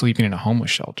like sleeping in a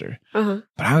homeless shelter. Uh-huh.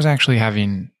 But I was actually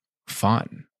having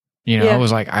fun. Yeah. It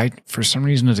was like for some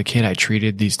reason as a kid, I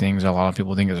treated these things a lot of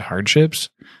people think as hardships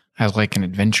as like an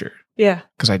adventure. Yeah.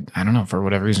 Because I don't know, for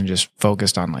whatever reason, just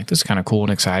focused on like, this is kind of cool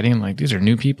and exciting. Like, these are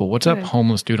new people. What's up, Right.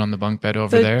 homeless dude on the bunk bed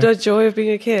over there? The joy of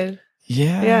being a kid.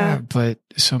 Yeah. Yeah. But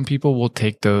some people will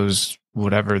take those,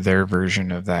 whatever their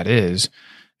version of that is,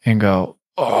 and go,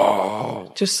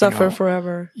 oh. Just suffer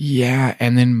forever. Yeah.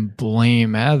 And then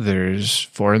blame others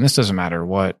for, and this doesn't matter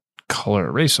what color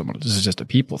or race someone is. This is just a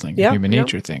people thing, Yep, human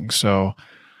nature thing. So,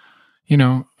 it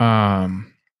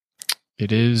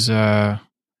is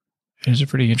a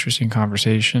pretty interesting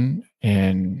conversation,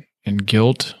 and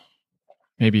guilt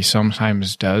maybe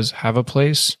sometimes does have a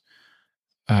place.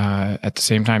 At the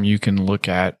same time, you can look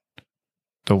at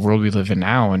the world we live in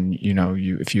now, and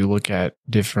if you look at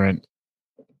different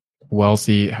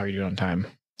wealthy, how are you doing on time?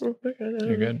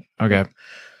 You're good. Okay.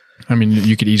 I mean,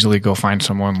 you could easily go find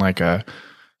someone like a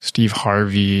Steve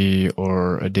Harvey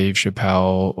or a Dave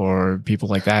Chappelle or people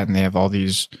like that, and they have all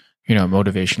these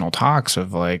motivational talks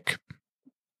of like,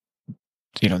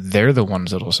 they're the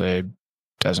ones that'll say,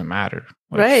 doesn't matter.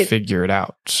 Like, Right. Figure it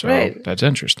out. So Right. that's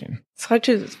interesting. It's hard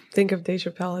to think of Dave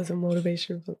Chappelle as a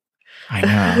motivation. I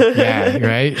know. Yeah.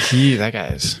 Right. That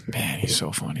guy he's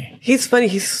so funny. He's funny.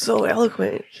 He's so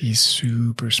eloquent. He's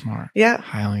super smart. Yeah.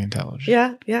 Highly intelligent.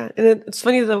 Yeah. Yeah. And it's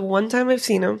funny, the one time I've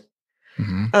seen him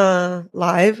Mm-hmm.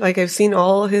 live, like I've seen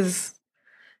all his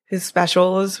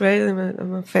specials, right?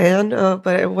 I'm a fan.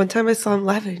 But at one time I saw him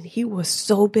live and he was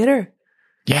so bitter.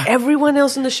 Yeah. Everyone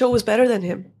else in the show was better than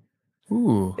him.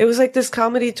 Ooh. It was like this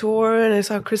comedy tour, and I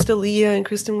saw Krista Leah and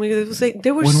Kristen Wiig. It was like they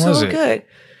were When was so it? good.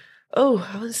 Oh,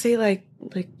 I would say like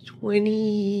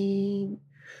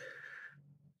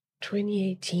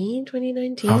 2018,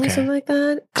 2019, Okay. something like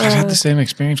that. I had the same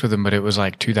experience with him, but it was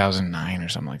like 2009 or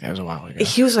something like that. It was a while ago.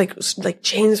 He was like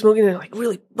chain smoking and like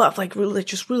really buff, like really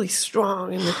just really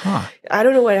strong. And Huh. I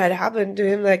don't know what had happened to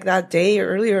him like that day or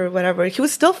earlier or whatever. He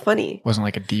was still funny. Wasn't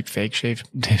like a deep fake shave.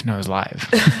 No, it was live.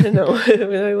 No,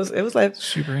 it was like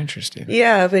Super interesting.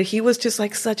 yeah, but he was just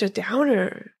like such a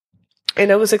downer.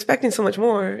 And I was expecting so much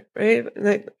more, right?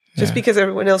 Like just Yeah. because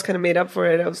everyone else kind of made up for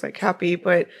it, I was like happy.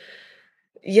 But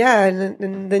yeah,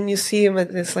 and then you see him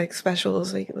at this like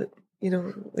specials, like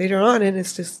later on, and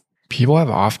it's just People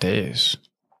have off days,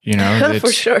 It's,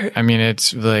 for sure. I mean,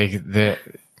 it's like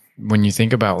when you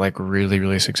think about like really,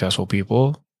 really successful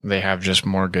people, they have just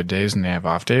more good days than they have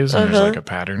off days. And there's like a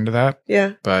pattern to that.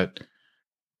 Yeah, But,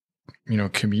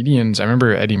 comedians, I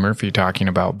remember Eddie Murphy talking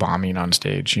about bombing on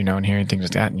stage, and hearing things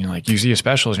like that. And you see his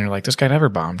specials and you're like, this guy never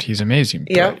bombed. He's amazing.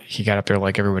 Yeah. But he got up there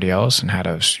like everybody else and had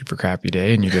a super crappy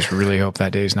day. And you just really hope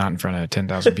that day's not in front of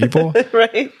 10,000 people.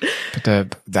 right.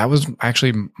 But that was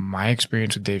actually my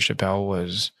experience with Dave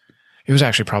Chappelle it was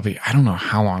actually probably, I don't know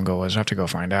how long ago it was. I have to go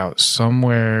find out.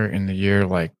 Somewhere in the year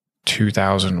like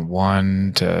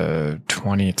 2001 to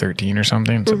 2013 or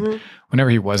something. So whenever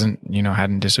he wasn't,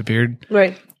 hadn't disappeared.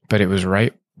 Right. But it was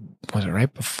right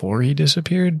before he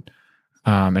disappeared?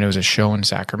 And it was a show in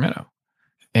Sacramento.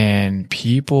 And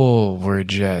people were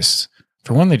just,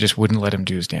 for one, they just wouldn't let him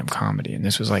do his damn comedy. And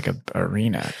this was like a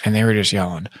arena. And they were just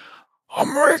yelling,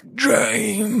 I'm Rick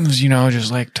James,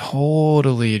 just like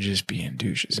totally just being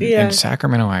douches. Yeah. And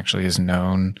Sacramento actually is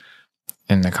known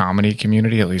in the comedy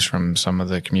community, at least from some of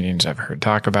the comedians I've heard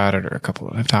talk about it or a couple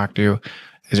that I've talked to,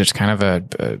 is it's kind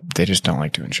of they just don't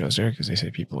like doing shows there because they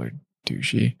say people are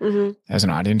douchey. As an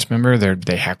audience member,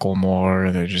 they heckle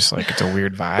more. They're just like, it's a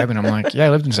weird vibe. And I'm like, yeah, I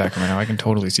lived in Sacramento. I can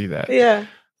totally see that. Yeah.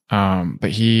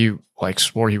 But he like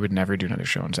swore he would never do another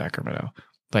show in Sacramento.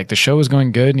 Like the show was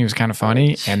going good and he was kind of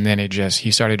funny. And then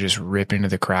he started just ripping into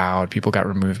the crowd. People got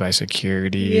removed by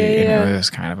security and it was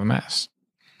kind of a mess.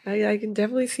 I can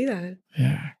definitely see that.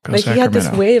 Yeah. Go Like Sacramento. he had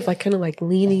this way of like kind of like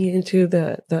leaning into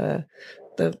the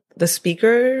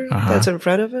speaker that's in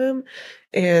front of him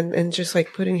and just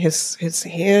like putting his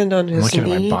hand on I'm his looking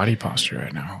knee. at my body posture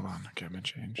right now. Hold on. gamma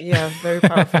change. Yeah, very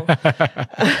powerful.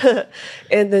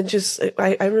 And then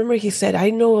I remember he said, I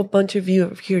know a bunch of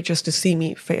you are here just to see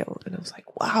me fail. And I was like,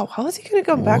 wow, how is he going to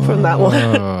come back from that one?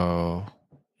 Oh,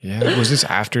 yeah. Was this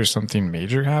after something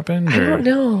major happened? I don't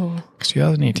know. Because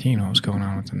 2018, what was going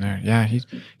on with him there? Yeah, he,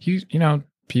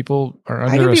 people are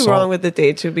under I could be assault. wrong with the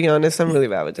date, to be honest. I'm really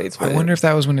bad with dates. I wonder if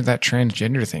that was when that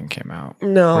transgender thing came out.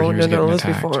 No, where he was it getting was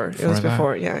attacked. before. It was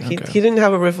before, yeah. Okay. He didn't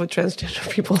have a riff with transgender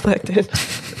people back then.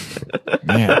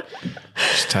 Man,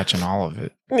 just touching all of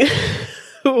it.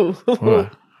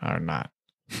 Or not.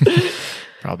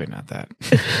 Probably not that.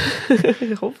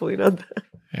 Hopefully not that.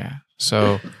 Yeah.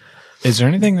 So, is there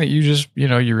anything that you just, you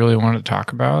really wanted to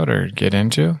talk about or get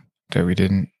into that we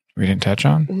didn't touch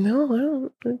on? No, I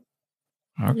don't. Okay.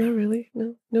 Not really.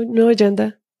 No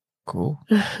agenda. Cool.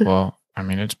 Well, I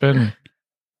mean, it's been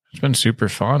super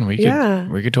fun. We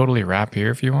could totally wrap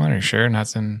here if you want, or share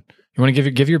nothing. You want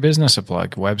to give your business a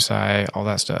plug, website, all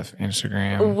that stuff,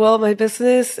 Instagram. Well, my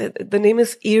business, the name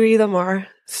is Iridamar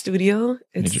Studio.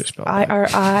 It's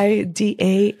IRIDAMAR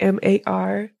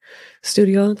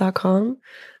studio.com.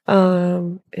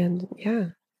 And yeah,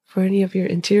 for any of your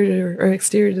interior or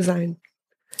exterior design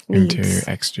needs. Interior,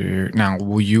 exterior. Now,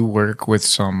 will you work with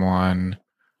someone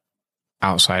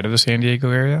outside of the San Diego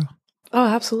area? Oh,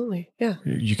 absolutely. Yeah.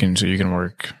 You can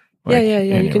work. Yeah.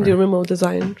 Anywhere. You can do remote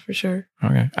design for sure.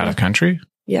 Okay. Out of country?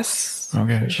 Yes.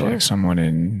 Okay. For So sure. like someone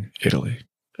in Italy.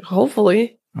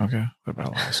 Hopefully. Okay. What about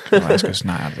Alaska? Alaska's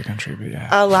not out of the country, but yeah.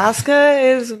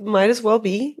 Alaska might as well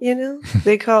be,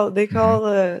 They call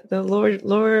the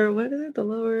lower what is it? The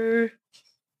lower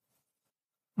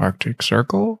Arctic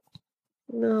Circle?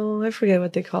 No, I forget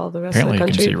what they call the rest Apparently of the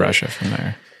country. you can see Russia from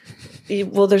there.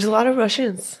 Well, there's a lot of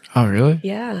Russians. Oh, really?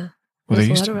 Yeah. Well, There's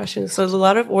a lot of Russians. So there's a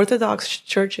lot of Orthodox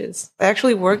churches. I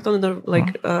actually worked on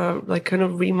the kind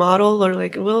of remodel or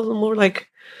more like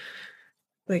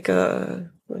a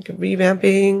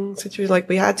revamping situation. Like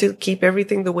we had to keep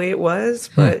everything the way it was,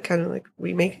 but kind of like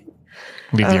remake it.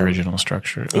 Leave the original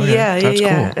structure. Okay,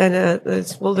 Yeah. Cool. And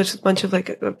there's a bunch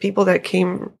of people that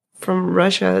came from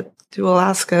Russia to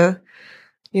Alaska,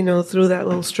 through that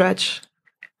little stretch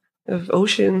of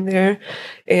ocean there,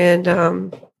 and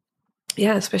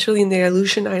especially in the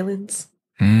Aleutian Islands.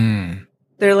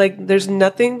 They're there's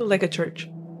nothing but like a church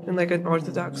and like an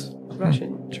Orthodox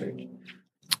Russian church.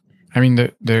 I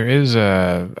mean, there is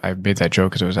I made that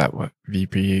joke because it was that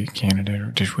VP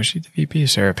candidate, was she the VP?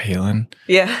 Sarah Palin?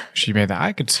 Yeah. She made that,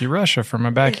 I could see Russia from my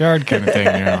backyard kind of thing.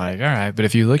 And you're like, all right. But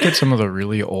if you look at some of the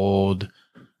really old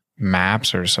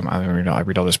maps or I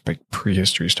read all this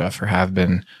prehistory stuff or have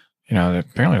been,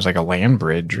 apparently there's like a land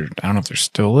bridge, or I don't know if there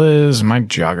still is. My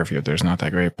geography up there is not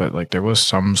that great, but there was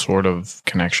some sort of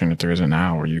connection, if there isn't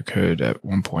now, where you could at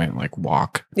one point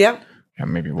walk. Yeah. Yeah,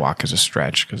 maybe walk as a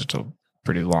stretch because it's a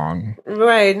pretty long.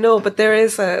 Right. No, but there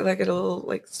is a little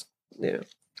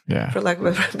for lack of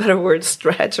a better word,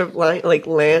 stretch of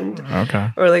land. Okay.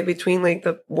 Or between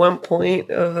the one point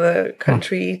of the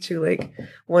country to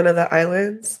one of the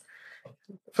islands.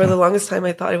 For the longest time,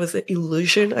 I thought it was the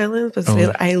Aleutian Islands, but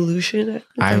it's Aleutian.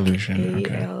 Aleutian,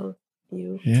 okay.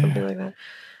 A-L-U, something like that.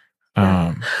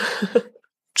 Yeah.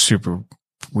 Super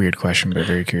weird question, but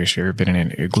very curious. You ever been in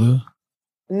an igloo?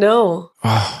 No.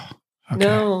 Oh, okay.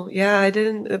 No. Yeah, I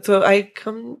didn't. So I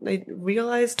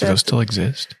realized that. Do those still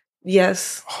exist?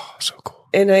 Yes. Oh, so cool.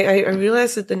 And I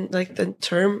realized that the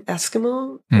term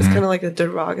Eskimo is kind of like a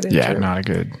derogatory term. Yeah, not a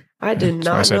good. I did not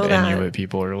know that. So I said Inuit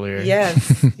people earlier.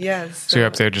 Yes, yes. So you're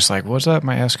up there just what's up,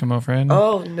 my Eskimo friend?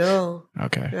 Oh, no.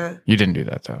 Okay. Yeah. You didn't do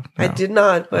that, though. No. I did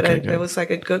not, but Okay, it was a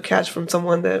good catch from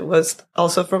someone that was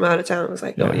also from out of town. It was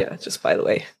oh, yeah, just by the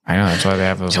way. I know, that's why they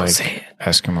have those, Don't say it.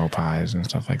 Eskimo pies and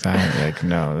stuff like that.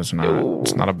 No, it's not. No.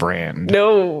 It's not a brand.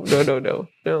 No.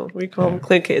 We call them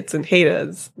Clinkits and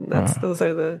Hadas. Those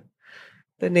are the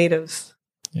natives.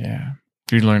 Yeah.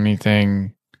 Did you learn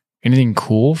anything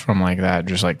cool from that,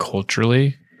 just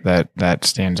culturally? That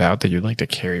stands out that you'd like to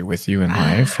carry with you in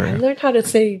life? Or? I learned how to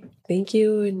say thank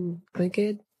you in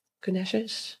Tlingit,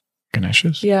 Ganeshish.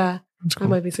 Ganeshish? Yeah. That's cool. I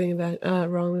might be saying that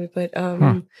wrongly, but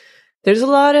there's a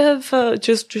lot of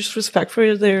just respect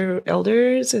for their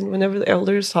elders, and whenever the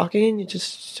elder is talking, you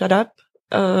just shut up.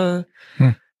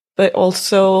 But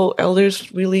also,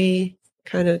 elders really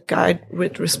kind of guide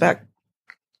with respect.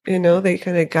 They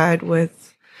kind of guide with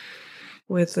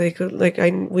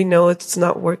we know it's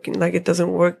not working, it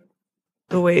doesn't work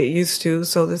the way it used to.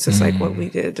 So this is what we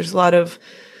did. There's a lot of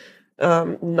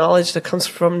knowledge that comes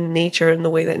from nature and the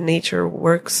way that nature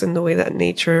works and the way that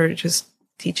nature just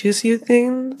teaches you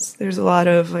things. There's a lot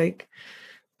of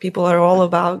people are all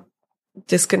about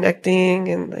disconnecting,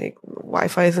 and like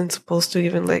Wi-Fi isn't supposed to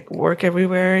even like work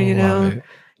everywhere, you Love know? it.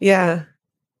 Yeah.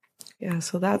 Yeah.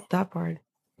 So that part.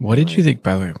 What did you think,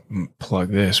 by the way, plug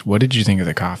this, what did you think of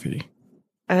the coffee?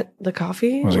 At the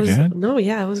coffee? Was it good? No,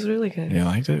 yeah, it was really good. You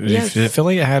liked it? Yes. Did it feel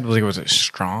like it had, like, was it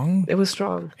strong? It was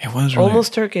strong. It was really,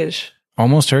 Almost Turkish.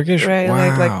 almost Turkish? Right.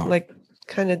 Wow. Like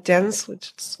kind of dense,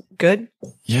 which is good.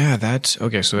 Yeah, that's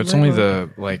okay. So it's only the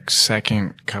like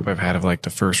second cup I've had of like the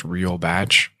first real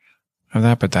batch of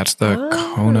that, but that's the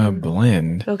Kona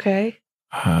blend Okay.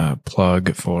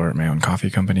 plug for my own coffee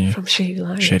company. From Shady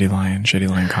Lion. Shady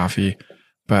Lion Coffee.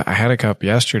 But I had a cup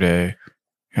yesterday,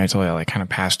 and I told you I like kind of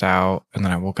passed out, and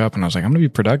then I woke up and I was like, I'm gonna be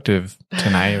productive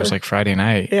tonight. It was like Friday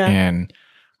night, Yeah. and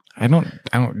I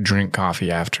don't drink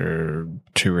coffee after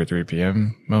 2 or 3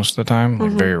 p.m. most of the time,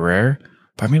 like very rare.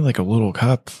 But I made like a little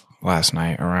cup last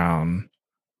night around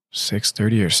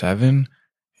 6:30 or 7,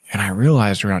 and I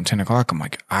realized around 10 o'clock, I'm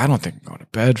like, I don't think I'm going to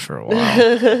bed for a while.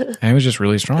 And it was just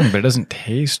really strong, but it doesn't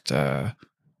taste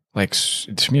like,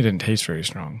 to me, it didn't taste very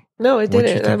strong. No, it What'd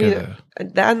you didn't. I think mean,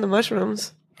 of that and the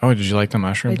mushrooms. Oh, did you like the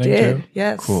mushroom I thing did. too?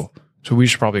 Yes. Cool. So we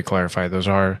should probably clarify those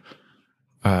are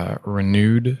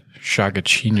renewed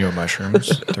shagachino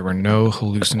mushrooms. There were no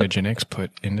hallucinogenics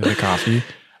put into the coffee.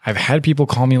 I've had people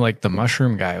call me like the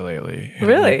mushroom guy lately. And I'm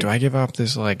Really? like, do I give off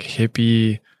this like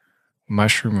hippie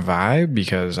mushroom vibe?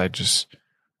 Because I just,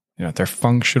 they're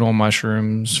functional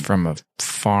mushrooms from a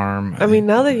farm. I mean,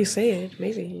 now that you say it,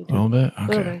 maybe you A do. little bit. Okay.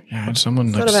 Little bit. Yeah. I had someone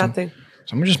It's like not a bad thing.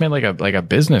 someone just made like a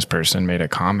business person made a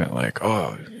comment like,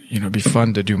 oh, it'd be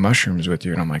fun to do mushrooms with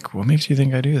you. And I'm like, what makes you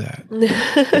think I do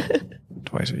that?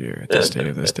 Twice a year at the state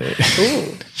of this day.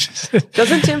 Ooh.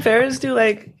 Doesn't Tim Ferriss do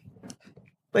like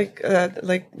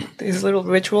these little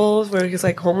rituals where he's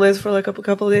like homeless for like a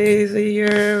couple of days a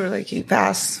year, or like he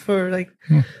fasts for like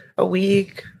a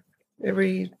week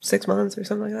every 6 months or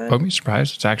something like that? I'd be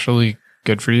surprised. It's actually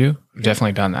good for you. I've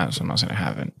definitely done that, so I'm not saying I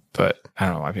haven't, but I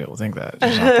don't know why people think that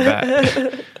just off the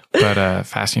bat. But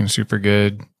fasting's super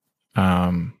good.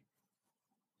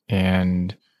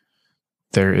 And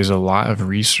there is a lot of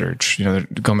research,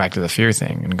 going back to the fear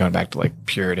thing and going back to like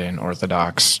Puritan,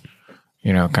 Orthodox,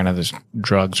 kind of this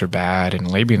drugs are bad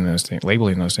and labeling those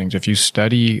things. If you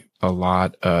study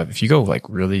if you go like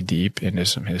really deep into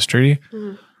some history,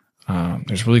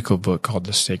 there's a really cool book called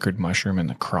The Sacred Mushroom and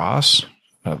the Cross.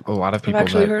 A lot of people I've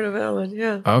actually heard of that one.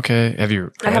 Yeah. Okay. Have you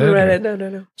read it? I haven't read it.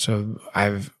 No. So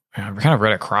I've kind of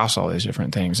read across all these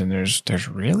different things, and there's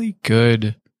really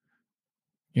good,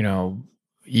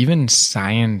 even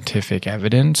scientific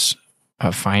evidence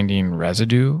of finding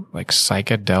residue, like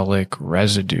psychedelic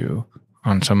residue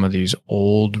on some of these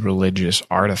old religious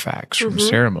artifacts from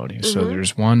ceremonies. So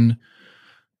there's one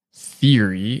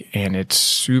theory, and it's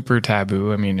super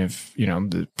taboo. I mean, if,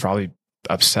 it probably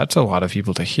upsets a lot of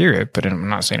people to hear it, but I'm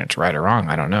not saying it's right or wrong.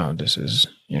 I don't know. This is,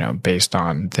 based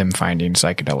on them finding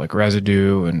psychedelic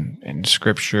residue and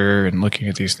scripture and looking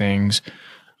at these things,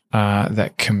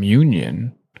 that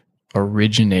communion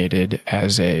originated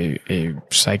as a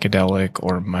psychedelic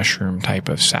or mushroom type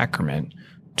of sacrament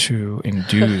to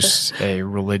induce a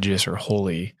religious or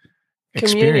holy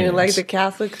Communion, experience. like the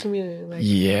Catholic communion. Like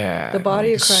Yeah. the body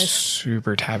like of Christ.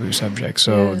 Super taboo subject.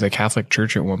 So the Catholic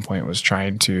Church at one point was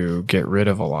trying to get rid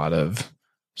of a lot of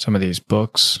some of these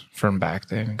books from back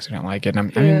then because they didn't like it.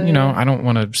 And I mean, I don't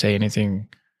want to say anything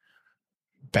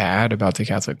bad about the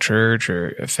Catholic Church or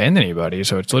offend anybody.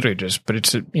 So it's literally just, but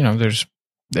it's,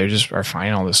 they just are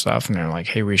finding all this stuff and they're like,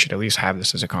 hey, we should at least have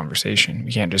this as a conversation.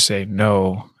 We can't just say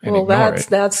no and ignore it.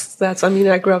 That's, I mean,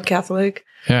 I grew up Catholic.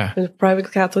 Yeah. In a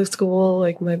private Catholic school.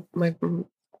 Like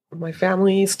my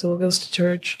family still goes to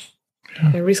church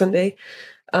every Sunday.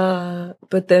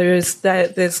 But there's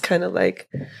this kind of like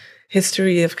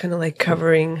history of kind of like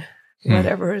covering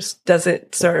whatever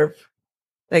doesn't serve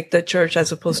like the church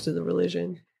as opposed to the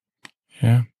religion.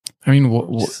 Yeah. I mean,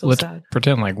 let's sad.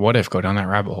 pretend like, what if, go down that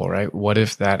rabbit hole, right? What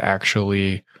if that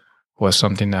actually was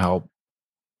something to help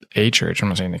a church? I'm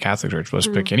not saying the Catholic Church, let's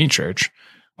pick any church.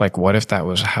 Like, what if that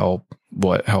was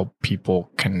what helped people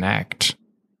connect,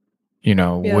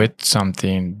 with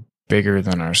something bigger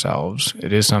than ourselves?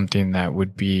 It is something that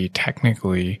would be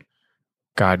technically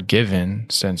God-given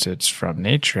since it's from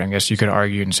nature. I guess you could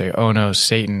argue and say, oh no,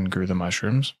 Satan grew the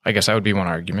mushrooms. I guess that would be one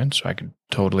argument. So I could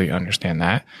totally understand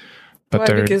that. But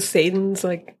Why? Because Satan's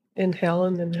like in hell,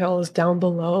 and then hell is down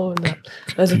below, and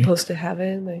as opposed to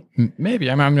heaven. Like maybe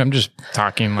I'm just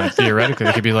talking like theoretically.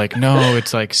 It could be like, no,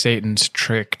 it's like Satan's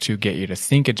trick to get you to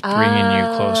think it's bringing you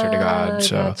closer to God.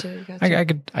 So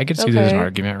gotcha. I could see there's an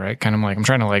argument, right? Kind of like I'm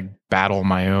trying to like battle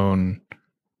my own,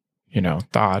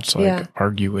 thoughts, like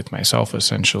argue with myself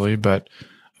essentially. But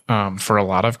for a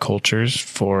lot of cultures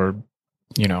for,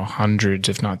 hundreds,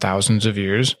 if not thousands of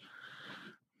years.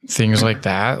 Things like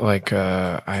that, like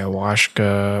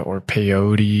ayahuasca or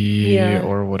peyote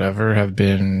or whatever, have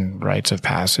been rites of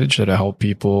passage that help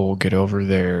people get over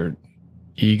their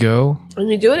ego.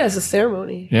 And you do it as a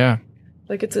ceremony. Yeah.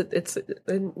 Like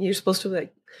and you're supposed to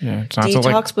like it's not detox to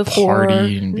like before.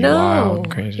 party and be wild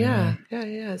and crazy. Yeah.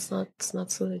 It's not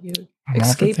so that you I'm all for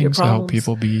escape your things to help problems.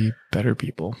 people be better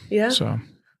people. Yeah. So,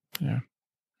 yeah.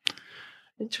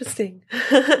 Interesting.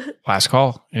 Last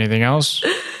call. Anything else?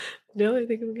 No, I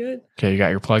think I'm good. Okay, you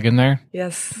got your plug in there?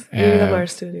 Yes. Iridamar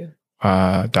Studio.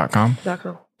 .com.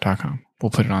 .com. We'll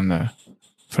put it on the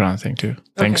thing too.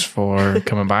 Thanks for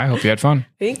coming by. Hope you had fun.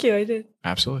 Thank you. I did.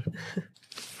 Absolutely.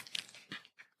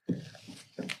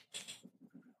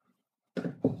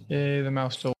 Yay, the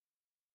mouse still